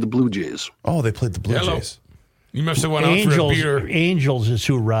 they played the Blue Jays. Oh, they played the Blue Jays. You must have went out for a beer. Angels is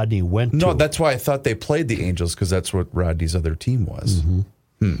who Rodney went to. No, that's why I thought they played the Angels, because that's what Rodney's other team was.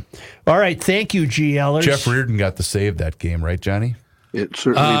 Mm-hmm. All right, thank you, GLers. Jeff Reardon got the save that game, right, Johnny? It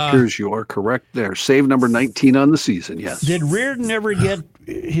certainly appears you are correct there. Save number 19 on the season, yes. Did Reardon ever get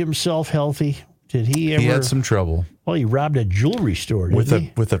himself healthy? Did he ever? He had some trouble. Well, he robbed a jewelry store, didn't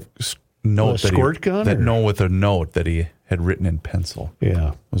he? With a note With a squirt gun? with a note that he had written in pencil.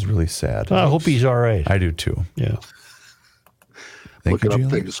 Yeah. It was really sad. I hope he's all right. I do too. Yeah. Looking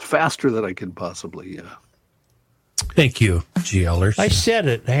up things faster than I can possibly. Thank you, GLers. I said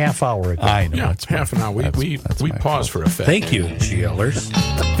it a half hour ago. I know. Yeah, it's half an hour. We paused for effect. Thank you, GLers.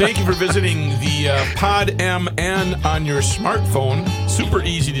 Thank you for visiting the Pod MN on your smartphone. Super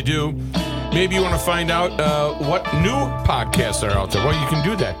easy to do. Maybe you want to find out what new podcasts are out there. Well, you can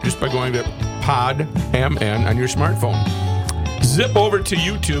do that just by going to Pod MN on your smartphone. Zip over to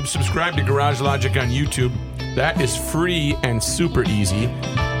YouTube. Subscribe to Garage Logic on YouTube. That is free and super easy.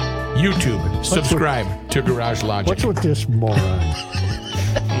 YouTube. Subscribe to Garage Logic. What's with this moron?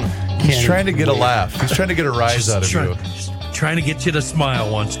 He's trying to get a laugh. He's trying to get a rise out of you. Trying to get you to smile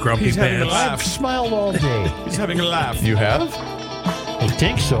once, Grumpy He's having a Pants. laugh. I've smiled all day. He's having a laugh. You have? I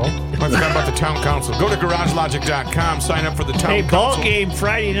think so. I forgot about the town council. Go to garagelogic.com. Sign up for the town Hey, council. ball game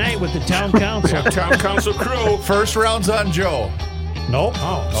Friday night with the town council. Yeah, town council crew. First round's on Joe. Nope.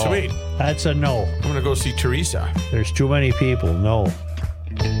 Oh, sweet. That's a no. I'm going to go see Teresa. There's too many people. No.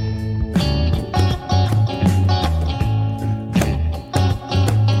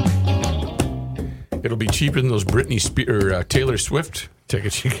 It'll be cheaper than those Taylor Swift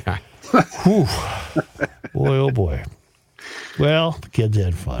tickets you got. Whew. Boy, oh boy. Well, the kids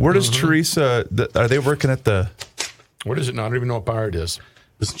had fun. Where does Teresa? Are they working at the? What is it now? I don't even know what bar it is.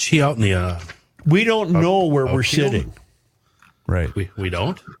 Isn't she out in the? We don't know where we're sitting. Right. We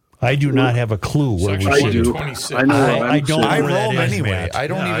don't. I do not have a clue where we're Section sitting. 26. I know. I don't. I know where that roam is, anyway. Matt. I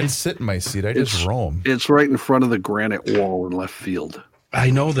don't even sit in my seat. I just roam. It's right in front of the granite wall in left field. I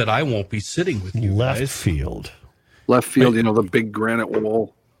know that I won't be sitting with you Left guys. field. Left field, you know, the big granite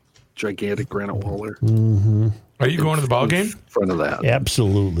wall, gigantic granite wall there. Mm-hmm. Are you going to the ball game? In front of that.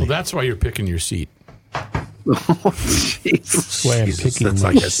 Absolutely. Well, that's why you're picking your seat. That's why I'm picking That's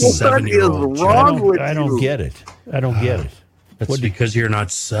my like a seat. 7-year-old. I don't get it. I don't get it. That's because you're not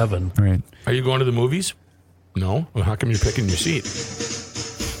 7. Right. Are you going to the movies? No. Well, how come you're picking your seat?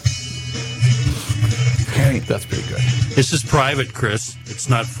 That's pretty good. This is private, Chris. It's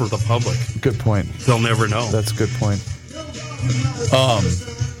not for the public. Good point. They'll never know. That's a good point.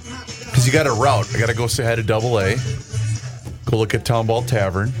 Because you got a route. I got to go say hi to Double A. Go look at Town Ball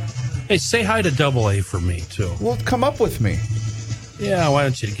Tavern. Hey, say hi to Double A for me, too. Well, come up with me. Yeah, why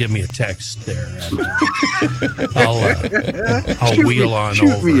don't you give me a text there? And I'll wheel on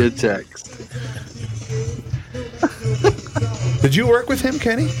Shoot over. me a text. Did you work with him,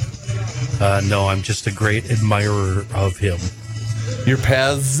 Kenny? No, I'm just a great admirer of him. Your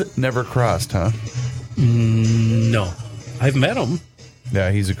paths never crossed, huh? No. I've met him. Yeah,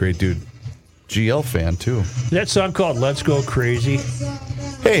 he's a great dude. GL fan, too. That song called Let's Go Crazy.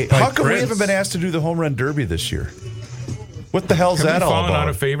 Hey, By how come we Prince. haven't been asked to do the home run derby this year? What the hell's Have that we all fallen about? out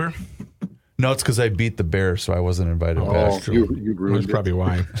of favor? No, it's because I beat the bear, so I wasn't invited back. Oh, you ruined That's it. probably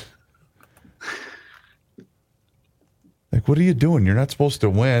why. Like, what are you doing? You're not supposed to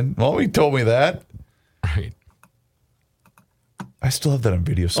win. Well, he told me that. Right. I still have that on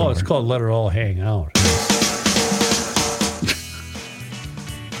video somewhere. Oh, it's called Let It All Hang Out.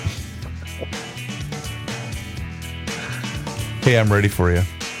 Hey, I'm ready for you.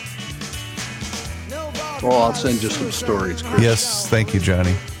 Oh, I'll send you some stories, Chris. Yes, thank you,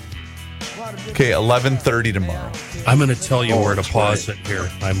 Johnny. Okay, 11:30 tomorrow. I'm going to tell you where to that's pause right. it here.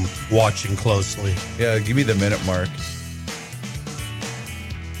 I'm watching closely. Yeah, give me the minute mark.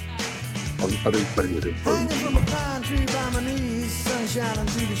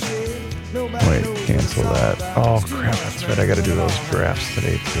 Wait, cancel that. Oh, crap, that's right. I got to do those drafts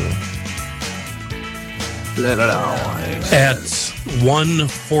today, too. Let it out. At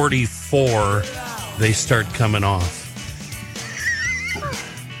 1:44, they start coming off.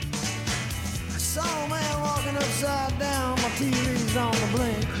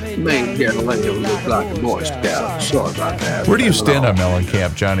 Man, can't let you look like a Boy Scout. Sorry about that. Where do you stand on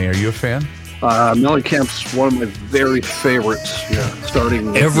Mellencamp, Johnny? Are you a fan? Mellencamp's one of my very favorites. Yeah, starting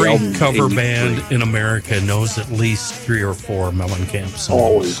with the Every album cover 83. band in America knows at least 3 or 4 Mellencamp songs.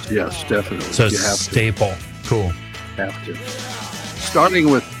 Always, yes, definitely. It's a you have staple. Cool. to. Have to. Starting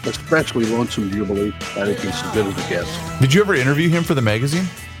with especially Lonesome Jubilee. I think he's as good as it gets. Did you ever interview him for the magazine?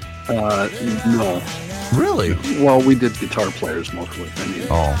 No. Really? Well, we did guitar players mostly. I mean,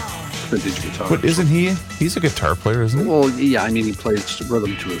 Oh. vintage guitar. But isn't he? He's a guitar player, isn't he? Well, yeah, I mean, he plays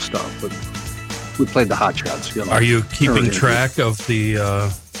rhythm to his stuff, but we played the hot shots. You know, Are you keeping Current- track of the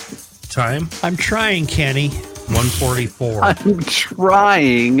time? I'm trying, Kenny. 1:44. I'm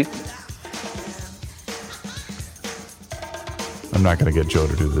trying. I'm not going to get Joe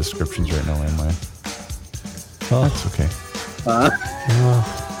to do the descriptions right now, am I? Oh, That's okay.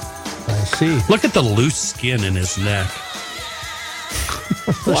 I see. Look at the loose skin in his neck.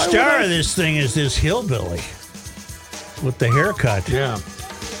 The star of this thing is this hillbilly with the haircut. Yeah.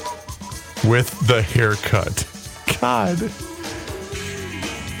 With the haircut. God.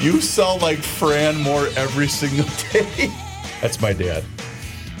 You sound like Fran Moore every single day. That's my dad.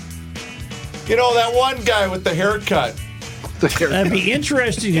 You know, that one guy with the haircut. That'd be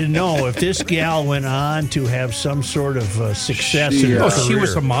interesting to know if this gal went on to have some sort of success in her Oh, career. she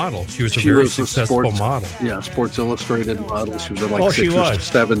was a model. She was a very successful model. Yeah, Sports Illustrated model. She was in like Oh, 6 she or was.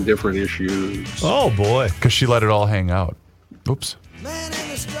 7 different issues. Oh, boy. Because she let it all hang out. Oops.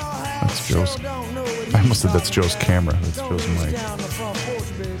 That's Joe's. I almost said that's Joe's camera. That's Joe's mic.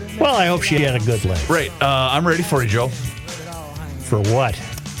 Well, I hope she had a good leg. Right. I'm ready for you, Joe. For what?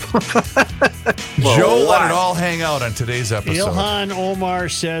 Joe let it all hang out on today's episode. Ilhan Omar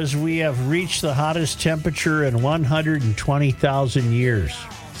says we have reached the hottest temperature in 120,000 years.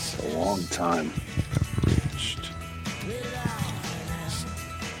 It's a long time. Reached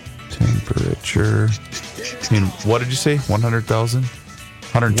temperature. I mean, what did you say? 100,000?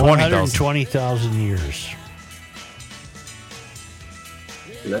 120,000. 120,000 years.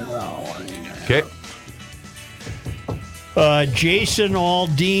 Okay. Jason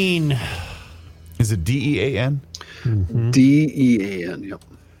Aldean. Is it DEAN? DEAN, yep.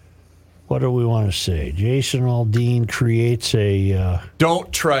 What do we want to say? Jason Aldean creates a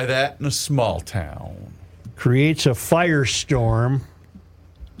Don't try that in a small town. firestorm.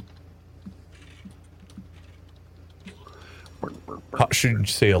 Should you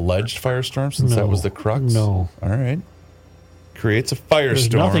say alleged firestorm since that No. was the crux? No. All right. Creates a There's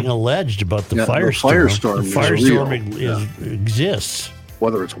firestorm. nothing alleged about the Yeah, the firestorm. firestorm The is firestorm real. exists.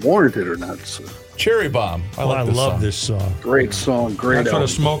 Whether it's warranted or not, it's a Cherry Bomb. I I like love song. this song. great song, great That's when album. a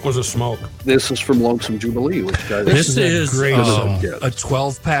smoke was a smoke. This is from Lonesome Jubilee, which I This is great song. a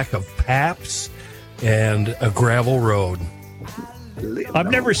 12-pack of Paps and a gravel road. I've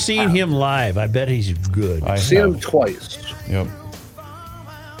never seen him live. I bet he's good. I seen him have. twice. Yep.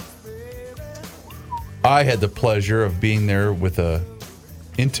 I had the pleasure of being there with a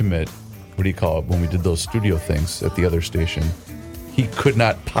intimate, what do you call it, when we did those studio things at the other station. He could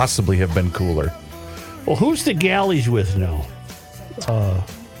not possibly have been cooler. Well, who's the gal he's with now?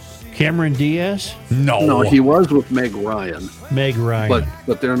 Cameron Diaz? No, he was with Meg Ryan, Meg Ryan.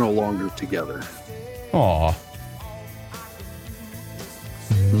 but they're no longer together. Aw.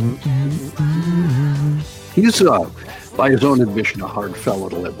 He's, by his own admission, a hard fellow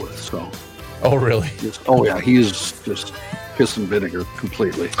to live with. So, Oh, really? he's just piss and vinegar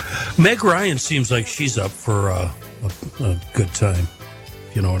completely. Meg Ryan seems like she's up for a good time.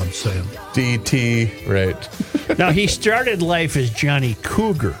 if you know what I'm saying. DT, right. Now, he started life as Johnny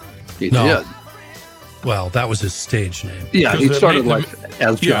Cougar. He did. Well, that was his stage name. Yeah, he started life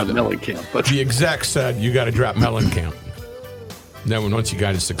as John Mellencamp. But the exec said, you got to drop Mellencamp. Then once you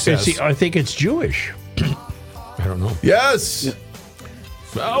got his success. I think it's Jewish. I don't know. Yes. Yeah.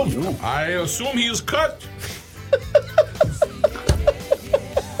 Well, I assume he is cut.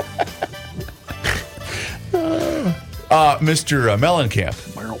 Mr. Mellencamp.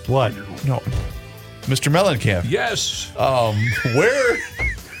 What? No. Mr. Mellencamp. Yes.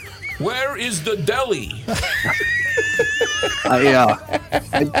 Where is the deli?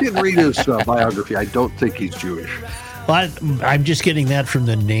 I did read his biography. I don't think he's Jewish. I'm just getting that from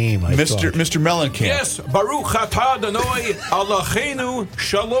the name. Mr. Mellencamp. Yes, Baruch atah Adonai Eloheinu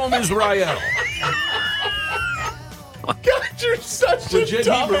Shalom Israel. God, you're such legit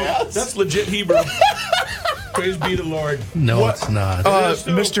a dumbass. Hebrew. That's legit Hebrew. Praise be the Lord. No, it's not.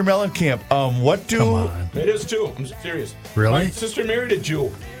 Mr. Mellencamp, what do... Come on. It is too. I'm serious. Really? My sister married a Jew.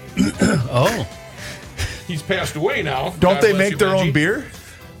 Oh. He's passed away now. Don't God they bless make you, their Benji. own beer?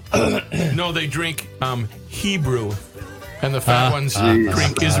 No, they drink Hebrew. And the fat ones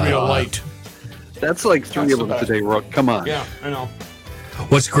drink Israelite. That's like three of them today, Rook. Come on. Yeah, I know.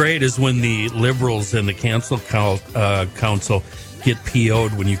 What's great is when the liberals and the council get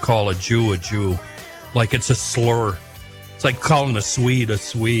PO'd when you call a Jew, like it's a slur. It's like calling a Swede,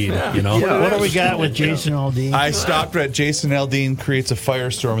 you know? Yeah, what do we got with Jason Aldean? I stopped at Jason Aldean creates a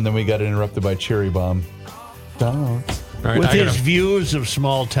firestorm, and then we got interrupted by Cherry Bomb. Right, with his views of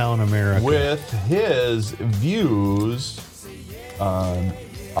small town America. With his views on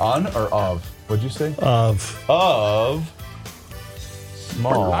or of? What'd you say? Of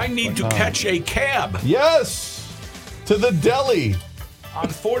small. I need to catch a cab. Yes! To the deli. On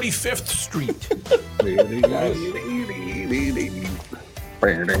 45th Street.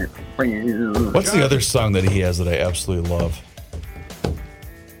 What's the other song that he has that I absolutely love?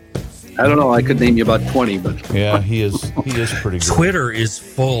 I don't know. I could name you about 20, but yeah, he is pretty good. Twitter is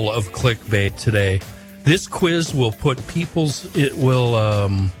full of clickbait today. This quiz will put people's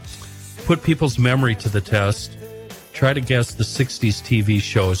memory to the test. Try to guess the 60s TV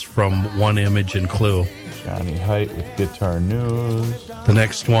shows from one image and clue. Johnny Height with Guitar News. The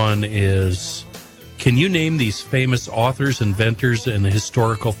next one is, can you name these famous authors, inventors, and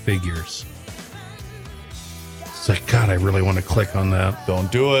historical figures? It's like, God, I really want to click on that.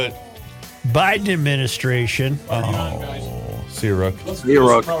 Don't do it. Biden administration. Oh, see you, Rook. See you,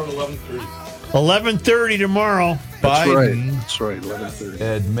 Rook. 11:30 tomorrow. Biden. That's right. 11:30.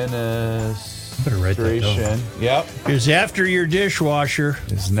 Administration. Yep. Is after your dishwasher.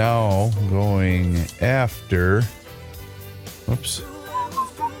 Is now going after. Whoops.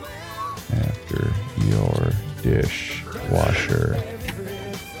 After your dishwasher.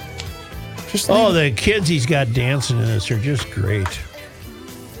 The kids he's got dancing in this are just great.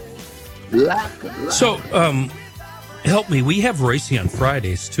 So, help me. We have Royce on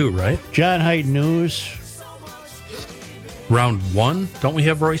Fridays too, right? John Height News. Round one? Don't we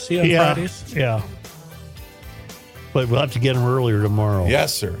have Royce on Fridays? Yeah. But we'll have to get him earlier tomorrow.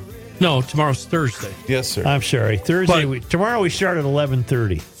 Yes, sir. No, tomorrow's Thursday. Yes, sir. I'm sorry. Thursday. Tomorrow we start at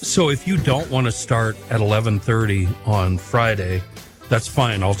 11:30. So if you don't want to start at 11:30 on Friday, that's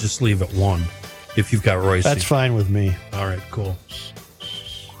fine. I'll just leave at 1 if you've got Royce. That's fine with me. All right, cool.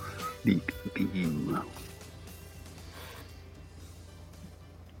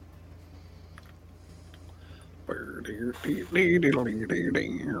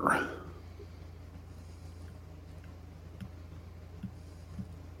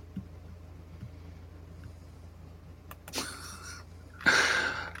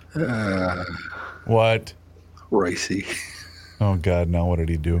 What? Ricey. Oh, God, now what did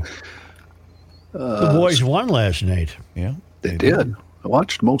he do? The boys won last night. Yeah. They did. I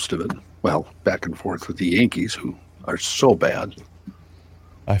watched most of it. Well, back and forth with the Yankees, who are so bad.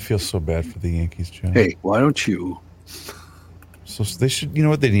 I feel so bad for the Yankees, John. Hey, why don't you? So they should, you know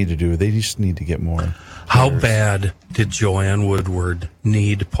what they need to do? They just need to get more. How bad did Joanne Woodward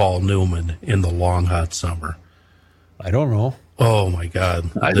need Paul Newman in the long, hot summer? I don't know. Oh, my God.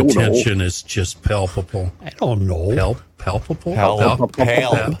 The tension is just palpable. I don't know. Palpable? Palpable.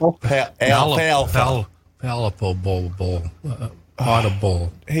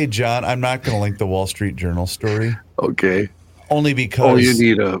 Audible. Hey, John, I'm not going to link the Wall Street Journal story. Okay. Only because you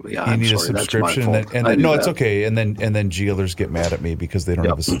need a subscription. It's okay. And then Geelers get mad at me because they don't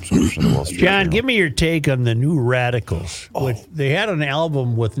have a subscription to the Wall Street John, Journal. give me your take on the New Radicals. They had an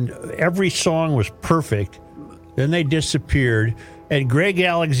album with every song was perfect. Then they disappeared, And Greg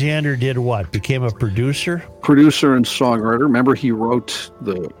Alexander did what? Became a producer? Producer and songwriter. Remember, he wrote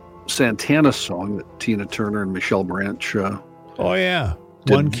the Santana song that Tina Turner and Michelle Branch oh, yeah.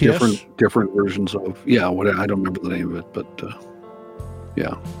 did One Kiss? different versions of. Yeah, I don't remember the name of it, but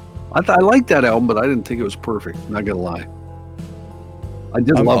yeah. I liked that album, but I didn't think it was perfect. Not going to lie. I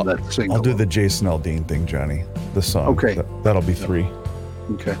did love that single. I'll do the Jason Aldean thing, Johnny. The song. Okay. That'll be 3.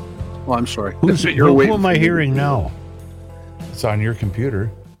 Okay. Well, I'm sorry. Who am I hearing now? It's on your computer.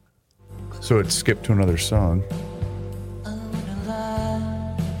 So it skipped to another song.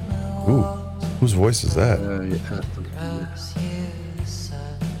 Ooh, whose voice is that?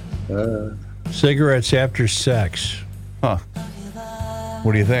 Cigarettes After Sex. Huh.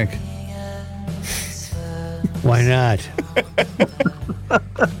 What do you think? Why not?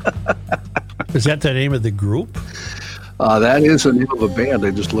 Is that the name of the group? That is the name of a band.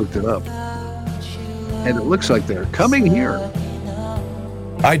 I just looked it up. And it looks like they're coming here.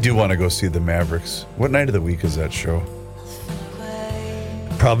 I do want to go see the Mavericks. What night of the week is that show?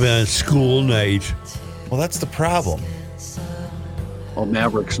 Probably on school night. Well, that's the problem. Well,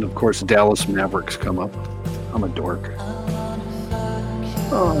 Mavericks, and of course, Dallas Mavericks come up. I'm a dork.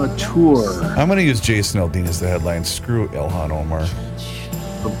 A tour. I'm going to use Jason Aldean as the headline. Screw Ilhan Omar.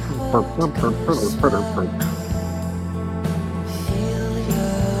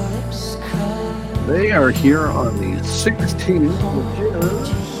 They are here on the 16th,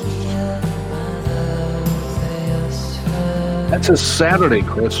 that's a Saturday,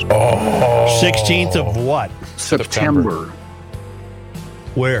 Chris. Oh. 16th of what? September.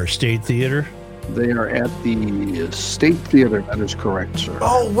 Where? State Theater? They are at the State Theater. That is correct, sir.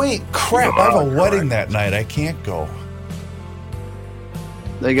 Oh, wait. Crap. I have a wedding that night. I can't go.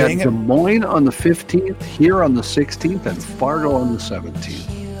 They got Des Moines on the 15th, here on the 16th, and Fargo on the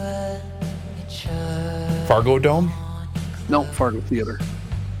 17th. Fargo Dome? No, Fargo Theater.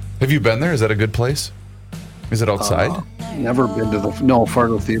 Have you been there? Is that a good place? Is it outside? Never been to the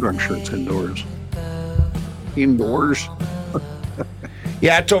Fargo Theater. I'm sure it's indoors. Indoors?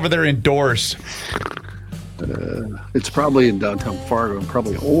 Yeah, it's over there indoors. It's probably in downtown Fargo, and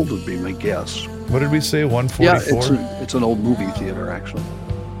probably old would be my guess. What did we say, 144? Yeah, it's an old movie theater, actually.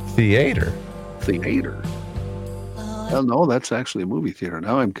 Theater? Well, no, that's actually a movie theater.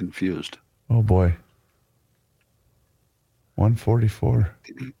 Now I'm confused. Oh, boy. 144.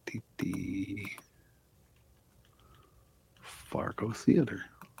 Fargo Theater.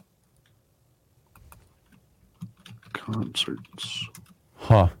 Concerts.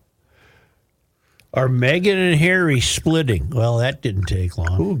 Huh. Are Meghan and Harry splitting? Well, that didn't take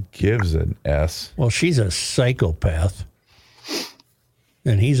long. Who gives an S? Well, she's a psychopath.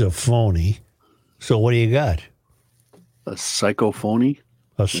 And he's a phony. So what do you got? A psychophony?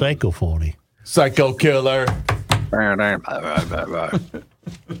 A psychophony. Psycho killer.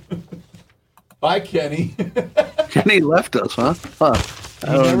 Bye, Kenny. Kenny left us, huh?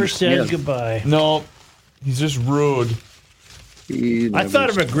 He never said goodbye. No, he's just rude. I thought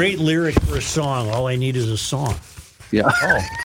of a great lyric for a song. All I need is a song. Yeah. Oh.